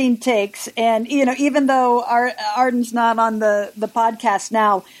interesting takes, and even though Arden's not on the podcast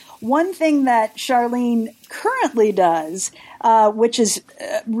now, one thing that Charlene currently does, which is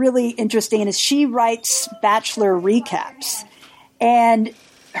really interesting, is she writes Bachelor recaps, and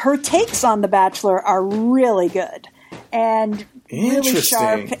her takes on The Bachelor are really good and really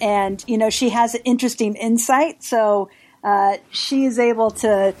sharp, and she has an interesting insight. So. She is able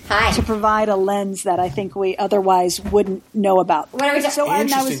to provide a lens that I think we otherwise wouldn't know about. So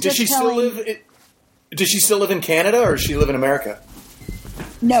interesting. Does she still live in Canada, or does she live in America?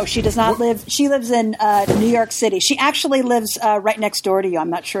 No, she does not live. She lives in New York City. She actually lives right next door to you. I'm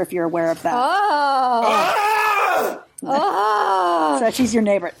not sure if you're aware of that. So she's your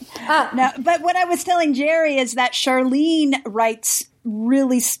neighbor. Now, but what I was telling Jerry is that Charlene writes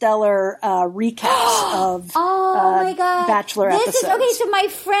really stellar recaps of my God. Bachelor episodes. Okay, so my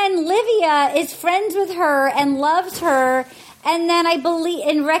friend Livia is friends with her and loves her, and then I believe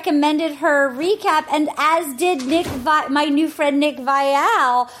and recommended her recap, and as did my new friend Nick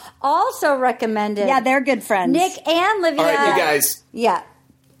Vial also recommended. Yeah, they're good friends. Nick and Livia. All right, you guys. Yeah.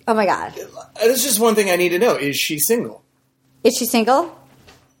 Oh my God. There's just one thing I need to know. Is she single? Is she single?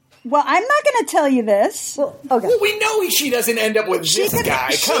 Well, I'm not going to tell you this. Well, okay. Well, we know she doesn't end up with this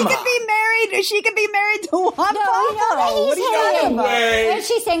guy. Come on. She could be married to Juan Pablo. What are you talking about? Is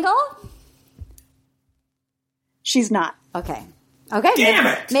she single? She's not. Okay. Damn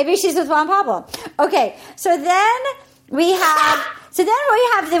it. Maybe she's with Juan Pablo. Okay. So then we have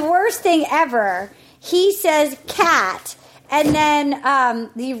the worst thing ever. He says cat, and then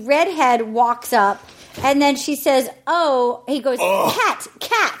the redhead walks up. And then she says, oh, he goes,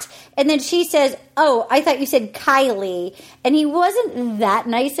 cat. And then she says, oh, I thought you said Kylie. And he wasn't that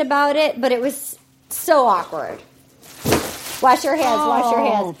nice about it, but it was so awkward. Wash your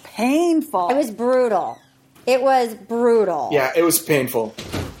hands. Painful. It was brutal. Yeah, it was painful.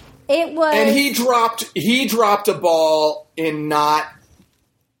 It was. And he dropped a ball in not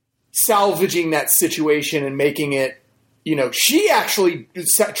salvaging that situation and making it. She actually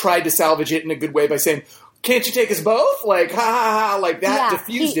tried to salvage it in a good way by saying, can't you take us both? Like, ha, ha, ha, like that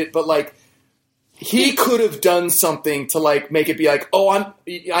diffused it. But, he could have done something to, make it be like, oh,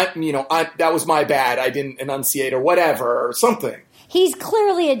 that was my bad. I didn't enunciate or whatever or something. He's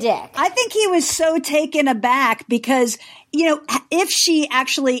clearly a dick. I think he was so taken aback because, if she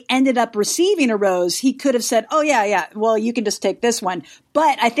actually ended up receiving a rose, he could have said, oh, yeah, well, you can just take this one.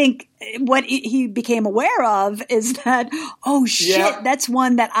 But I think what he became aware of is that, oh, shit, that's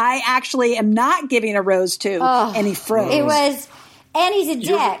one that I actually am not giving a rose to. And he froze. It was, and he's a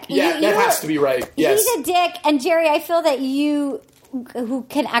dick. That has to be right. Yes. He's a dick. And, Jerry, I feel that you, who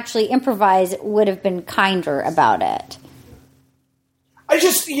can actually improvise, would have been kinder about it. I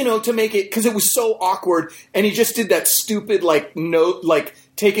just, to make it, because it was so awkward, and he just did that stupid, note,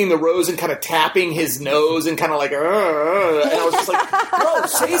 taking the rose and kind of tapping his nose and kind of and I was just like, bro,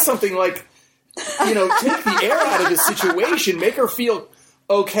 say something take the air out of this situation, make her feel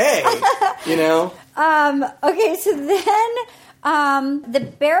okay, Okay, so then the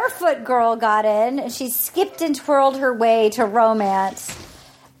barefoot girl got in, and she skipped and twirled her way to romance.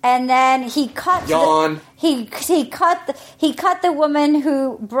 And then he cut he cut the woman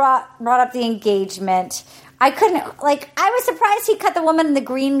who brought up the engagement. I was surprised he cut the woman in the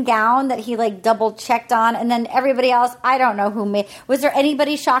green gown that he double checked on, and then everybody else, I don't know who made. Was there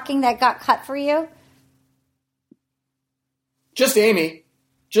anybody shocking that got cut for you? Just Amy,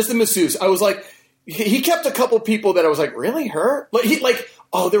 just the masseuse. I was like, he kept a couple people that I was like, really her?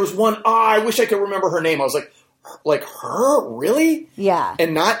 There was one. I wish I could remember her name. I was like, like her? Really? Yeah.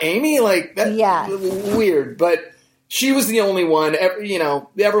 And not Amy? Like, that, weird. But she was the only one.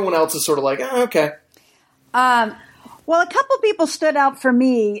 Everyone else is sort of like, oh, okay. Well, a couple people stood out for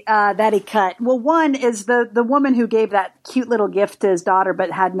me that he cut. Well, one is the woman who gave that cute little gift to his daughter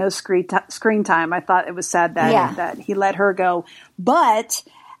but had no screen time. I thought it was sad that he let her go. But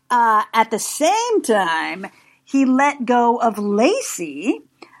at the same time, he let go of Lacey,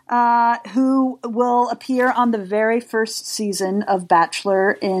 who will appear on the very first season of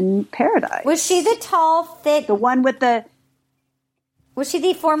Bachelor in Paradise. Was she the tall, thick... The one with the... Was she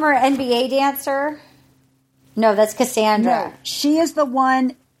the former NBA dancer? No, that's Cassandra. No, she is the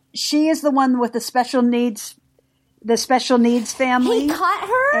one with the special needs family. He cut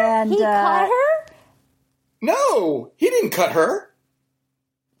her? And, he cut her? No, he didn't cut her.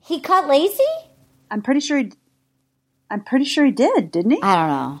 He cut Lacey? I'm pretty sure he did, didn't he? I don't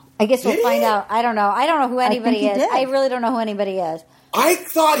know. I guess we'll find out. I don't know. I don't know who anybody is. Did. I really don't know who anybody is. I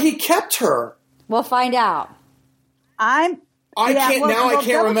thought he kept her. We'll find out. I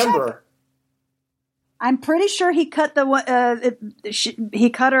can't remember. Check. I'm pretty sure he cut he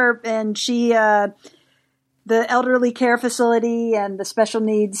cut her, and she, the elderly care facility and the special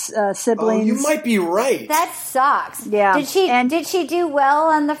needs siblings. Oh, you might be right. That sucks. Yeah. Did she do well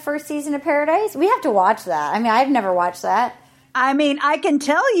on the first season of Paradise? We have to watch that. I mean, I've never watched that. I mean, I can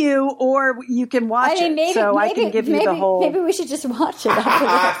tell you, or you can watch it. So I can give you the whole. Maybe we should just watch it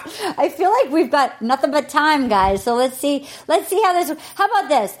after this. I feel like we've got nothing but time, guys. So let's see how this. How about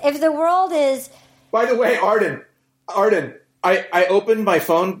this? If the world is. By the way, Arden, I opened my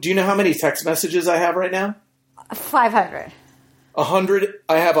phone. Do you know how many text messages I have right now? 500. 100.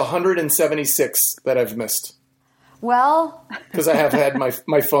 I have 176 that I've missed. Well, because I have had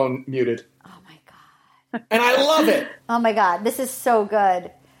my phone muted. Oh my god! And I love it. Oh my god, this is so good.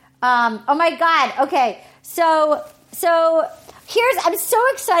 Oh my god. Okay, so I'm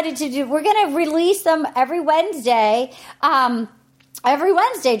so excited to do. We're gonna release them every Wednesday. Every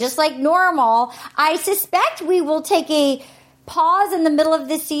Wednesday, just like normal. I suspect we will take a pause in the middle of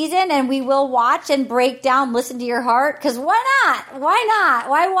this season and we will watch and break down Listen to Your Heart. Because why not? Why not?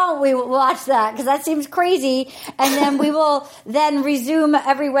 Why won't we watch that? Because that seems crazy. And then we will then resume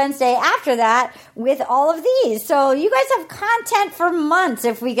every Wednesday after that with all of these. So you guys have content for months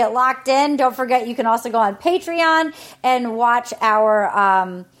if we get locked in. Don't forget, you can also go on Patreon and watch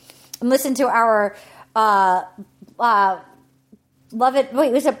our, listen to our, Love It.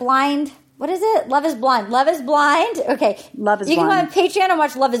 Wait, was it Blind? What is it? Love is Blind. Love is Blind. Okay. Love is Blind. You can go on Patreon and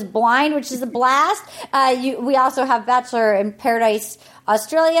watch Love is Blind, which is a blast. We also have Bachelor in Paradise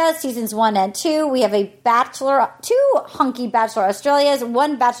Australia, seasons 1 and 2. We have two hunky Bachelor Australias,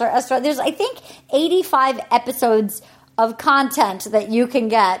 one Bachelor Australia. There's, I think, 85 episodes of content that you can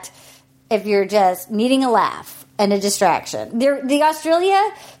get if you're just needing a laugh and a distraction. The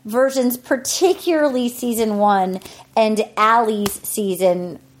Australia versions, particularly season 1 and Allie's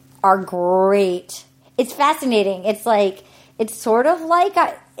season, are great. It's fascinating. It's sort of like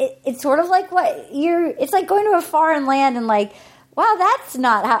it's like going to a foreign land and like, wow, that's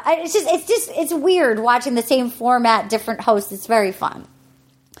not how. It's weird watching the same format, different hosts. It's very fun.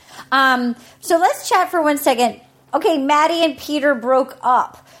 So let's chat for 1 second. Okay, Maddie and Peter broke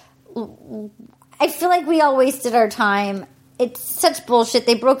up. I feel like we all wasted our time. It's such bullshit.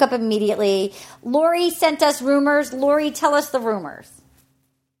 They broke up immediately. Lori sent us rumors. Lori, tell us the rumors.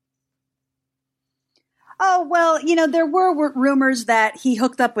 Oh, well, there were rumors that he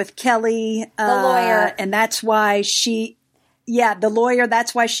hooked up with Kelly. The lawyer. And that's why the lawyer,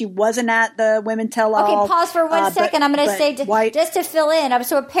 that's why she wasn't at the Women Tell All. Okay, pause for 1 second. I'm going to say, just to fill in.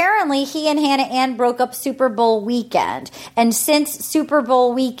 So apparently he and Hannah Ann broke up Super Bowl weekend. And since Super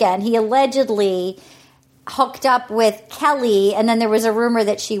Bowl weekend, he allegedly hooked up with Kelly. And then there was a rumor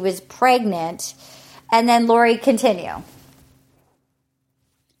that she was pregnant. And then Lori, continue.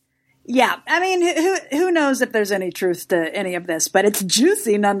 Yeah, I mean, who knows if there's any truth to any of this, but it's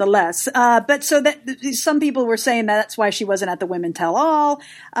juicy nonetheless. But so that some people were saying that's why she wasn't at the Women Tell All,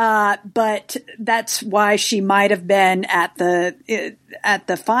 but that's why she might have been at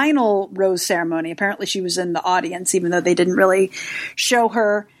the final rose ceremony. Apparently, she was in the audience, even though they didn't really show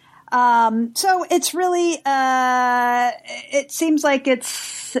her. So it's really, it seems like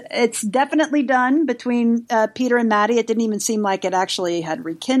it's definitely done between, Peter and Maddie. It didn't even seem like it actually had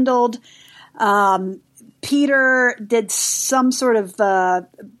rekindled. Peter did some sort of,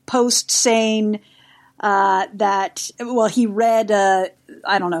 post saying, that, well, he read,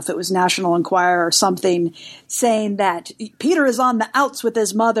 I don't know if it was National Enquirer or something, saying that Peter is on the outs with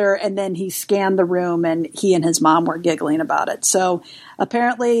his mother, and then he scanned the room, and he and his mom were giggling about it. So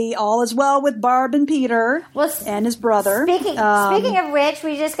apparently all is well with Barb and Peter and his brother. Speaking of which,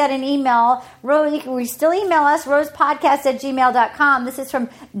 we just got an email. We still email us, rosepodcast@gmail.com. This is from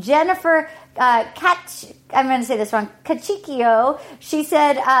Jennifer I'm going to say this wrong, Kachikio. She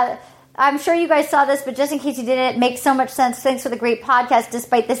said, I'm sure you guys saw this, but just in case you didn't, it makes so much sense. Thanks for the great podcast,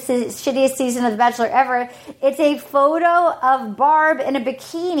 despite the shittiest season of The Bachelor ever. It's a photo of Barb in a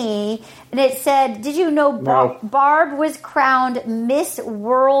bikini, and it said, did you know Barb was crowned Miss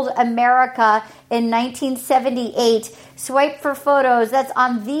World America in 1978? Swipe for photos. That's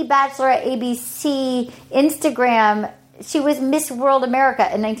on The Bachelor ABC Instagram. She was Miss World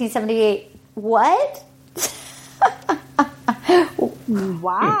America in 1978. What?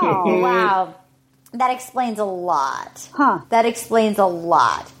 Wow. That explains a lot. That explains a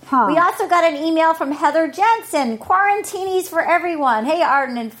lot. We also got an email from Heather Jensen. Quarantinis for everyone. Hey,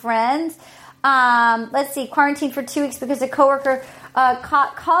 Arden and friends. Let's see. Quarantine for 2 weeks because a coworker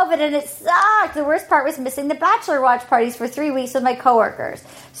caught COVID and it sucked. The worst part was missing the Bachelor watch parties for 3 weeks with my coworkers.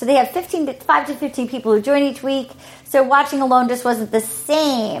 So they have 5 to 15 people who join each week. So watching alone just wasn't the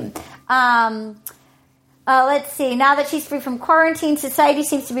same. Let's see. Now that she's free from quarantine, society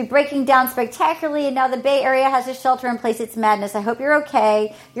seems to be breaking down spectacularly, and now the Bay Area has a shelter in place. It's madness. I hope you're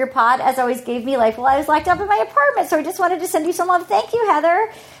okay. Your pod, as always, gave me life while I was locked up in my apartment, so I just wanted to send you some love. Thank you,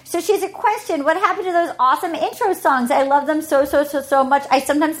 Heather. So she has a question. What happened to those awesome intro songs? I love them so much. I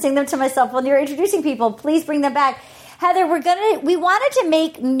sometimes sing them to myself when you're introducing people. Please bring them back. Heather, we wanted to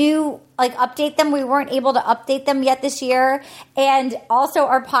make new, update them. We weren't able to update them yet this year. And also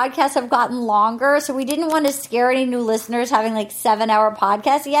our podcasts have gotten longer. So we didn't want to scare any new listeners having 7-hour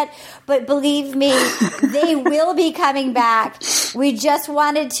podcasts yet. But believe me, they will be coming back. We just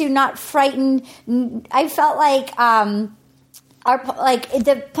wanted to not frighten. I felt like,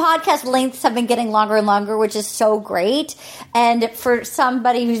 the podcast lengths have been getting longer and longer, which is so great. And for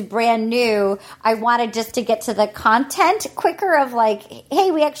somebody who's brand new, I wanted just to get to the content quicker of hey,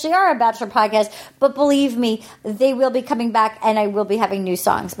 we actually are a Bachelor podcast. But believe me, they will be coming back and I will be having new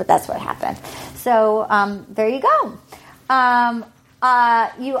songs. But that's what happened. So there you go.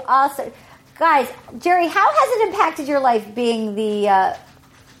 You also, guys, Jerry, how has it impacted your life being the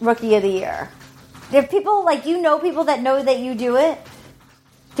Rookie of the Year? Do people people that know that you do it?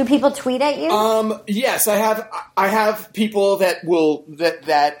 Do people tweet at you? Yes, I have people that will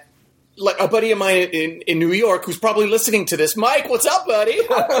that like a buddy of mine in New York who's probably listening to this. Mike, what's up, buddy? Okay.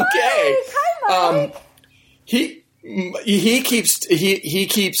 Hi, Mike. He keeps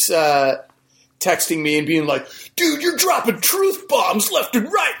texting me and being like, "Dude, you're dropping truth bombs left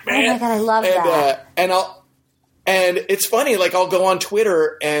and right, man." Oh my God, I love that. And it's funny, I'll go on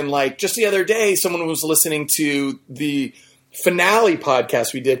Twitter and just the other day, someone was listening to the finale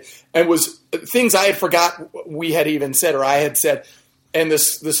podcast we did and was things I had forgot we had even said or I had said. And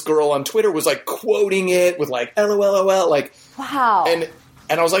this girl on Twitter was quoting it with LOL, wow. And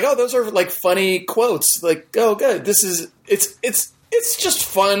I was like, oh, those are funny quotes. Oh, good. It's just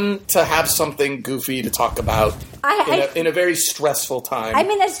fun to have something goofy to talk about in a very stressful time. I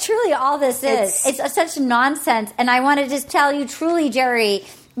mean, that's truly all this is. It's such nonsense. And I want to just tell you, truly, Jerry,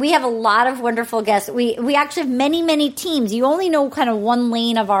 we have a lot of wonderful guests. We actually have many, many teams. You only know kind of one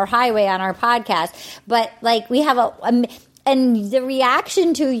lane of our highway on our podcast. But, we have and the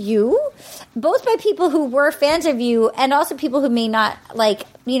reaction to you, both by people who were fans of you and also people who may not,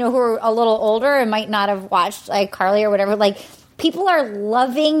 who are a little older and might not have watched, Carly or whatever, people are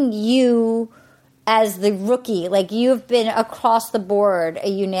loving you as the rookie. You've been across the board a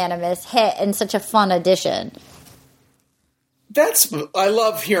unanimous hit and such a fun addition. I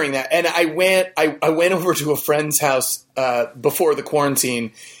love hearing that. And I went over to a friend's house before the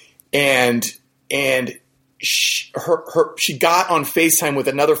quarantine, and she got on FaceTime with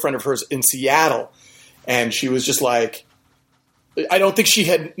another friend of hers in Seattle, and she was just I don't think she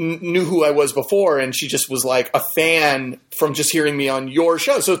knew who I was before, and she just was a fan from just hearing me on your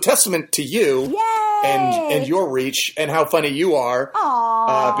show. So testament to you and your reach and how funny you are,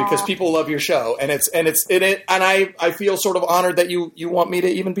 because people love your show, and I feel sort of honored that you want me to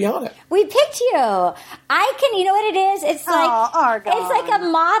even be on it. We picked you. You know what it is? It's Arden. It's like a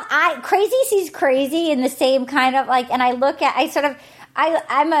moth. Crazy sees crazy in the same kind of and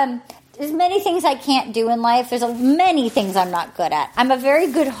there's many things I can't do in life. There's many things I'm not good at. I'm a very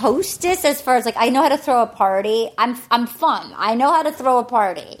good hostess as far as I know how to throw a party. I'm fun. I know how to throw a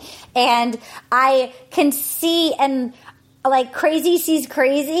party. And I can see and like Crazy Sees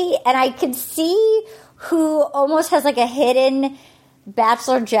Crazy, and I could see who almost has like a hidden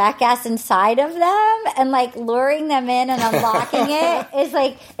bachelor jackass inside of them, and like luring them in and unlocking it is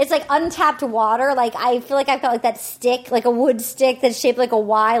like, it's like untapped water. Like I feel like I've got like that stick, like a wood stick that's shaped like a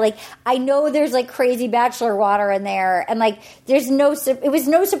Y. Like I know there's like crazy bachelor water in there, and like it was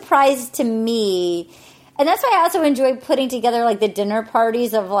no surprise to me. And that's why I also enjoy putting together like the dinner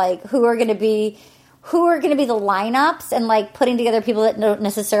parties of like who are going to be the lineups, and like putting together people that don't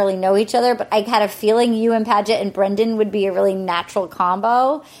necessarily know each other. But I had a feeling you and Paget and Brendan would be a really natural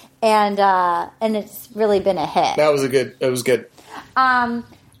combo, and it's really been a hit. That was good.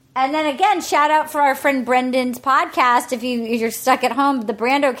 And then again, shout out for our friend Brendan's podcast. If you're stuck at home, the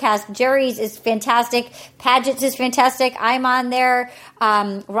Brando cast, Jerry's is fantastic. Paget's is fantastic. I'm on there.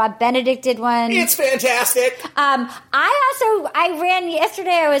 Rob Benedict did one. It's fantastic. I ran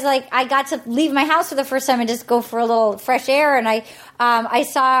yesterday. I was like, I got to leave my house for the first time and just go for a little fresh air. And I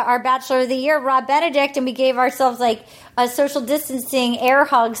saw our Bachelor of the Year, Rob Benedict, and we gave ourselves like a social distancing air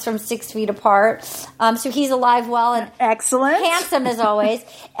hugs from 6 feet apart. So he's alive, well, and excellent, handsome as always.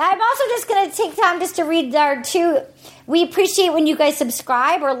 I'm also just going to take time just to read our two. We appreciate when you guys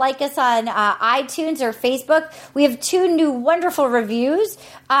subscribe or like us on iTunes or Facebook. We have 2 new wonderful reviews.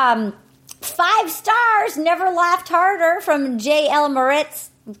 5 stars, never laughed harder, from J.L. Moritz.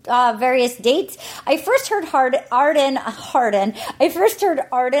 Various dates. I first heard Arden on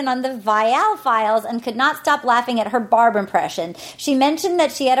the Vial Files and could not stop laughing at her Barb impression. She mentioned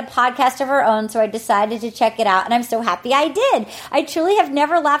that she had a podcast of her own, so I decided to check it out, and I'm so happy I did. I truly have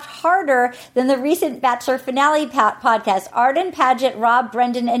never laughed harder than the recent Bachelor finale podcast. Arden, Paget, Rob,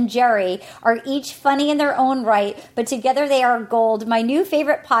 Brendan, and Jerry are each funny in their own right, but together they are gold. My new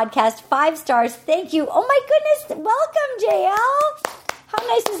favorite podcast, 5 stars. Thank you. Oh my goodness. Welcome, JL. How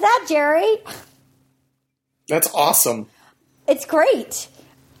nice is that, Jerry? That's awesome. It's great.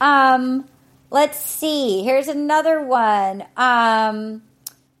 Let's see. Here's another one.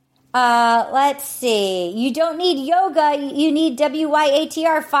 Let's see. You don't need yoga. You need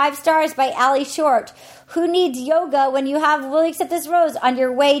WYATR. 5 stars by Allie Short. Who needs yoga when you have Will You Accept This Rose on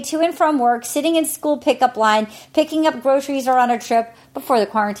your way to and from work, sitting in school pickup line, picking up groceries, or on a trip before the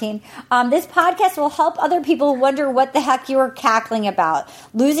quarantine? This podcast will help other people wonder what the heck you were cackling about,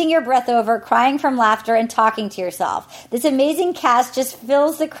 losing your breath over, crying from laughter, and talking to yourself. This amazing cast just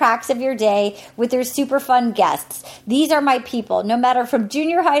fills the cracks of your day with their super fun guests. These are my people. No matter from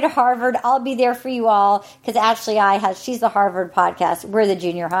junior high to Harvard, I'll be there for you all, because Ashley she's the Harvard podcast. We're the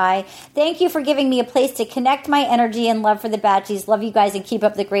junior high. Thank you for giving me a place to connect my energy and love for the Batchies. Love you guys and keep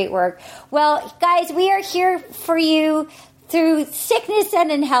up the great work. Well, guys, we are here for you through sickness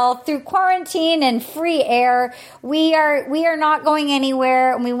and in health, through quarantine and free air. We are not going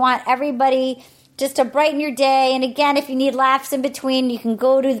anywhere, and we want everybody just to brighten your day. And again, if you need laughs in between, you can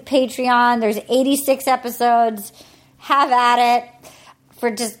go to the Patreon. There's 86 episodes. Have at it for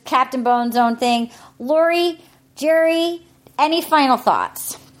just Captain Bone's own thing. Lori, Jerry, any final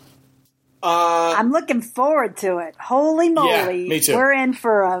thoughts? I'm looking forward to it. Holy moly. Yeah, me too. We're in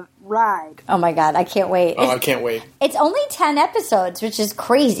for a ride. Oh my God, I can't wait. I can't wait. It's only 10 episodes, which is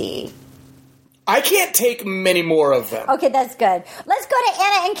crazy. I can't take many more of them. Okay, that's good. Let's go to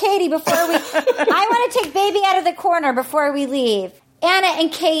Anna and Katie before we... I want to take baby out of the corner before we leave. Anna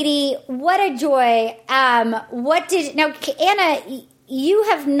and Katie, what a joy. Now, Anna, you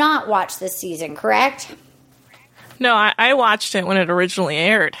have not watched this season, correct? No, I watched it when it originally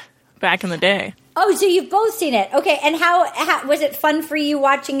aired back in the day. Oh, so you've both seen it. Okay, and how was it fun for you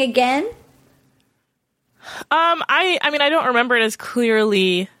watching again? I mean, I don't remember it as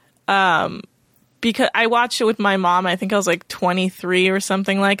clearly because I watched it with my mom. I think I was like 23 or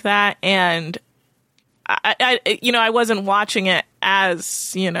something like that, and I wasn't watching it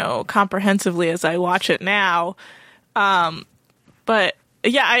as, comprehensively as I watch it now. But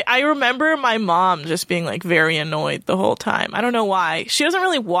yeah, I remember my mom just being like very annoyed the whole time. I don't know why. She doesn't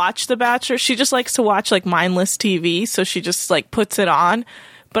really watch The Bachelor. She just likes to watch like mindless TV, so she just like puts it on.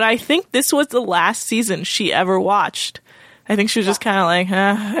 But I think this was the last season she ever watched. I think she was just kind of like,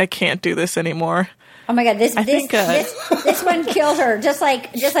 I can't do this anymore. Oh my God, this one killed her. Just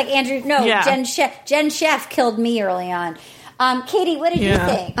like Andrew. No, yeah. Jen Chef killed me early on. Katie, what did you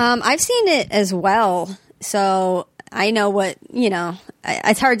think? I've seen it as well, so I know what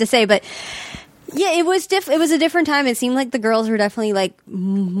it's hard to say, but yeah, it was it was a different time. It seemed like the girls were definitely like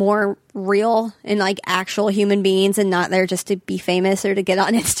more real and like actual human beings, and not there just to be famous or to get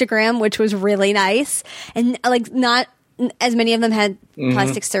on Instagram, which was really nice. And like not as many of them had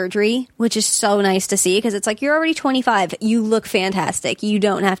plastic surgery, which is so nice to see, because it's like, you're already 25. You look fantastic. You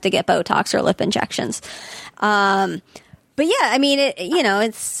don't have to get Botox or lip injections. But But yeah, I mean,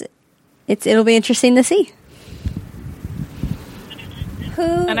 it'll be interesting to see.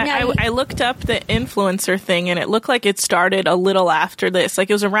 And I looked up the influencer thing, and it looked like it started a little after this. Like,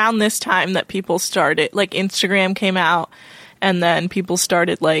 it was around this time that people started, like, Instagram came out, and then people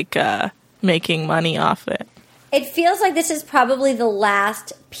started, like, making money off it. It feels like this is probably the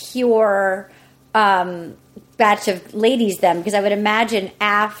last pure batch of ladies, then, because I would imagine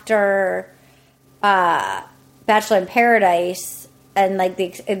after Bachelor in Paradise and, like,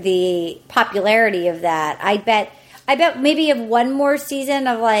 the popularity of that, I bet maybe of one more season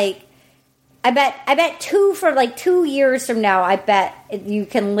of, like, I bet 2 for like 2 years from now, I bet you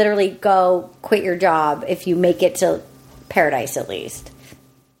can literally go quit your job if you make it to Paradise at least.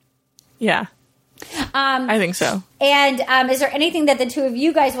 Yeah. I think so. And is there anything that the two of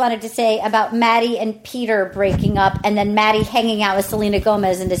you guys wanted to say about Maddie and Peter breaking up and then Maddie hanging out with Selena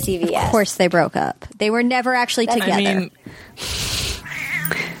Gomez into CVS? Of course they broke up. They were never actually together. I mean,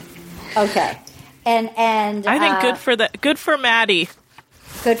 okay. And I think good for Maddie.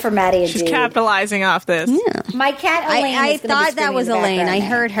 Good for Maddie, indeed. She's capitalizing off this. Yeah. My cat Elaine. I thought that was Elaine. I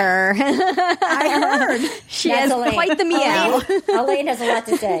heard her. I heard. She has quite the meow. Elaine has a lot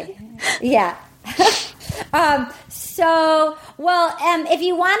to say. Yeah. If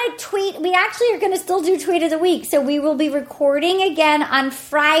you want to tweet, we actually are going to still do Tweet of the Week. So we will be recording again on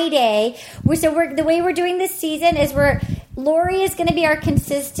Friday. The way we're doing this season is Lori is going to be our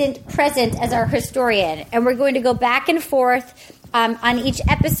consistent present as our historian, and we're going to go back and forth on each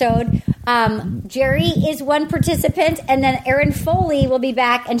episode. Jerry is one participant, and then Erin Foley will be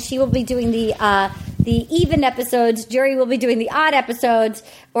back, and she will be doing the even episodes. Jerry will be doing the odd episodes,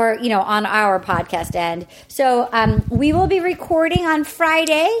 or on our podcast end. So we will be recording on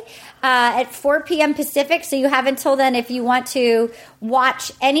Friday at 4 p.m. Pacific. So you have until then if you want to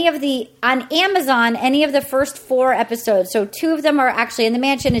watch on Amazon any of the first 4 episodes. So 2 of them are actually in the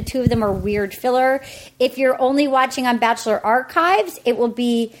mansion, and 2 of them are weird filler. If you're only watching on Bachelor Archives, it will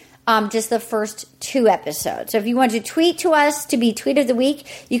be just the first 2 episodes. So if you want to tweet to us to be Tweet of the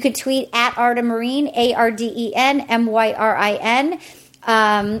Week, you could tweet at Arden Marine, ARDEN MYRIN,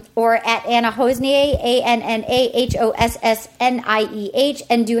 or at Anna Hosnier, ANNAHOSSNIEH,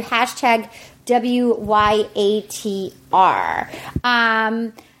 and do hashtag WYATR.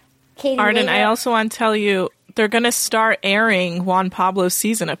 Katie, Arden, I also want to tell you, they're going to start airing Juan Pablo's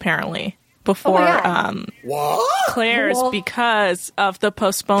season, apparently, before Claire's, because of the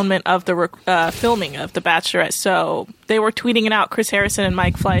postponement of the filming of The Bachelorette. So they were tweeting it out. Chris Harrison and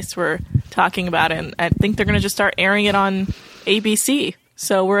Mike Fleiss were talking about it, and I think they're going to just start airing it on ABC.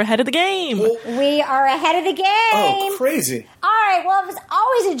 So we're ahead of the game. We are ahead of the game. Oh, crazy. All right. Well, it was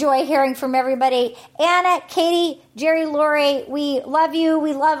always a joy hearing from everybody. Anna, Katie, Jerry, Lori, we love you.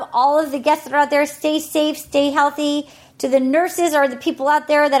 We love all of the guests that are out there. Stay safe, stay healthy. To the nurses or the people out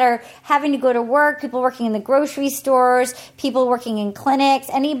there that are having to go to work, people working in the grocery stores, people working in clinics,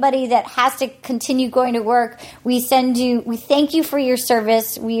 anybody that has to continue going to work, we thank you for your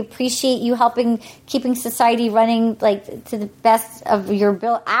service. We appreciate you keeping society running like to the best of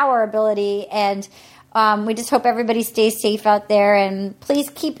our ability. And we just hope everybody stays safe out there. And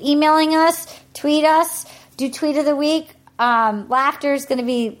please keep emailing us, tweet us, do Tweet of the Week. Laughter is going to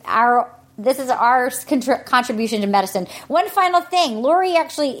be this is our contribution to medicine. One final thing. Lori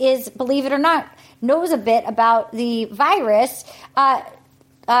actually believe it or not, knows a bit about the virus.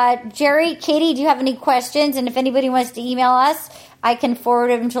 Jerry, Katie, do you have any questions? And if anybody wants to email us, I can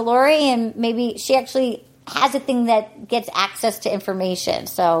forward them to Lori, and maybe she actually has a thing that gets access to information.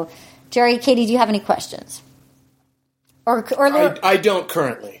 So, Jerry, Katie, do you have any questions? Or Lori, I don't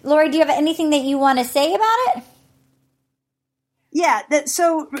currently. Lori, do you have anything that you want to say about it? Yeah,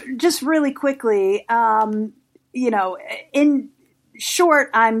 so just really quickly, in short,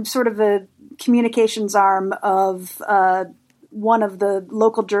 I'm sort of a communications arm of one of the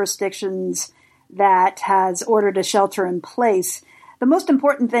local jurisdictions that has ordered a shelter in place. The most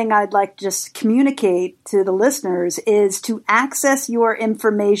important thing I'd like to just communicate to the listeners is to access your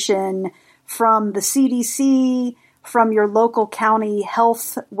information from the CDC, from your local county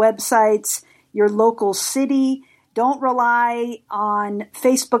health websites, your local city. Don't rely on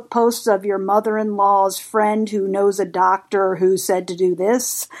Facebook posts of your mother-in-law's friend who knows a doctor who said to do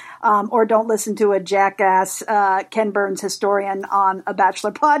this, or don't listen to a jackass Ken Burns historian on a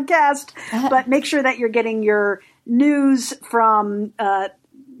Bachelor podcast. But make sure that you're getting your news from the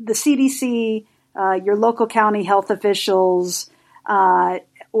CDC, your local county health officials,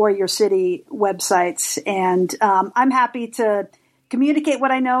 or your city websites. And I'm happy to communicate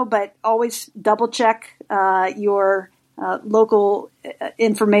what I know, but always double check your local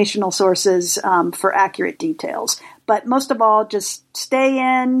informational sources for accurate details. But most of all, just stay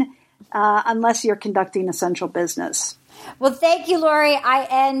in unless you're conducting essential business. Well, thank you, Lori. All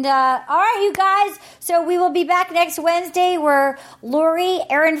right, you guys. So we will be back next Wednesday where Lori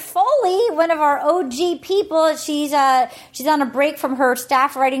Erin Foley, one of our OG people, she's on a break from her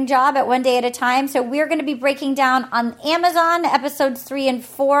staff writing job at One Day at a Time. So we're going to be breaking down on Amazon episodes 3 and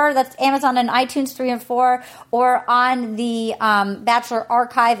 4. That's Amazon and iTunes 3 and 4. Or on the Bachelor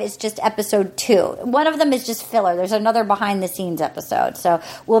Archive, it's just episode 2. One of them is just filler. There's another behind the scenes episode. So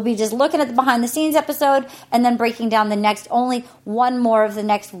we'll be just looking at the behind the scenes episode and then breaking down the next, only one more of the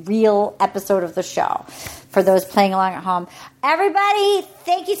next real episode of the show for those playing along at home. Everybody,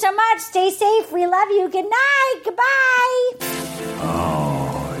 thank you so much. Stay safe. We love you. Good night. Goodbye.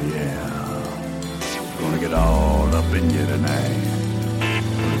 Oh, yeah. Gonna get all up in you tonight.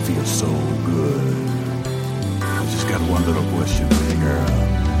 It feels so good. I just got one little question for you, girl.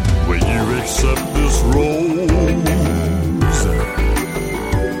 Will you accept this rose?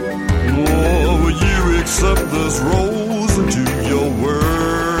 Oh, will you accept this rose into your world?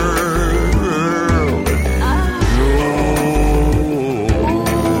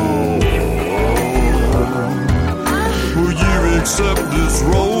 Will you accept this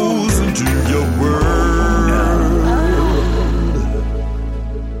rose into your world?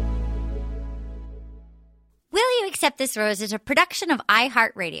 Will You Accept This Rose is a production of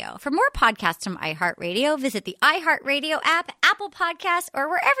iHeartRadio. For more podcasts from iHeartRadio, visit the iHeartRadio app, Apple Podcasts, or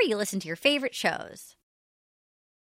wherever you listen to your favorite shows.